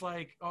 She's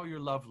like, oh, you're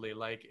lovely.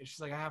 Like,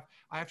 she's like, I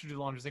have to do the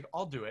laundry. She's like,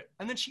 I'll do it.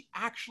 And then she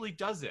actually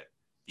does it.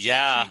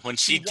 Yeah, when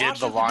she did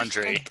the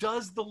laundry. And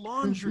does the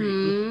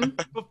laundry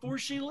before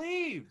she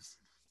leaves.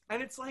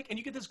 And it's like, and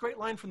you get this great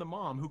line from the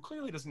mom, who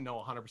clearly doesn't know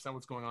 100%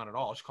 what's going on at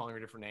all. She's calling her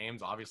different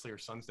names. Obviously, her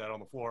son's dead on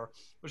the floor.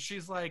 But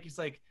he's like,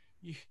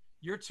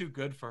 you're too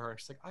good for her.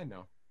 She's like, I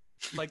know.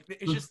 Like,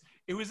 it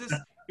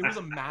was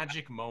a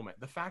magic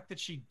moment. The fact that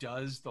she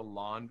does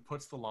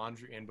puts the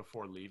laundry in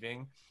before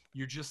leaving,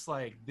 you're just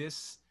like,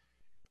 this.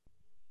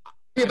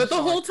 Yeah, but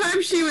the whole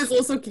time she was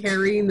also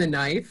carrying the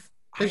knife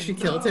that she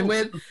killed him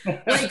with.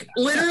 Like,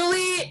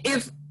 literally,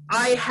 if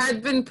I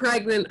had been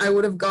pregnant, I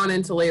would have gone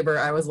into labor.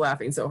 I was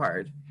laughing so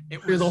hard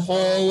through the was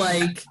whole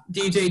like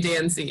DJ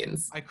Dan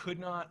scenes. I could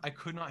not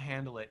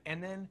handle it.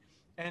 And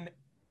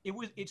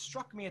it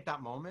struck me at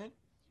that moment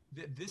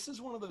that this is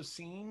one of those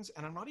scenes,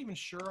 and I'm not even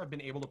sure I've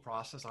been able to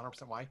process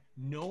 100% why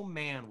no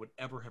man would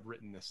ever have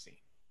written this scene.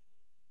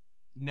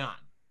 None.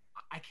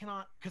 I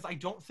cannot, because I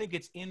don't think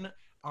it's in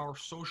our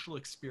social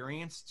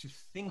experience to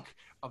think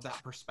of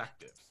that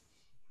perspective,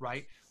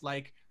 right?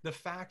 Like the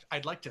fact,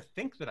 I'd like to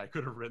think that I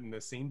could have written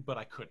this scene, but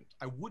I couldn't.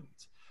 I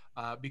wouldn't,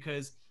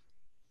 because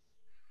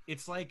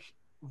it's like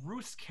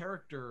Ruth's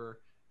character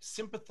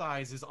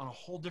sympathizes on a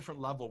whole different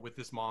level with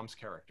this mom's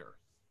character.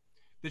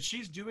 That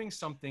she's doing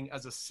something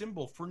as a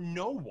symbol for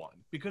no one,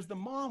 because the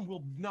mom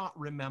will not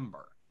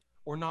remember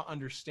or not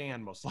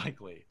understand, most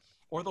likely.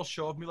 Or they'll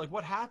show up and be like,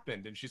 what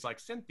happened? And she's like,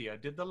 Cynthia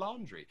did the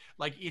laundry.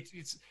 Like, it's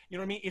you know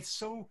what I mean? It's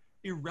so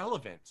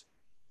irrelevant.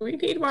 We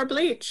need more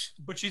bleach.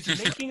 But she's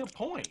making a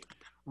point,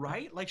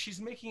 right? Like, she's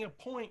making a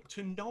point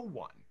to no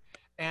one.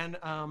 And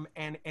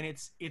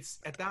it's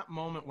at that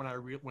moment when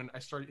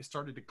it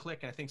started to click,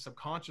 and I think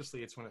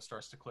subconsciously it's when it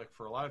starts to click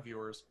for a lot of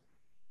viewers,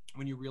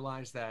 when you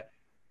realize that,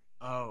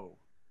 oh,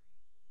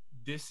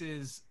 this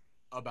is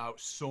about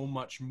so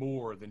much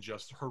more than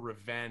just her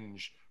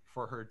revenge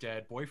for her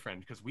dead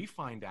boyfriend, because we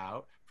find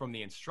out from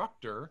the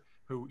instructor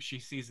who she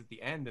sees at the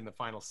end in the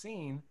final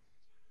scene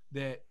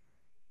that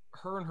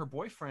her and her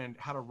boyfriend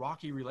had a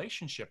rocky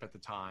relationship at the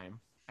time,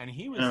 and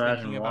he was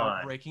thinking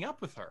about breaking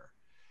up with her.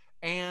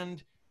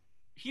 And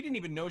he didn't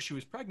even know she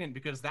was pregnant,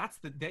 because that's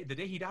the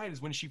day he died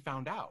is when she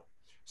found out.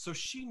 So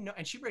she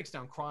breaks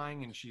down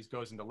crying, and she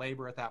goes into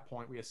labor at that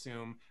point, we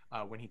assume,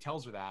 when he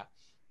tells her that.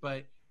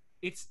 But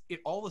it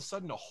all of a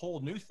sudden a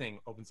whole new thing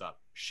opens up.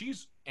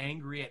 She's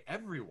angry at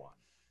everyone.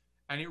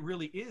 And it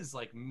really is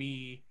like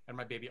me and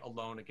my baby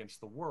alone against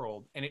the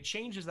world. And it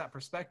changes that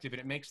perspective, and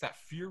it makes that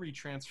fury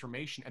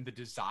transformation and the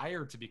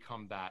desire to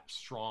become that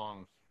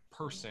strong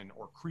person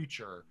or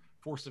creature,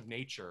 force of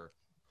nature,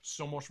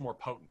 so much more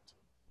potent.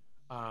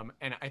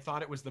 And I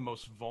thought it was the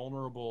most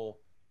vulnerable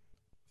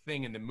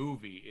thing in the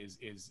movie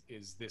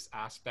is this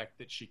aspect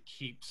that she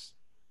keeps,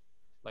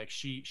 like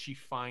she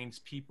finds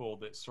people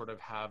that sort of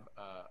have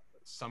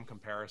some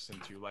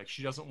comparison to. Like,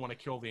 she doesn't want to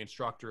kill the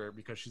instructor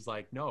because she's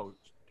like, no,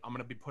 I'm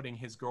going to be putting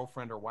his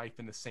girlfriend or wife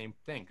in the same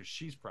thing because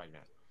she's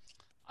pregnant.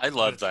 I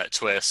love that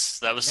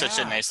twist. That was such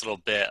a nice little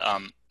bit.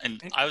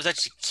 And I was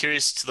actually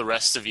curious to the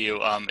rest of you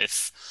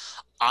if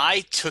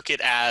I took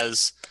it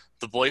as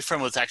the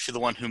boyfriend was actually the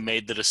one who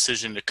made the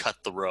decision to cut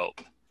the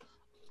rope.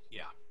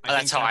 Yeah.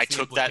 That's how I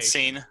took that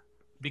scene.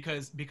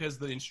 Because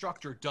the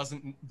instructor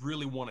doesn't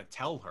really want to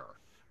tell her,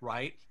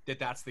 right,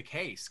 that's the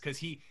case. Because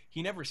he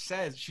never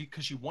says,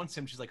 because she wants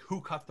him, she's like,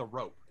 who cut the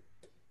rope?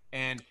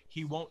 And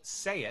he won't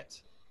say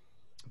it.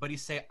 But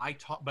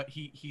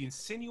he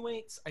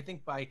insinuates, I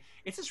think,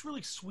 it's this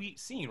really sweet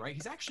scene, right?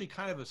 He's actually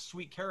kind of a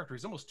sweet character.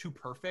 He's almost too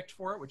perfect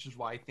for it, which is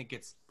why I think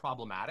it's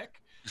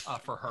problematic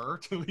for her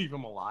to leave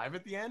him alive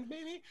at the end,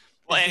 maybe.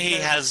 Well, and he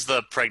has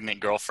the pregnant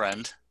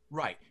girlfriend.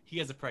 Right. He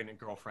has a pregnant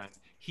girlfriend.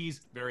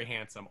 He's very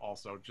handsome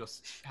also,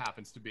 just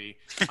happens to be.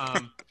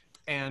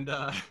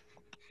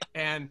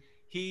 And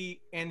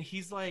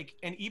he's like,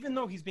 and even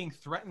though he's being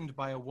threatened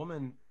by a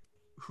woman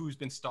who's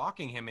been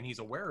stalking him and he's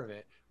aware of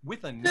it,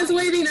 with a knife. Just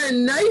waving a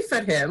knife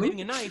at him.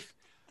 Waving a knife.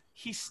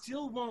 He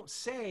still won't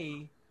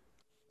say,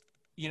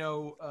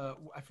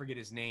 I forget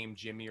his name,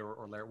 Jimmy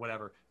or Larry,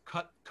 whatever,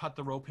 cut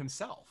the rope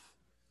himself.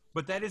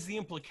 But that is the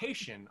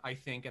implication, I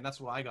think, and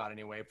that's what I got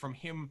anyway, from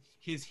him,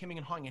 his hemming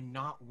and hawing and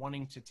not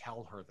wanting to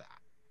tell her that.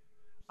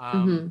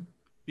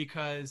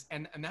 Because,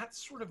 and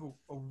that's sort of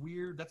a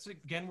weird, that's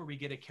again where we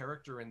get a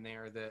character in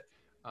there that,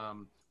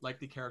 like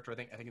the character, I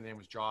think his name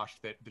was Josh,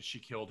 that she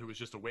killed, who was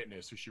just a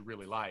witness, who she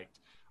really liked.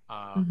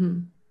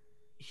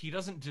 He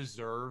doesn't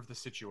deserve the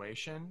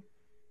situation,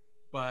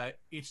 but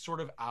it's sort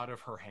of out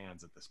of her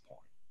hands at this point.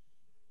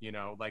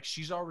 Like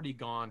she's already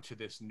gone to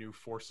this new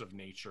force of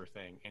nature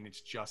thing, and it's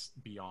just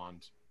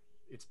beyond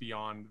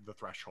the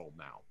threshold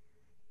now.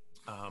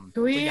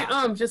 Can we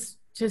just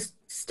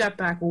step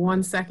back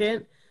 1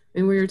 second?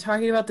 And we were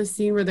talking about the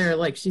scene where they're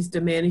like, she's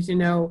demanding to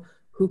know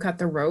who cut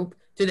the rope.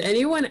 Did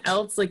anyone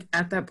else, like,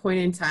 at that point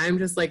in time,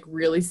 just like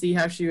really see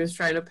how she was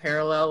trying to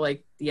parallel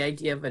like the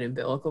idea of an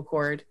umbilical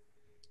cord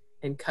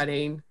and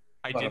cutting?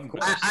 I didn't.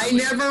 I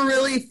never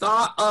really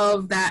thought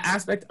of that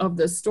aspect of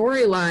the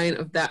storyline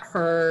of that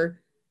her,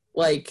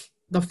 like,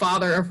 the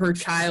father of her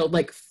child,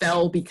 like,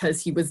 fell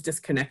because he was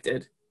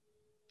disconnected.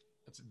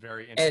 That's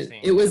very interesting.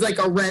 And it was like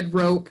a red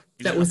rope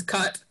that was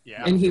cut.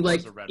 Yeah. And he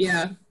like,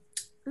 yeah.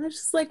 And I was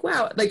just like,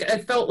 wow. Like, I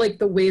felt like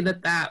the way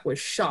that was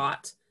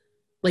shot,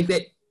 like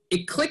that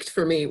it clicked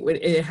for me when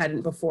it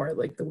hadn't before,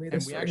 like the way the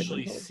story. And we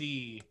actually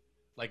see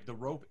like the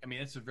rope. I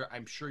mean,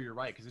 I'm sure you're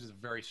right, because it is a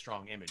very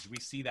strong image. We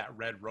see that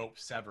red rope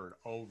severed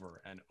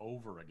over and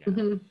over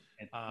again.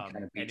 It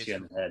kind of beats you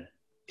in the head.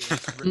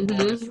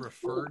 It's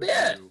referred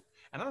to,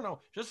 and I don't know.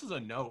 Just as a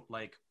note,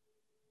 like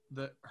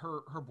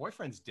her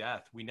boyfriend's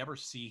death, we never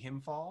see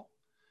him fall.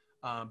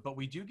 But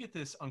we do get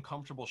this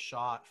uncomfortable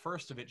shot,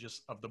 first of it,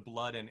 just of the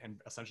blood and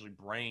essentially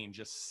brain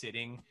just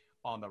sitting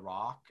on the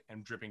rock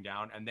and dripping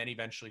down, and then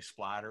eventually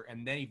splatter.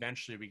 And then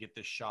eventually we get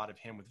this shot of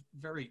him with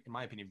very, in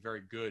my opinion,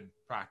 very good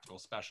practical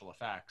special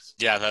effects.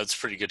 Yeah, that's a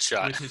pretty good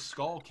shot. With his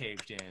skull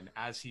caved in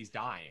as he's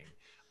dying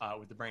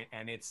with the brain.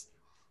 And it's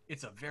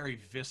a very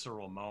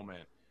visceral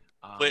moment.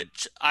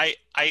 Which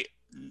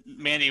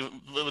Mandy,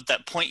 with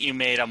that point you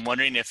made, I'm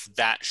wondering if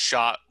that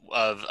shot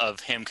of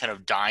him kind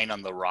of dying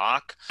on the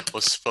rock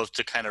was supposed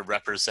to kind of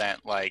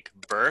represent like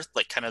birth,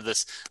 like kind of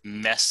this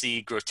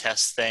messy,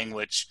 grotesque thing,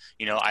 which,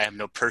 you know, I have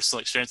no personal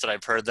experience, that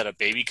I've heard that a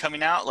baby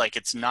coming out, like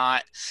it's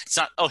not,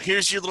 oh,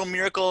 here's your little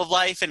miracle of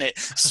life, and it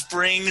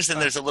springs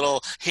and there's a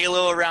little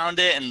halo around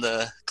it and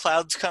the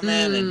clouds come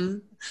in.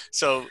 And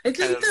so I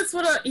think that's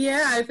what,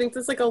 I think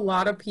that's like a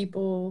lot of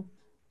people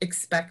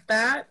expect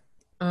that.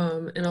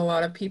 And a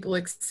lot of people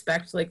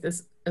expect like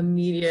this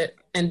immediate,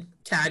 and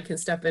Tad can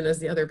step in as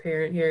the other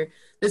parent here,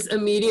 this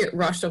immediate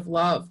rush of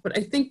love. But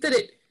I think that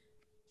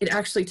it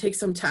actually takes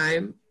some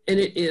time, and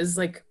it is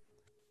like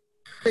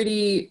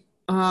pretty,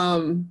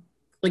 it's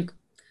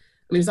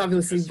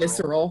obviously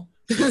visceral.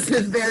 This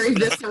is very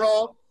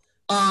visceral.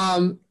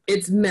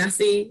 It's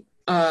messy.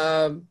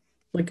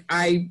 Like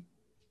I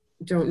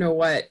don't know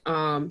what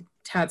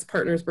Tad's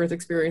partner's birth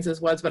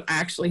experiences was, but I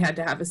actually had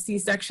to have a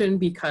C-section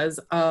because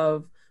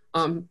of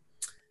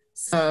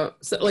so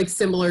like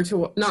similar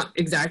to, not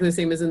exactly the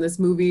same as in this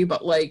movie,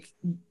 but like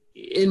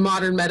in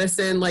modern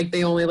medicine, like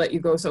they only let you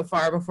go so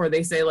far before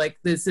they say like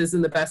this is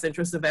in the best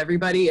interest of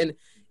everybody, and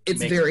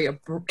it's very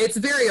abrupt.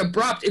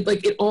 It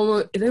like it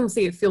almost, I don't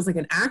say it feels like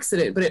an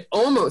accident, but it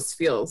almost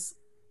feels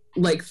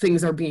like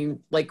things are being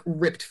like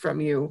ripped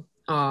from you,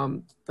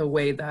 the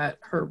way that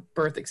her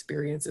birth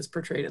experience is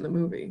portrayed in the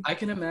movie. I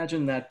can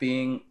imagine that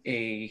being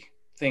a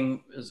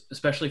thing,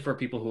 especially for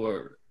people who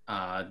are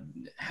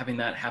having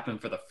that happen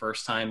for the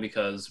first time,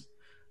 because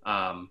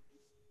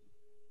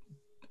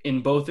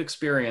in both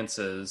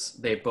experiences,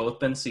 they've both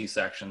been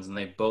C-sections and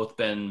they've both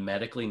been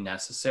medically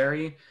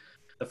necessary.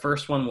 The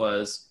first one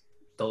was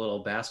the little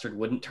bastard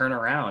wouldn't turn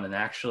around and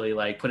actually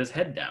like put his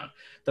head down.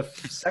 The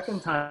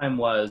second time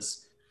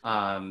was,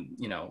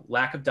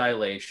 lack of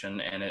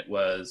dilation, and it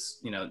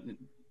was,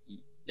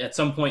 at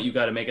some point you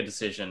got to make a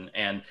decision.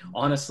 And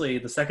honestly,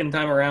 the second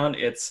time around,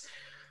 it's,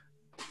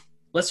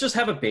 let's just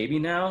have a baby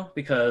now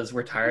because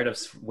we're tired of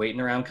waiting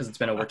around because it's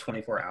been over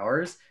 24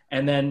 hours.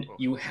 And then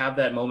you have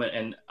that moment,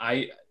 and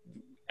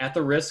at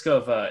the risk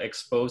of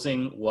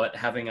exposing what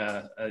having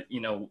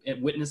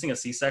witnessing a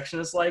C-section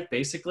is like,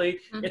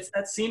 basically, it's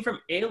that scene from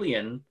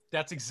Alien.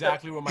 That's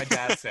exactly what my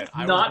dad said.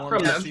 I Not was born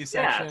from with a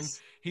C-section.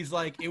 yes. He's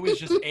like, it was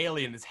just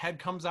Alien. His head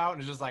comes out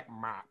and it's just like,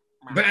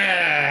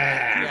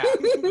 yeah.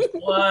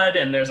 Blood,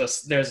 and there's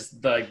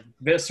the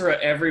viscera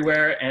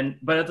everywhere,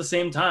 but at the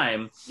same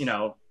time,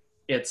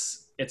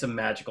 it's a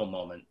magical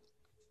moment.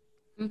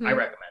 Mm-hmm. I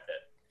recommend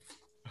it.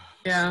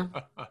 Yeah.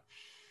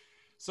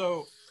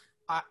 So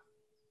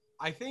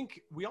I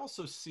think we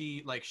also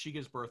see, like, she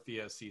gives birth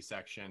via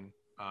C-section,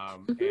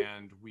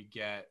 and we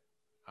get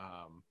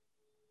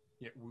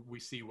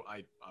we see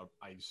I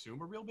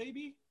assume a real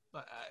baby.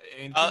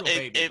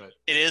 It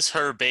is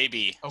her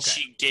baby. Okay.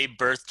 She gave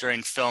birth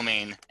during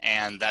filming,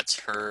 and that's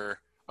her.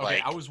 Okay,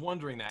 like, I was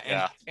wondering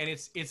that. And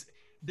it's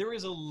there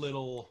is a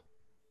little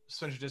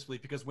suspension of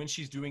disbelief, because when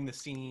she's doing the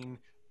scene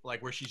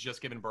like where she's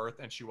just given birth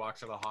and she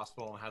walks out of the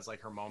hospital and has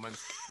like her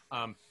moments,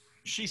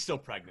 she's still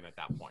pregnant at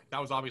that point. That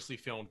was obviously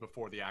filmed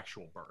before the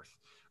actual birth.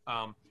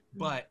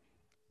 But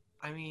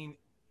I mean,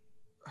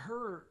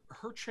 her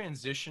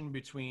transition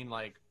between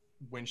like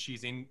when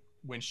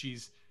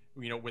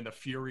the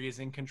Fury is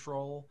in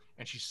control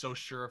and she's so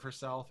sure of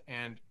herself,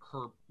 and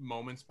her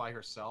moments by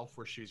herself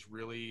where she's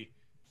really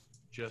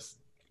just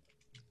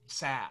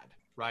sad,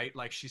 right?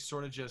 Like she's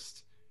sort of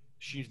just,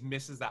 she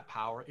misses that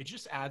power. It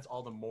just adds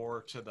all the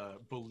more to the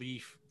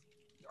belief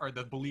or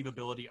the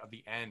believability of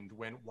the end.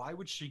 Why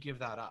would she give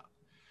that up?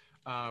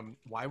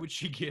 Why would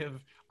she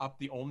give up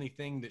the only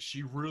thing that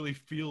she really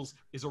feels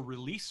is a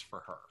release for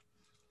her?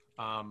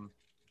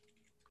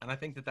 And I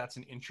think that that's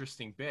an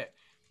interesting bit.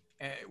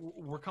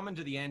 We're coming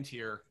to the end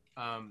here,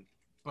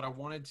 but I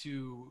wanted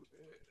to,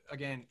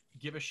 again,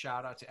 give a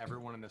shout out to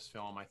everyone in this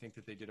film. I think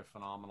that they did a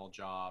phenomenal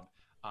job.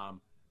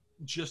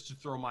 Just to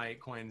throw my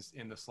coins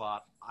in the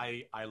slot,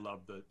 I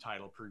love the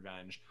title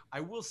Prevenge. I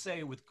will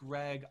say with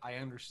Greg, I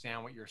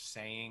understand what you're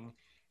saying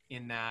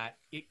in that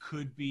it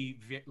could be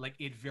like,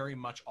 it very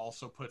much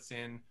also puts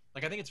in,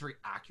 like, I think it's very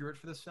accurate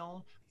for this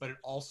film, but it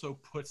also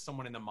puts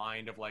someone in the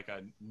mind of like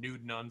a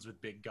nude nuns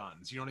with big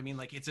guns. You know what I mean?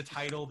 Like, it's a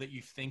title that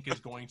you think is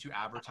going to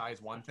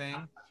advertise one thing,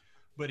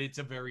 but it's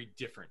a very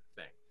different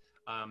thing.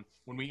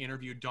 When we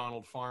interviewed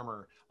Donald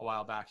Farmer a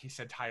while back, he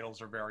said titles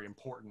are very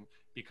important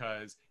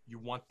because you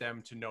want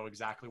them to know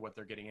exactly what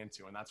they're getting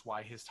into. And that's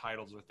why his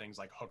titles are things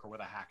like Hooker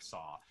with a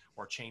Hacksaw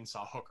or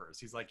Chainsaw Hookers.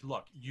 He's like,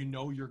 look,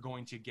 you're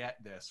going to get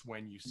this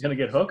when you see You're going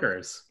to get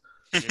hookers.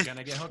 You're going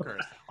to get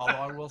hookers. Although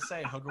I will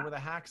say Hooker with a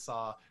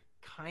Hacksaw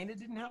kind of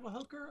didn't have a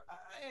hooker.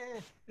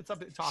 It's a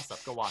toss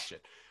up. Go watch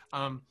it.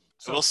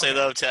 I will say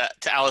though,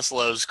 to Alice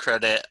Lowe's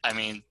credit, I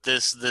mean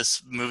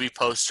this movie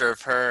poster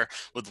of her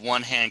with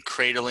one hand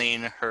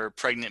cradling her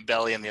pregnant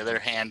belly and the other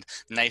hand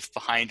knife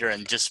behind her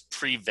and just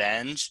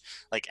pre-venge,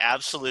 like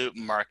absolute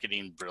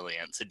marketing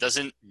brilliance. It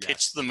doesn't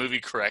pitch the movie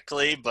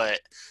correctly,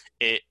 but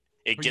it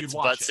gets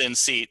butts in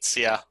seats.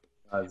 Yeah.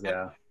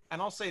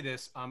 And I'll say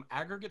this: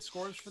 aggregate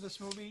scores for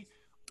this movie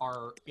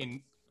are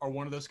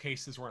one of those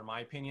cases where, in my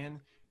opinion,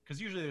 because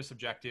usually they're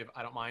subjective,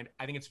 I don't mind.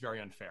 I think it's very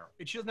unfair.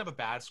 She doesn't have a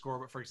bad score,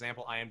 but for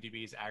example,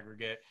 IMDb's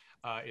aggregate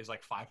is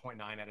like 5.9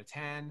 out of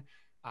 10.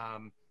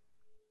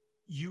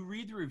 You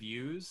read the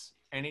reviews,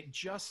 and it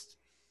just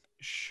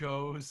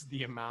shows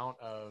the amount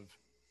of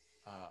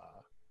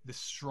the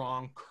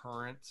strong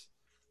current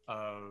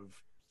of,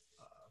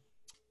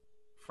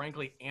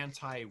 frankly,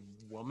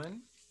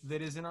 anti-woman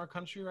that is in our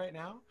country right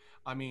now.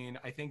 I mean,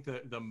 I think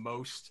the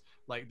most,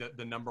 like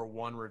the number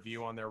one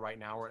review on there right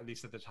now, or at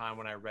least at the time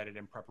when I read it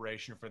in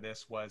preparation for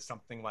this, was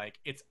something like,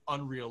 it's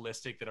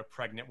unrealistic that a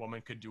pregnant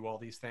woman could do all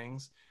these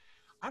things.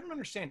 I don't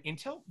understand.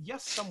 Until,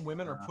 yes, some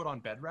women are put on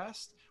bed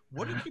rest,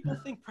 what do people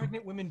think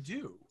pregnant women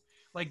do?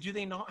 Like, do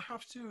they not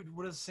have to,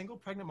 would a single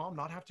pregnant mom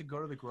not have to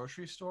go to the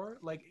grocery store?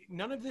 Like,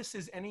 none of this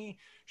is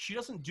she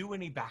doesn't do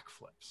any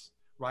backflips.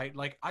 Right?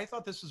 Like, I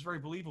thought this was very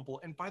believable.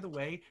 And by the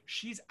way,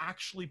 she's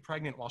actually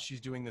pregnant while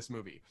she's doing this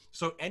movie.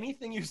 So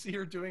anything you see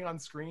her doing on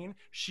screen,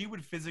 she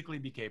would physically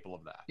be capable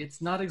of that.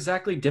 It's not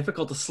exactly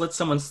difficult to slit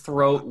someone's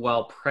throat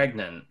while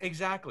pregnant.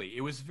 Exactly.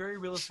 It was very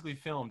realistically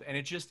filmed. And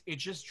it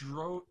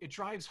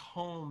drives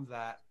home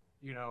that,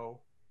 you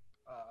know,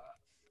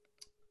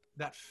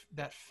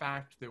 that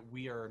fact that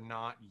we are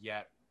not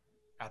yet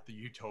at the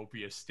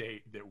utopia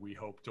state that we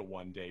hope to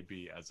one day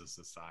be as a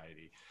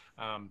society.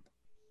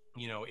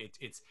 You know,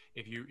 it's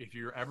if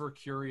you're ever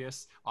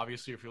curious,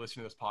 obviously, if you're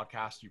listening to this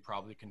podcast, you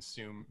probably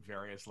consume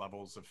various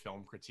levels of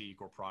film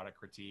critique or product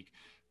critique.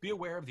 Be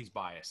aware of these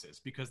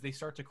biases, because they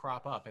start to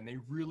crop up, and they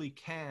really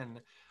can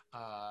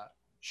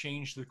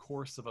change the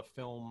course of a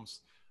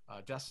film's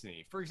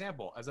destiny. For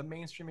example, as a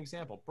mainstream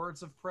example,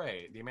 Birds of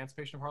Prey, The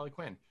Emancipation of Harley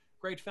Quinn,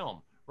 great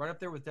film, right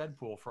up there with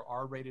Deadpool for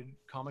R-rated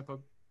comic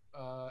book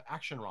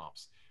action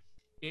romps.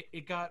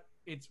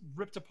 It's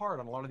ripped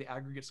apart on a lot of the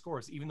aggregate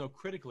scores, even though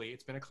critically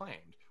it's been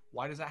acclaimed.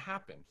 Why does that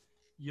happen?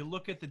 You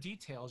look at the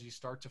details, you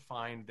start to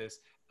find this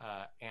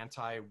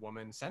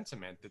anti-woman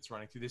sentiment that's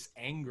running through, this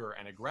anger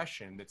and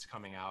aggression that's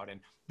coming out.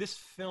 And this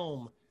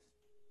film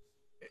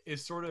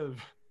is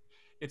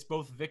it's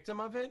both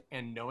victim of it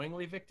and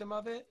knowingly victim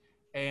of it,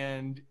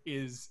 and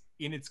is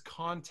in its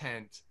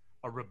content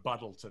a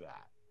rebuttal to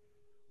that,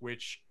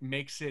 which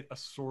makes it a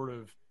sort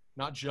of,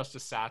 not just a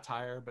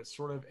satire, but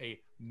sort of a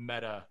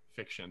meta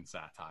fiction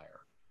satire.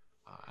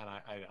 And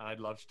I'd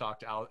love to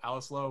talk to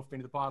Alice Lowe,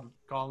 friend of the pod.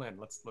 Call in.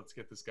 Let's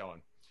get this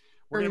going.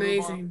 We're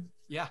amazing.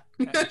 Yeah,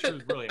 she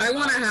was brilliant. I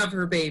want to have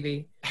her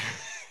baby.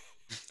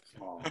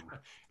 I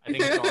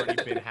think it's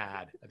already been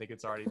had.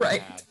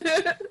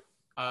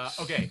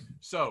 Okay,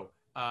 so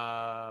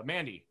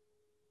Mandy,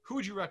 who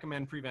would you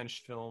recommend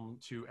Prevenge film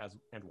to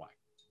and why?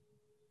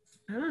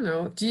 I don't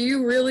know. Do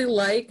you really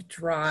like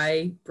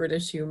dry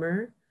British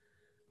humor?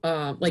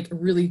 Like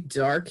really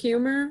dark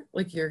humor?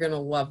 Like, you're gonna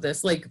love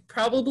this. Like,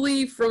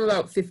 probably from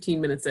about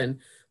 15 minutes in.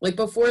 Like,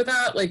 before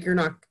that, like, you're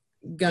not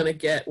gonna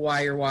get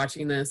why you're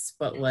watching this,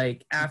 but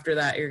like after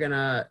that, you're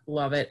gonna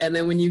love it. And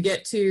then when you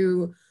get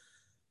to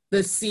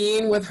the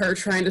scene with her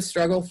trying to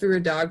struggle through a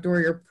dog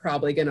door, you're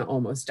probably gonna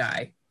almost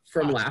die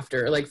from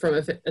laughter, like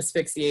from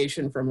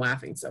asphyxiation from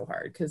laughing so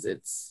hard, because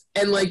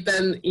and like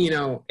then, you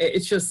know,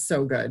 it's just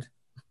so good.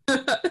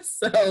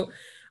 So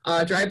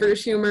dry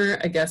British humor,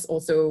 I guess.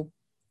 Also,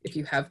 if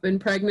you have been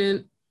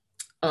pregnant,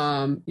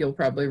 you'll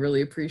probably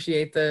really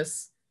appreciate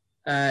this.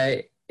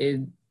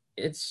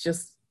 It's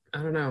just,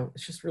 I don't know,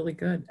 it's just really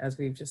good, as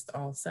we've just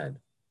all said.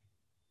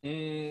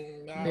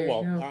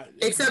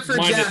 Except for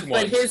Jeff,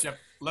 but his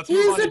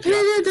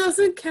opinion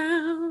doesn't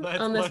count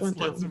on this one.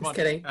 I'm just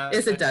kidding.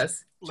 Yes, it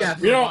does.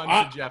 Jeff. You know,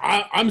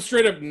 I'm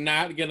straight up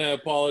not going to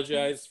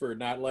apologize for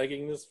not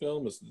liking this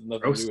film. It's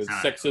nothing to do with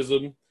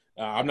sexism.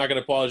 I'm not going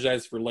to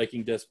apologize for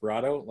liking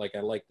Desperado. Like, I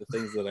like the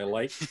things that I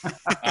like.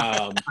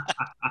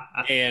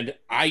 And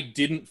I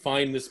didn't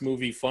find this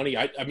movie funny.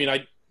 I mean,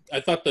 I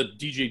thought the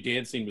DJ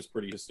dance scene was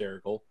pretty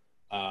hysterical.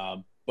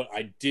 But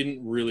I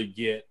didn't really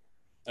get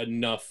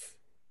enough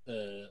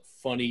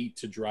funny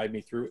to drive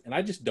me through. And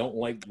I just don't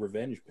like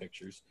revenge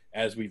pictures,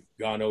 as we've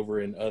gone over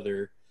in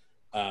other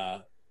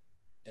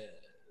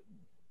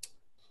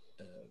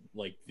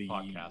like the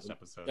podcast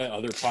episode.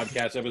 Other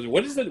podcast episodes.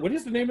 What is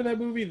the name of that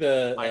movie?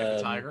 The Eye of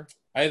the Tiger.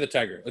 Eye of the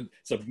Tiger.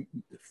 It's a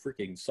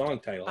freaking song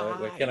title.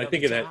 Can I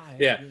think of that?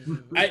 Yeah.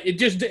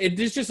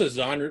 It's just a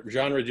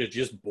genre that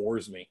just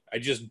bores me. I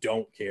just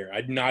don't care.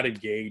 I'm not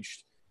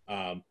engaged.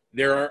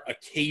 There are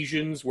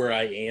occasions where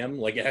I am,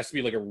 like, it has to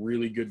be like a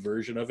really good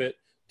version of it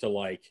to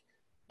like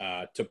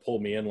to pull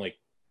me in. Like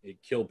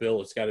Kill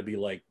Bill, it's got to be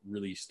like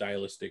really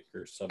stylistic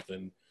or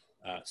something,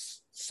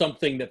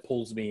 something that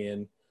pulls me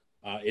in.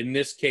 In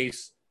this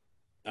case,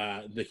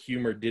 the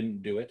humor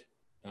didn't do it.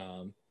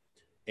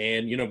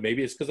 And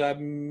maybe it's because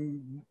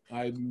I'm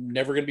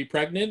never gonna be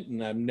pregnant,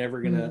 and I'm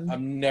never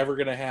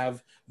gonna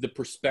have the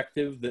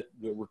perspective that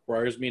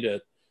requires me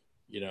to,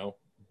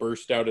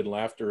 burst out in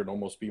laughter and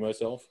almost be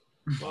myself.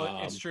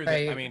 Well, it's true.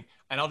 That, I mean,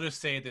 and I'll just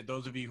say that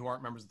those of you who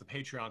aren't members of the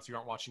Patreon, so you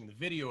aren't watching the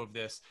video of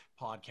this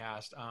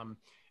podcast,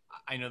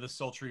 I know the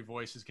sultry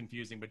voice is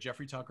confusing, but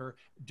Jeffrey Tucker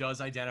does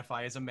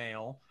identify as a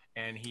male,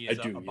 and he is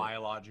a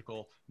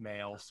biological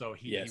male, so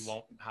he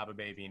won't have a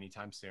baby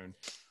anytime soon.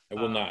 I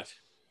will not.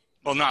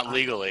 Well, not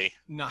legally.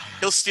 No.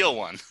 He'll steal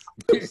one.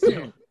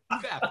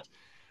 Theft.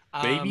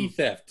 Baby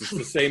theft. It's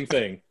the same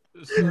thing.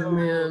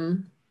 So,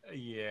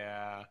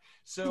 yeah.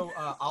 So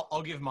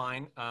I'll give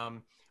mine.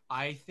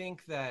 I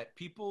think that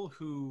people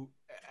who,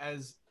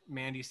 as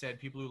Mandy said,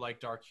 people who like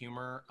dark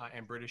humor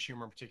and British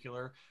humor in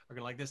particular are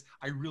going to like this.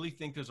 I really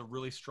think there's a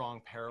really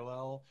strong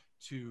parallel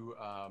to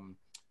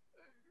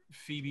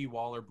Phoebe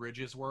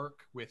Waller-Bridge's work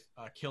with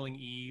Killing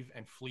Eve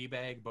and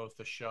Fleabag, both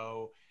the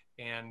show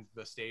and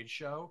the stage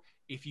show.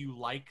 If you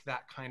like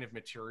that kind of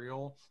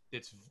material,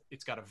 it's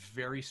got a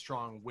very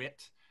strong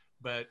wit,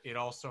 but it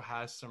also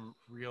has some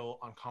real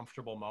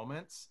uncomfortable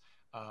moments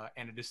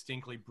and a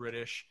distinctly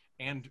British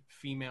and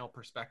female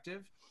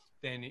perspective,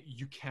 then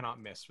you cannot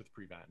miss with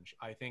Prevenge.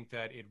 I think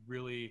that it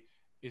really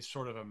is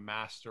sort of a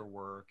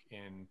masterwork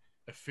in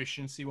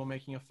efficiency while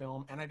making a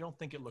film, and I don't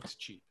think it looks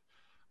cheap.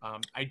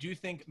 I do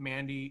think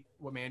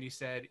what Mandy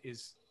said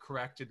is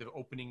correct. At the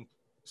opening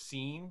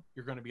scene,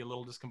 you're going to be a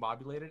little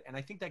discombobulated, and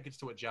I think that gets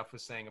to what Jeff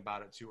was saying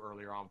about it too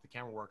earlier on with the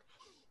camera work.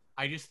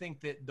 I just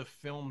think that the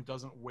film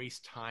doesn't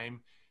waste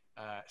time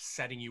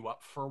setting you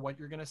up for what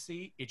you're going to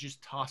see. It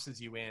just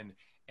tosses you in,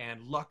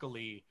 and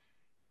luckily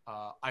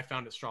I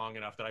found it strong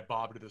enough that I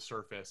bobbed to the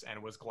surface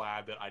and was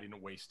glad that I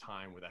didn't waste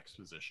time with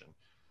exposition.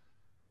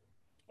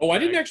 Oh, I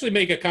didn't actually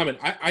make a comment.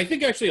 I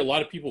think actually a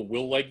lot of people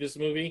will like this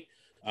movie.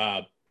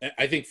 I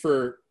think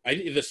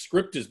the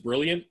script is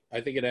brilliant.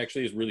 I think it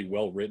actually is really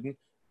well written.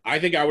 I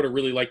think I would have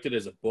really liked it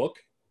as a book,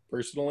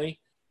 personally.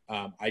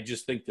 I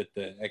just think that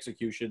the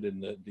execution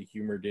and the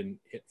humor didn't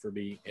hit for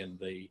me in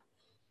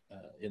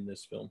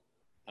this film.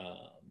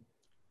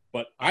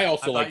 But I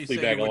also like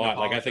Fleabag a lot.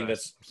 Like, I think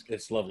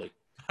it's lovely.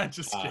 I'm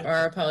just kidding.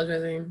 Or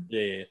apologizing.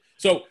 Yeah.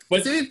 So,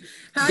 but so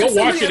go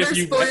watch it if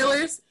you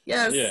spoilers.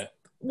 Yes. Yeah.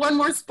 One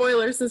more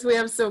spoiler, since we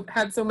have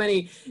had so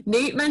many.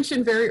 Nate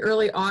mentioned very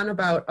early on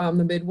about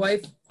the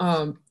midwife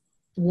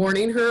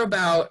warning her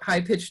about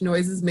high-pitched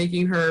noises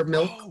making her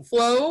milk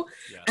flow.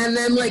 Yeah. And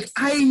then,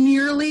 I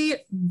nearly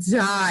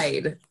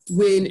died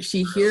when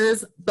she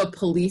hears the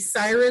police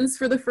sirens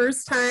for the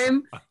first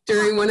time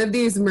during one of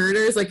these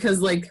murders,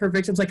 because her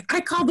victim's like,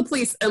 I called the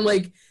police, and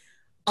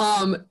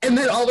and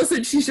then all of a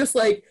sudden she's just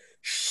like,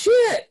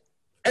 shit,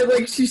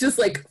 and she's just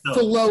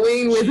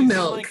flowing with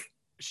milk.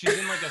 She's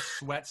in a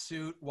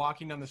sweatsuit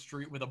walking down the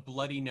street with a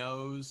bloody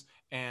nose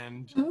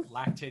and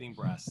lactating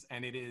breasts,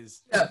 and it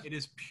is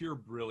pure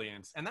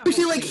brilliance. And that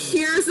she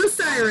hears the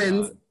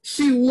sirens.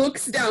 She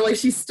looks down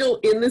she's still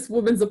in this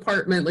woman's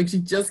apartment, she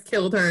just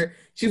killed her.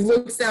 She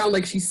looks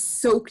down she's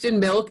soaked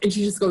in milk, and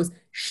she just goes,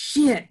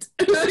 shit.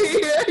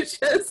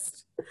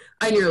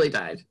 I nearly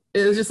died.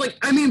 It was just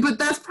but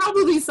that's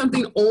probably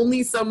something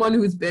only someone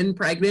who's been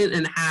pregnant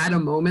and had a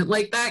moment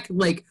like that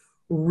could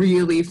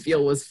really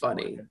feel was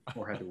funny.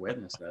 Or had to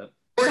witness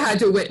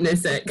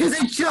it. Because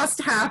it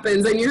just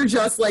happens, and you're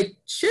just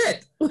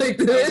shit,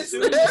 this.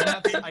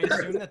 I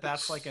assume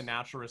that's a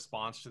natural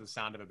response to the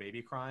sound of a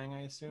baby crying,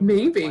 I assume.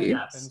 Maybe.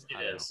 Yes,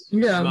 it is.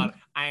 Yeah.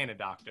 I ain't a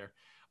doctor.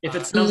 If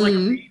it smells like a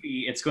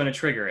baby, it's going to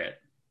trigger it.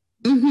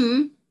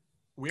 Mm-hmm.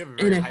 We have a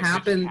very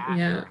high-pitched cat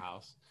in our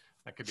house.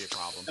 That could be a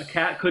problem. A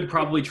cat could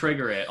probably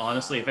trigger it.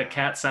 Honestly, if a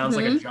cat sounds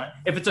like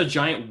if it's a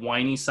giant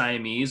whiny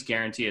Siamese,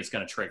 guarantee it's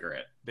going to trigger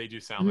it. They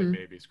do sound like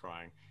babies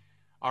crying.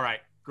 All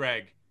right,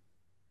 Greg,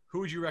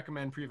 who would you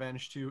recommend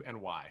Prevenge to, and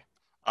why?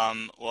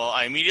 Well,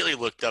 I immediately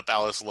looked up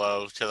Alice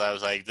Lowe because I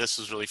was like, this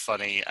was really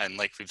funny. And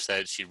like we've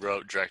said, she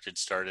wrote, directed,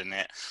 starred in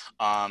it.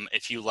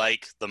 If you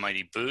like The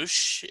Mighty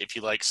Boosh, if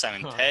you like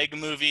Simon Pegg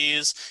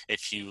movies,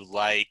 if you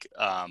like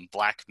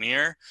Black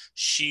Mirror,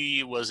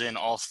 she was in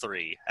all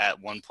three at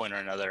one point or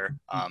another.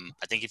 I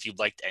think if you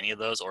liked any of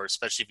those, or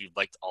especially if you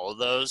liked all of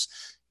those,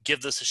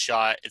 give this a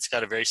shot. It's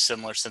got a very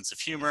similar sense of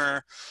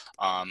humor.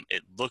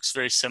 It looks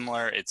very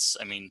similar. It's,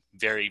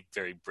 very,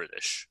 very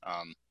British.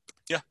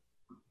 Yeah.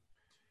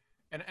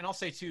 And I'll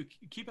say too,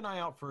 keep an eye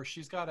out for.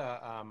 She's got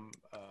a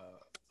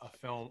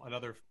film,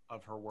 another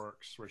of her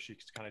works where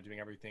she's kind of doing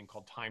everything,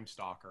 called Time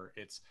Stalker.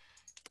 It's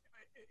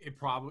in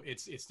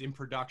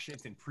production.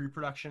 It's in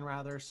pre-production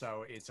rather,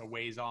 so it's a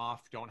ways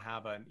off. Don't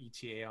have an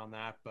ETA on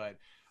that, but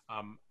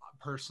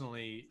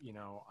personally,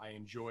 I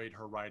enjoyed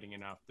her writing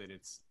enough that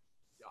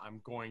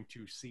I'm going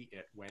to see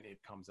it when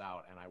it comes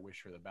out, and I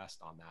wish her the best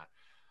on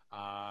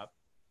that.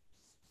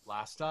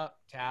 Last up,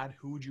 Tad,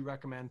 who would you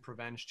recommend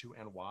Prevenge to,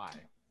 and why?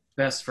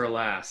 Best for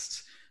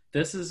last.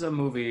 This is a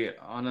movie,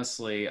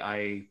 honestly,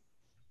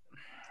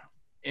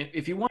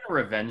 if you want a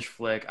revenge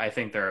flick, I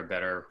think there are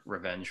better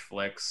revenge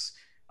flicks.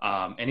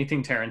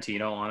 Anything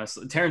Tarantino,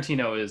 honestly,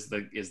 Tarantino is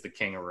the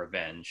king of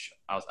revenge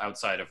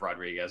outside of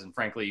Rodriguez, and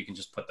frankly, you can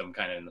just put them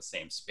kind of in the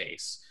same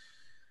space.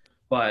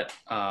 But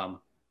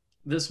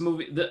this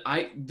movie,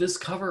 this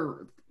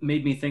cover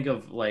made me think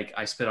of like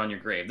I Spit on Your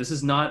Grave. This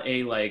is not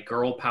a like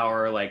girl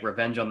power, like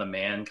Revenge on the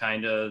Man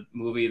kind of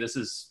movie. This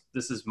is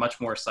much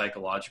more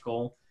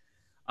psychological.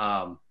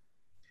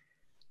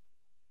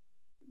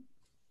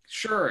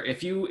 Sure,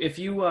 if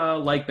you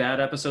like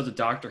bad episodes of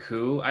Doctor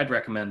Who, I'd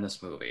recommend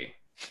this movie.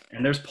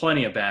 And there's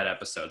plenty of bad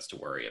episodes to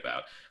worry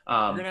about.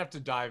 You're gonna have to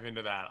dive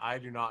into that. I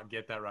do not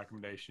get that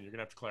recommendation. You're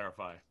gonna have to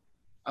clarify.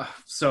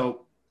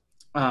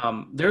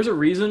 There's a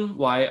reason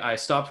why I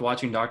stopped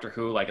watching Doctor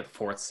Who like at the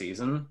 4th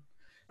season.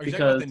 Are you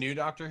talking about the new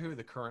Doctor Who,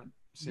 the current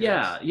series?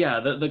 Yeah,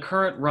 the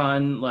current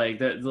run,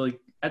 like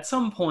at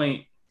some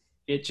point,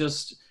 it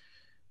just.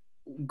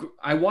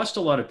 I watched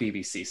a lot of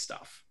BBC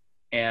stuff,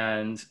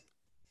 and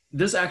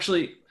this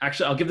actually,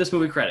 I'll give this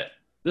movie credit.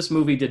 This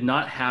movie did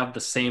not have the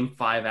same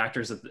 5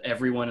 actors that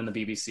everyone in the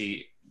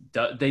BBC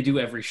they do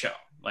every show.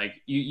 Like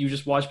you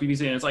just watch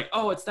BBC and it's like,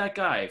 oh, it's that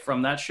guy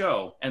from that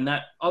show and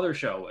that other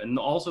show and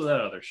also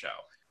that other show.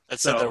 That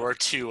said, there were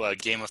 2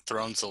 Game of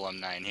Thrones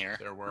alumni in here.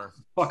 There were.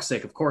 Fuck's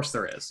sake, of course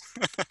there is.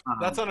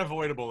 That's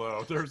unavoidable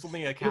though. There's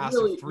only a cast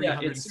of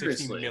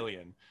 360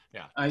 million.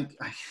 Yeah.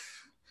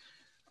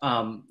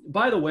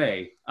 By the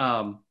way,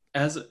 I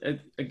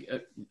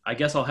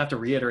guess I'll have to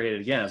reiterate it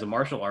again. As a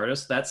martial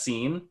artist, that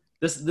scene.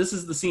 This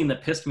is the scene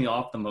that pissed me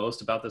off the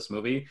most about this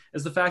movie,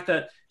 is the fact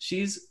that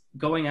she's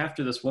going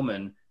after this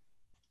woman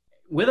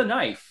with a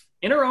knife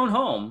in her own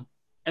home,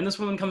 and this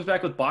woman comes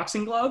back with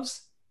boxing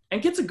gloves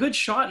and gets a good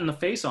shot in the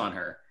face on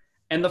her.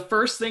 And the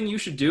first thing you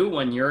should do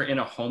when you're in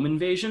a home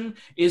invasion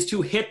is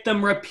to hit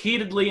them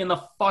repeatedly in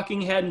the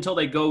fucking head until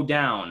they go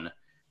down.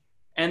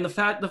 And the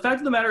fact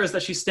of the matter is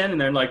that she's standing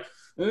there and like,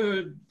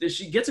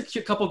 she gets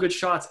a couple good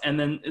shots, and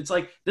then it's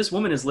like, this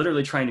woman is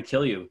literally trying to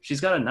kill you.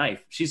 She's got a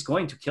knife. She's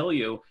going to kill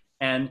you.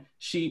 And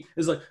she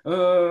is like,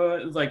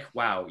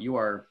 wow, you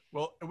are.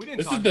 Well, we didn't.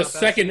 This is the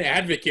second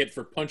advocate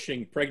for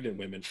punching pregnant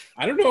women.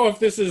 I don't know if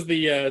this is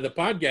the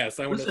podcast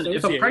I want to associate.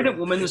 If a pregnant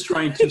woman is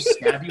trying to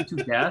stab you to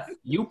death,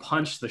 you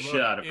punch the shit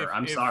out of her.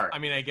 I'm sorry. I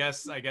mean, I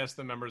guess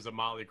the members of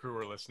Motley Crue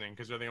are listening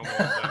because they're the only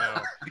ones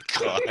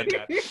I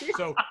know.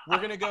 So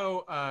we're gonna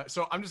go.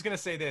 So I'm just gonna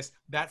say this: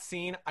 that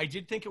scene, I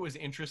did think it was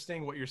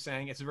interesting what you're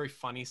saying. It's a very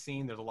funny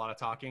scene. There's a lot of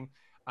talking,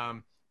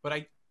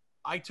 but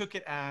I took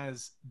it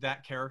as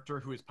that character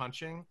who is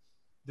punching.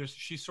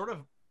 She's sort of,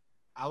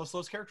 Alice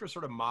Lowe's character is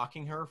sort of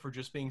mocking her for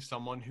just being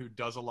someone who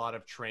does a lot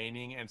of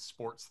training and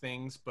sports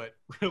things, but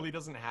really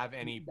doesn't have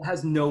any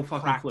has no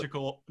fucking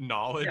practical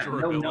knowledge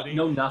or ability.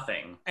 No,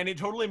 nothing. And it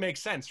totally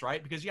makes sense,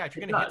 right? Because if you're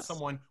going to hit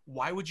someone,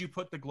 why would you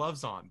put the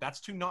gloves on?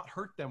 That's to not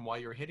hurt them while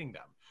you're hitting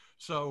them.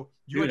 So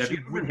you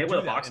actually wouldn't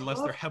do that unless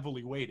they're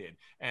heavily weighted,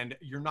 and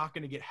you're not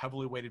going to get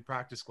heavily weighted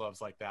practice gloves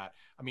like that.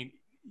 I mean,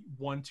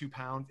 1-2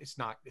 pounds, it's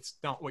not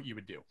what you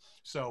would do.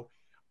 So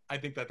I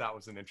think that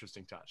was an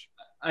interesting touch.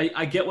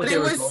 I get what but they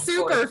were going for. It was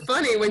super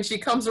funny when she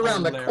comes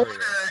around the corner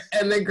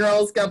and the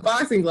girl's got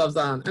boxing gloves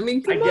on. I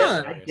mean, come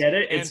on. I get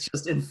it. It's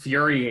just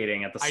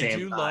infuriating at the same time. I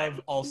do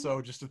love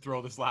also, just to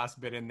throw this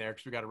last bit in there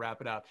because we got to wrap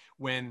it up,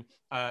 when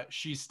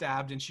she's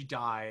stabbed and she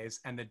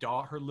dies, and the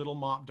dog, her little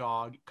mop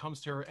dog,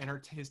 comes to her and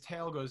his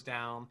tail goes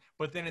down.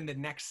 But then in the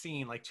next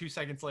scene, like 2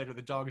 seconds later,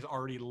 the dog is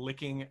already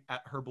licking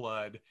at her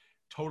blood,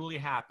 totally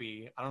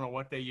happy. I don't know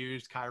what they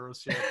used, Cairo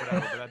syrup,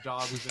 whatever, but that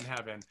dog was in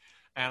heaven.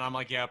 And I'm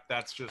like, yep,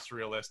 that's just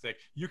realistic.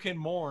 You can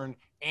mourn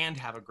and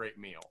have a great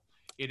meal.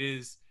 It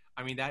is,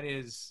 I mean,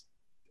 that's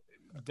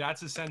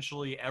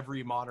essentially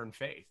every modern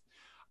faith.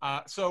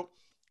 So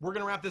we're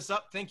going to wrap this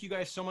up. Thank you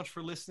guys so much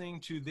for listening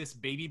to this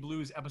Baby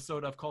Blues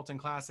episode of Cult and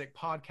Classic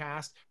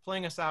Podcast.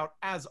 Playing us out,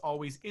 as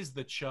always, is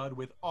The Chud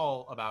with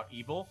All About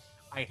Evil.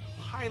 I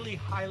highly,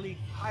 highly,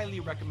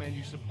 highly recommend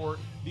you support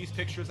these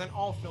pictures and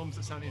all films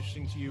that sound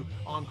interesting to you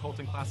on Cult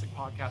and Classic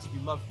Podcast. We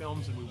love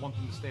films and we want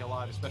them to stay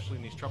alive, especially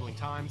in these troubling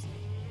times.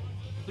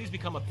 Please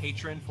become a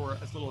patron for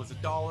as little as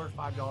 $1,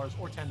 $5,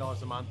 or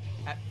 $10 a month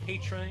at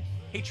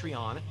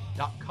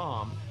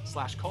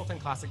patreon.com/Cult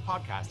and Classic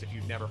Podcast. If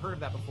you've never heard of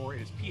that before,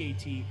 it is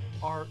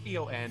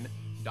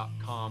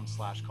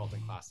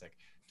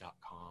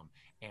patreon.com/cultandclassic.com.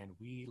 And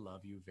we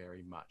love you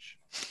very much.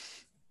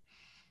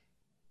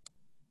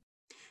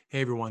 Hey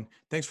everyone,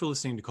 thanks for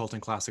listening to Cult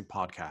and Classic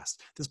Podcast.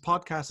 This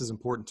podcast is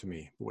important to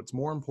me, but what's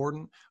more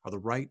important are the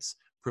rights,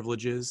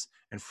 privileges,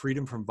 and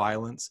freedom from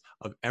violence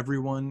of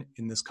everyone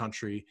in this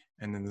country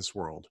and in this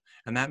world.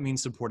 And that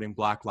means supporting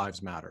Black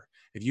Lives Matter.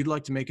 If you'd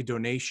like to make a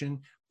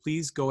donation,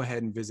 please go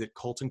ahead and visit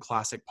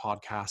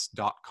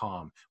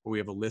cultandclassicpodcast.com, where we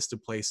have a list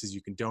of places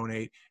you can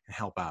donate and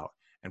help out.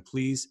 And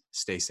please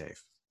stay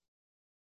safe.